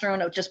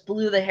testosterone. It just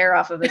blew the hair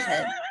off of his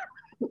head.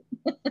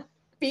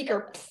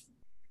 Beaker.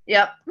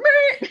 Yep.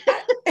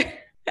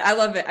 As I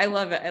love it. I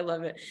love it. I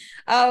love it.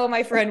 Oh,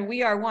 my friend,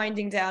 we are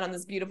winding down on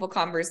this beautiful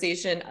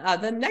conversation.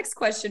 The next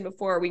question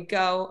before we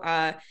go,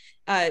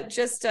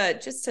 just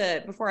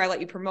to before I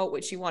let you promote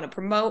what you want to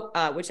promote,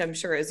 which I'm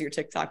sure is your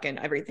TikTok and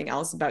everything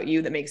else about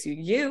you that makes you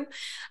you.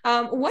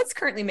 What's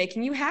currently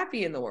making you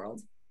happy in the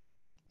world?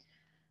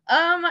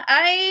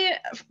 I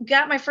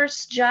got my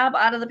first job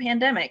out of the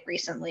pandemic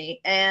recently,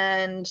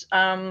 and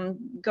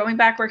going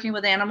back working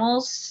with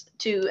animals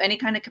to any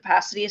kind of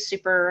capacity is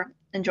super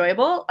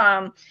enjoyable.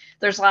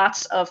 There's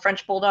lots of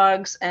French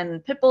bulldogs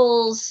and pit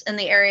bulls in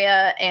the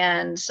area,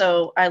 and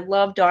so I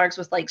love dogs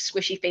with like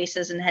squishy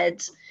faces and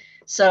heads.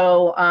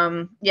 So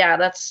yeah,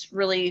 that's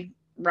really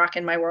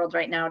rocking my world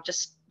right now.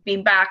 Just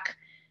being back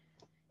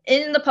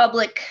in the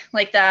public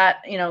like that,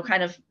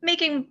 kind of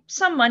making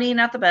some money,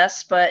 not the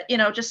best, but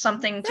just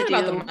something to do.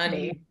 About the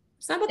money.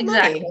 It's not about the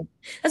exactly. money.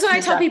 That's why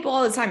I tell people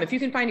all the time, if you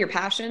can find your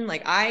passion,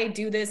 like I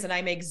do this and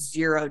I make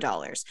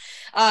 $0.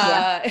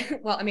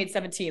 Well, I made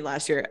 17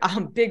 last year.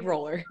 Big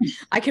roller.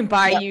 I can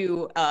buy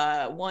you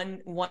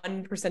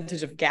one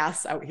percentage of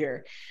gas out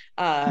here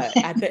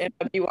at the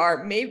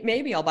MWR.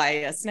 Maybe I'll buy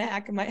a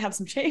snack. I might have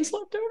some change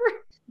left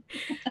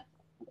over.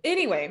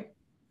 Anyway,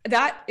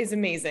 that is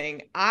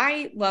amazing.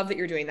 I love that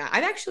you're doing that.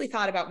 I've actually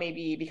thought about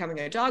maybe becoming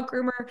a dog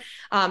groomer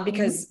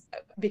because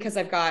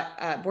I've got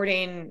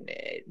Bourdain,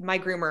 my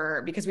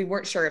groomer, because we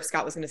weren't sure if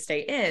Scott was going to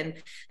stay in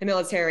the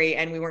military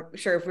and we weren't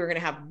sure if we were going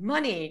to have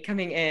money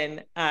coming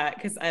in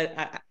because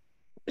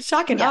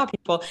shock and awe,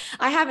 people.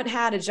 I haven't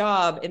had a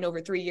job in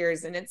over 3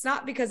 years, and it's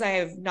not because I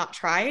have not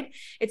tried.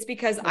 It's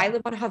because I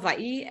live on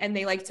Hawaii and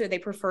they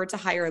prefer to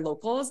hire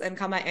locals and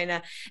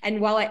Kama'aina.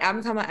 And while I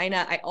am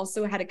Kama'aina, I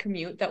also had a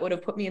commute that would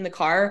have put me in the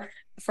car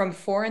from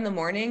 4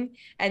 a.m.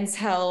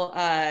 until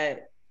I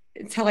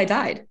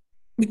died.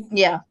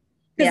 Yeah.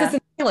 Because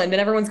it's an island and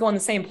everyone's going the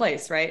same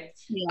place, right?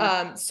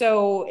 Yeah.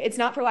 So it's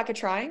not for lack of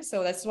trying.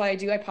 So that's why I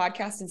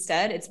podcast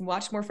instead. It's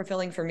much more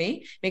fulfilling for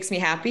me, makes me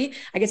happy.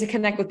 I get to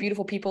connect with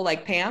beautiful people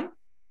like Pam,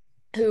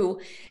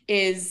 who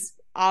is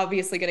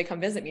obviously going to come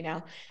visit me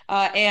now.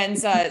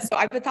 So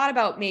I've thought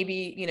about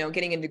maybe,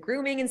 getting into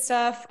grooming and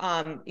stuff.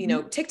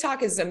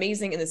 TikTok is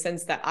amazing in the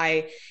sense that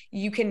I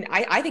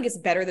think it's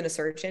better than a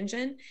search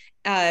engine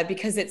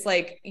because it's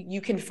like,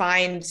 you can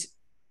find,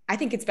 I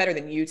think it's better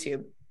than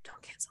YouTube.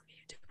 Don't cancel me,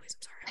 YouTube, please.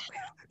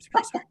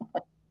 I'm sorry.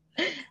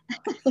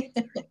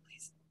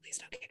 Please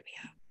don't kick me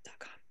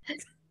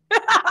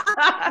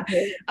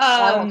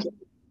out.com.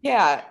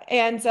 Yeah.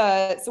 And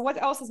so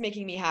what else is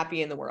making me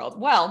happy in the world?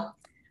 Well,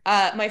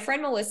 my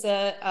friend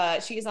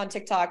Melissa, she is on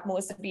TikTok,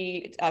 Melissa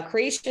B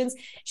Creations.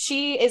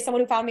 She is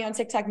someone who found me on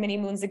TikTok many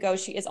moons ago.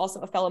 She is also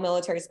a fellow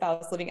military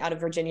spouse living out of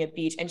Virginia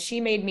Beach. And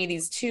she made me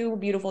these 2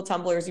 beautiful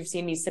tumblers you've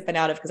seen me sipping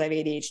out of because I have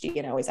ADHD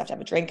and I always have to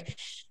have a drink.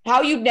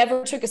 How you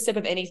never took a sip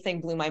of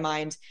anything blew my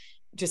mind.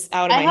 Just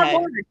out of my head. I have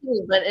water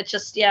too, but it's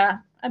just,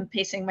 I'm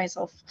pacing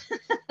myself.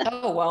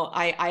 Oh, well,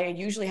 I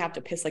usually have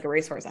to piss like a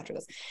racehorse after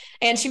this.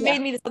 And she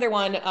made me this other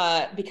one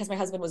because my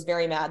husband was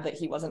very mad that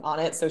he wasn't on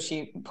it. So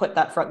she put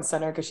that front and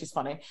center because she's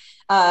funny.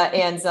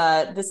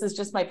 This is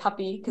just my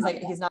puppy because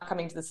he's not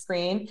coming to the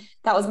screen.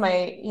 That was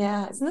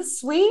isn't this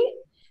sweet?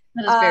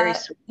 That is very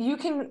sweet. You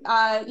can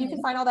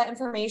find all that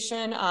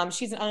information.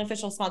 She's an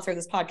unofficial sponsor of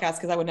this podcast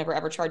because I would never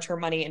ever charge her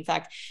money. In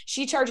fact,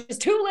 she charges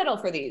too little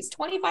for these,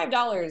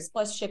 $25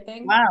 plus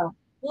shipping. Wow.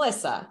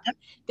 Melissa,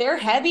 they're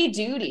heavy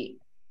duty.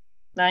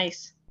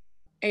 Nice.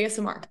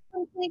 ASMR.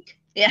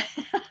 Yeah.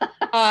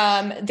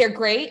 They're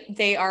great.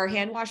 They are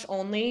hand wash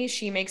only.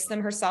 She makes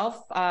them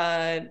herself.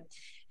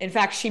 In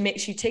fact,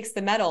 she takes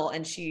the metal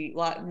and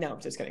no,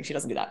 just kidding. She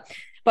doesn't do that.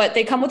 But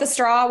they come with a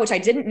straw, which I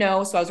didn't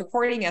know. So I was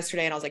recording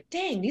yesterday and I was like,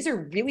 dang, these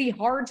are really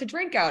hard to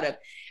drink out of.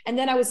 And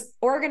then I was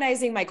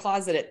organizing my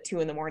closet at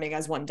 2 a.m,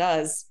 as one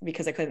does,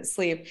 because I couldn't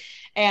sleep.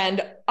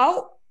 And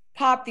I'll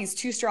pop these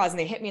 2 straws and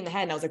they hit me in the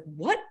head. And I was like,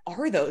 what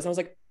are those? And I was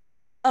like,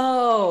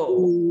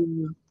 oh.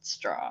 Ooh,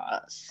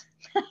 straws.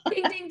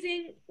 Ding, ding,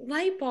 ding,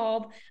 light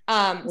bulb.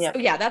 So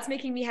yeah, that's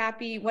making me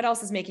happy. What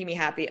else is making me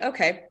happy?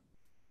 Okay.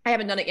 I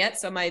haven't done it yet,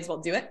 so I might as well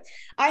do it.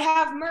 I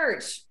have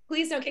merch.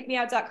 Please don't kick me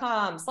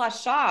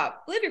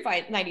out.com/shop. Live your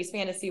 90s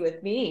fantasy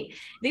with me.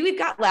 Then we've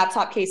got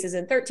laptop cases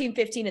in 13,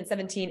 15, and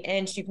 17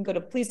 inch. You can go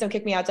to please don't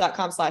kick me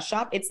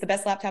out.com/shop. It's the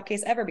best laptop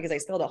case ever because I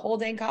spilled a whole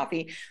dang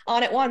coffee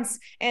on it once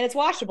and it's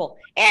washable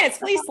and it's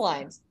fleece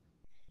lined.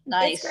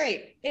 Nice. It's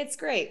great. It's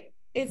great.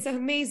 It's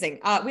amazing.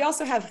 We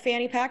also have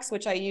fanny packs,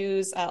 which I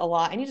use a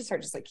lot. I need to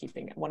start just like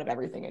keeping one of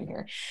everything in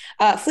here.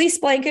 Fleece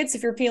blankets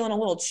if you're feeling a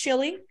little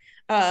chilly.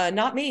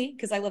 Not me,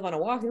 because I live on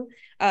Oahu,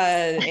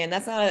 and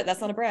that's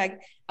not a brag.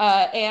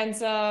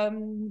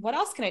 What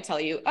else can I tell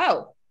you?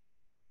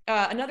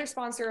 Another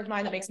sponsor of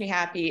mine that makes me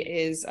happy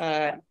is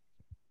I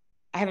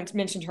haven't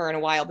mentioned her in a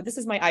while, but this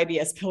is my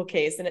IBS pill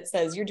case, and it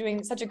says you're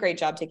doing such a great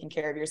job taking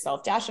care of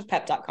yourself.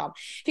 Dashofpep.com.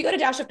 If you go to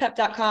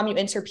dashofpep.com, you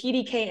enter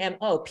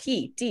PDKMO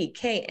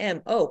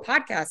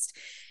podcast.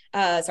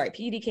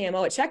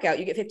 PDKMO at checkout.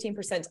 You get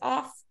 15%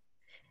 off.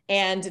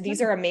 And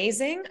these are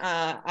amazing.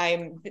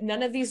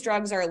 None of these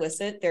drugs are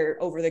illicit. They're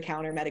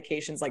over-the-counter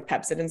medications like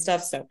Pepcid and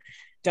stuff. So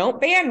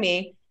don't ban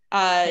me.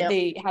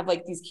 They have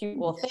like these cute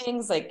little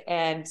things, like,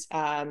 and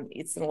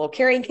it's in a little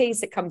carrying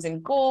case. It comes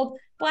in gold,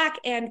 black,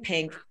 and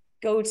pink.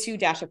 Go to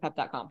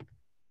dashofpep.com.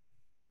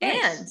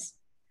 Nice. And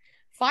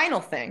final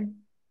thing,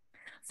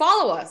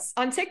 follow us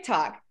on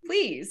TikTok,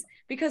 please,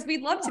 because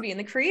we'd love to be in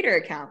the creator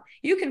account.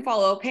 You can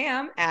follow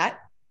Pam at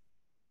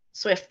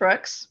Swift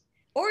Brooks.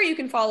 Or you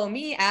can follow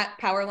me at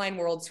Powerline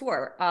World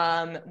Tour,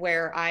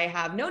 where I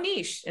have no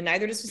niche, and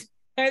neither do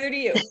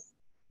you.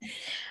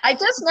 I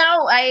just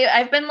now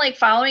I've been like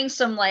following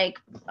some like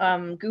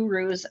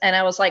gurus, and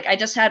I was like, I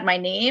just had my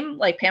name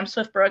like Pam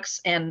Swift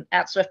Brooks and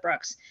at Swift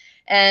Brooks,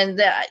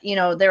 and you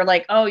know, they're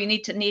like, oh, you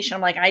need to niche.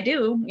 I'm like, I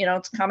do, you know,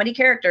 it's comedy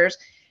characters.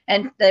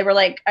 And they were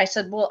like, I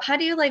said, well, how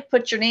do you like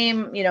put your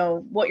name, you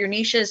know, what your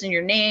niche is in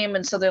your name?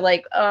 And so they're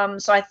like,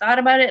 so I thought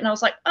about it, and I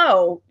was like,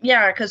 oh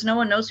yeah, because no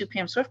one knows who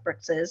Pam Swift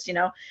Brooks is, you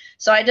know.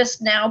 So I just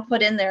now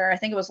put in there, I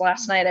think it was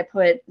last night, I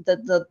put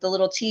the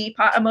little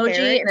teapot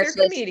emoji, and it's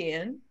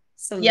comedian,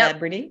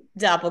 celebrity,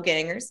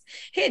 doppelgangers,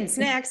 hidden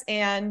snacks,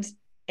 and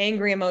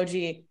angry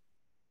emoji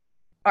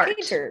art.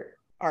 Painter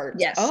art.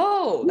 Yes.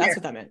 Oh, that's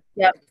what that meant.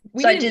 Yep.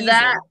 We so I did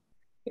that.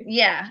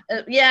 Yeah.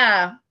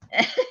 Yeah.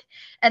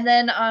 And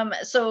then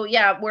so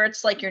yeah, where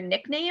it's like your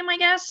nickname, I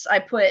guess, I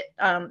put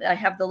I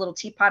have the little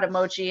teapot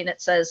emoji, and it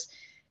says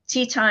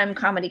Tea Time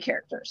Comedy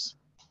Characters.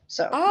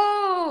 So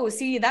oh,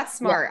 see, that's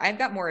smart. Yeah. I've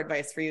got more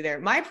advice for you there.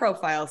 My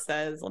profile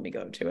says, let me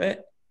go to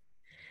it.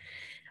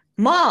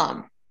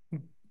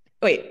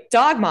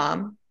 Dog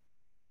mom,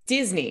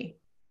 Disney,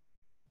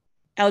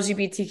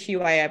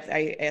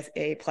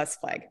 LGBTQIA plus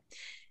flag,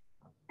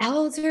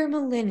 elder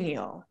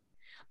millennial,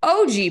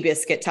 OG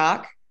biscuit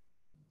talk.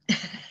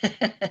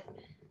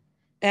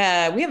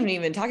 We haven't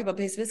even talked about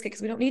Taste the Biscuit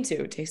because we don't need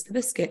to. Taste the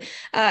biscuit.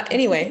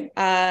 Anyway,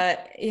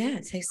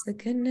 taste the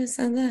goodness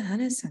of the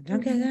honey sauce.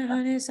 Don't get the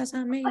honey sauce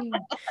on me.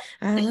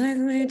 I like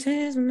the way it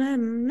tastes my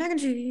mac and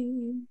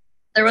cheese.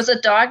 There was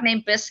a dog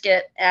named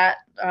Biscuit at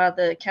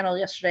the kennel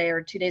yesterday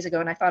or 2 days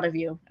ago, and I thought of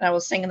you. And I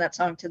was singing that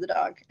song to the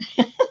dog.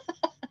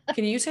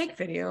 Can you take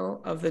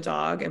video of the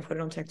dog and put it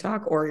on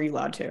TikTok, or are you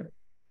allowed to?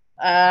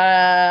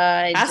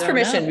 Ask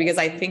permission, because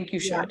I think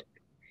you should.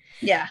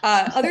 Yeah.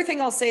 Other thing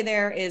I'll say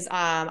there is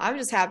I'm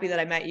just happy that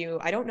I met you.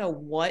 I don't know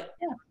what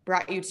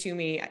brought you to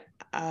me,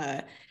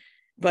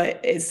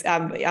 but it's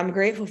I'm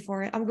grateful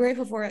for it. I'm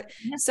grateful for it.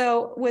 Yeah.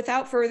 So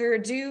without further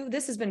ado,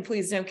 this has been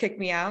Please Don't Kick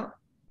Me Out,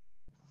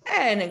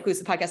 an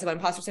inclusive podcast about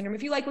imposter syndrome.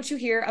 If you like what you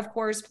hear, of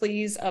course,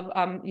 please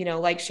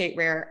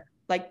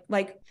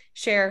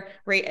share,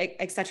 rate,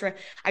 etc.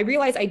 I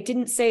realized I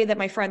didn't say that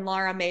my friend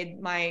Laura made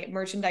my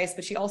merchandise,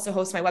 but she also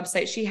hosts my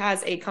website. She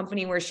has a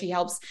company where she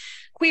helps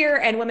queer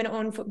and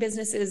women-owned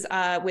businesses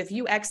with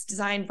UX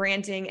design,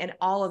 branding, and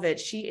all of it.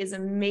 She is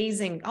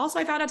amazing. Also,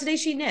 I found out today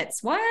she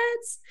knits. What?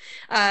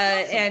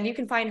 And you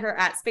can find her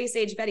at Space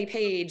Age Betty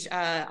Page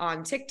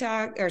on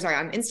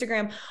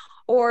Instagram.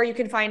 Or you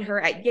can find her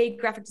at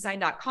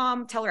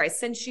yaygraphicdesign.com. Tell her I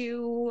sent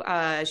you.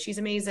 She's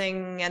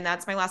amazing. And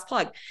that's my last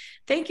plug.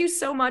 Thank you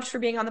so much for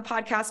being on the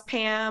podcast,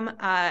 Pam.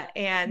 I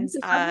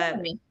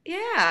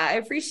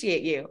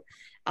appreciate you.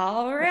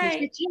 All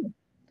right.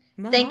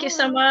 Thank you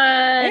so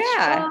much.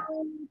 Yeah.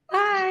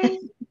 Bye.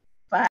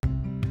 Bye.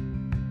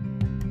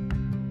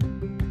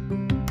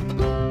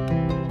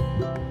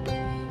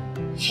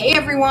 Hey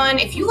everyone,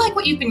 if you like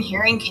what you've been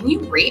hearing, can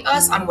you rate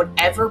us on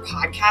whatever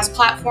podcast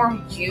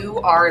platform you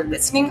are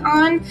listening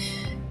on?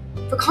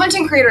 For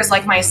content creators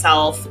like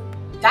myself,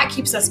 that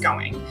keeps us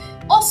going.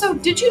 Also,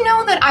 did you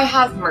know that I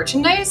have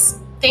merchandise?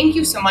 Thank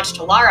you so much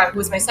to Lara, who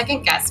was my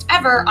second guest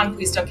ever on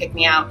Please Don't Kick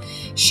Me Out.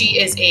 She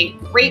is a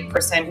great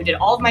person who did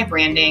all of my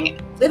branding.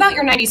 Live out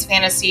your 90s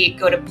fantasy.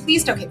 Go to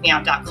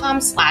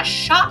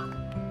pleasedon'tkickmeout.com/shop.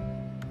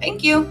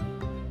 Thank you.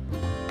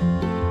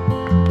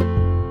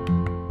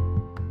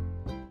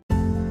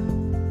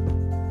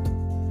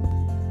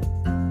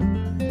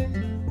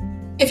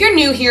 If you're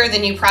new here,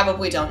 then you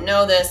probably don't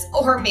know this,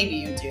 or maybe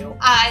you do.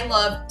 I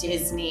love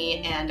Disney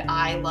and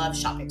I love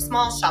shopping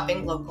small,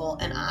 shopping local,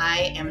 and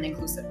I am an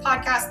inclusive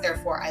podcast,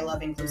 therefore I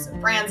love inclusive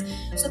brands.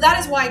 So that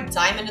is why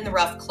Diamond in the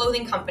Rough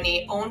Clothing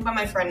Company, owned by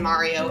my friend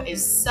Mario,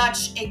 is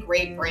such a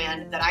great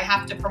brand that I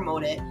have to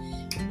promote it.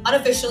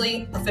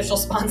 Unofficially, official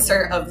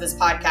sponsor of this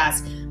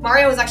podcast.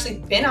 Mario has actually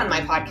been on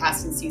my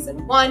podcast in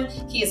season 1.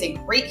 He is a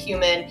great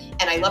human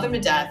and I love him to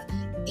death.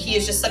 He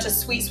is just such a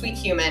sweet, sweet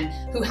human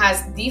who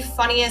has the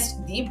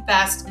funniest, the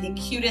best, the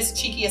cutest,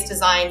 cheekiest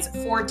designs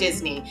for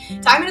Disney.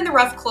 Diamond in the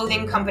Rough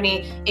Clothing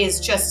Company is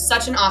just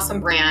such an awesome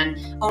brand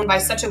owned by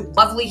such a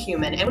lovely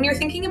human. And when you're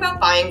thinking about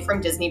buying from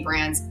Disney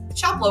brands,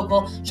 shop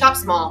local, shop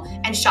small,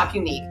 and shop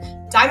unique.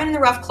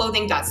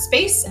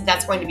 diamondintheroughclothing.space.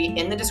 That's going to be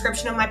in the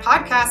description of my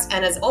podcast.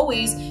 And as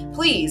always,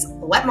 please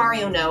let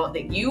Mario know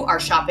that you are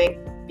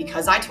shopping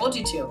because I told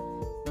you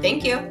to.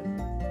 Thank you.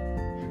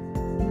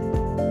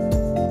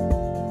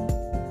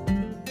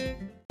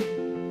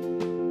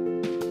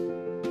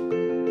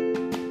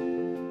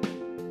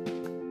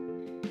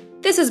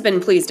 This has been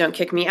Please Don't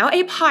Kick Me Out,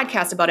 a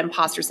podcast about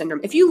imposter syndrome.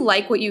 If you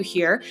like what you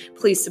hear,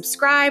 please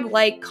subscribe,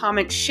 like,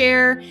 comment,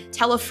 share,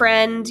 tell a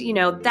friend.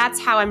 That's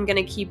how I'm going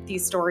to keep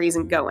these stories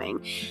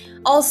going.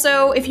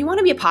 Also, if you want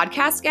to be a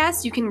podcast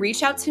guest, you can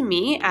reach out to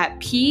me at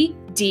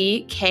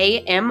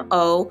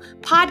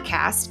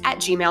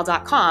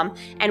pdkmopodcast@gmail.com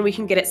and we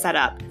can get it set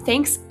up.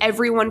 Thanks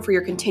everyone for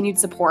your continued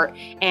support,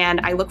 and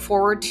I look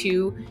forward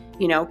to,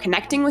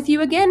 connecting with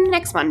you again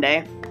next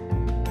Monday.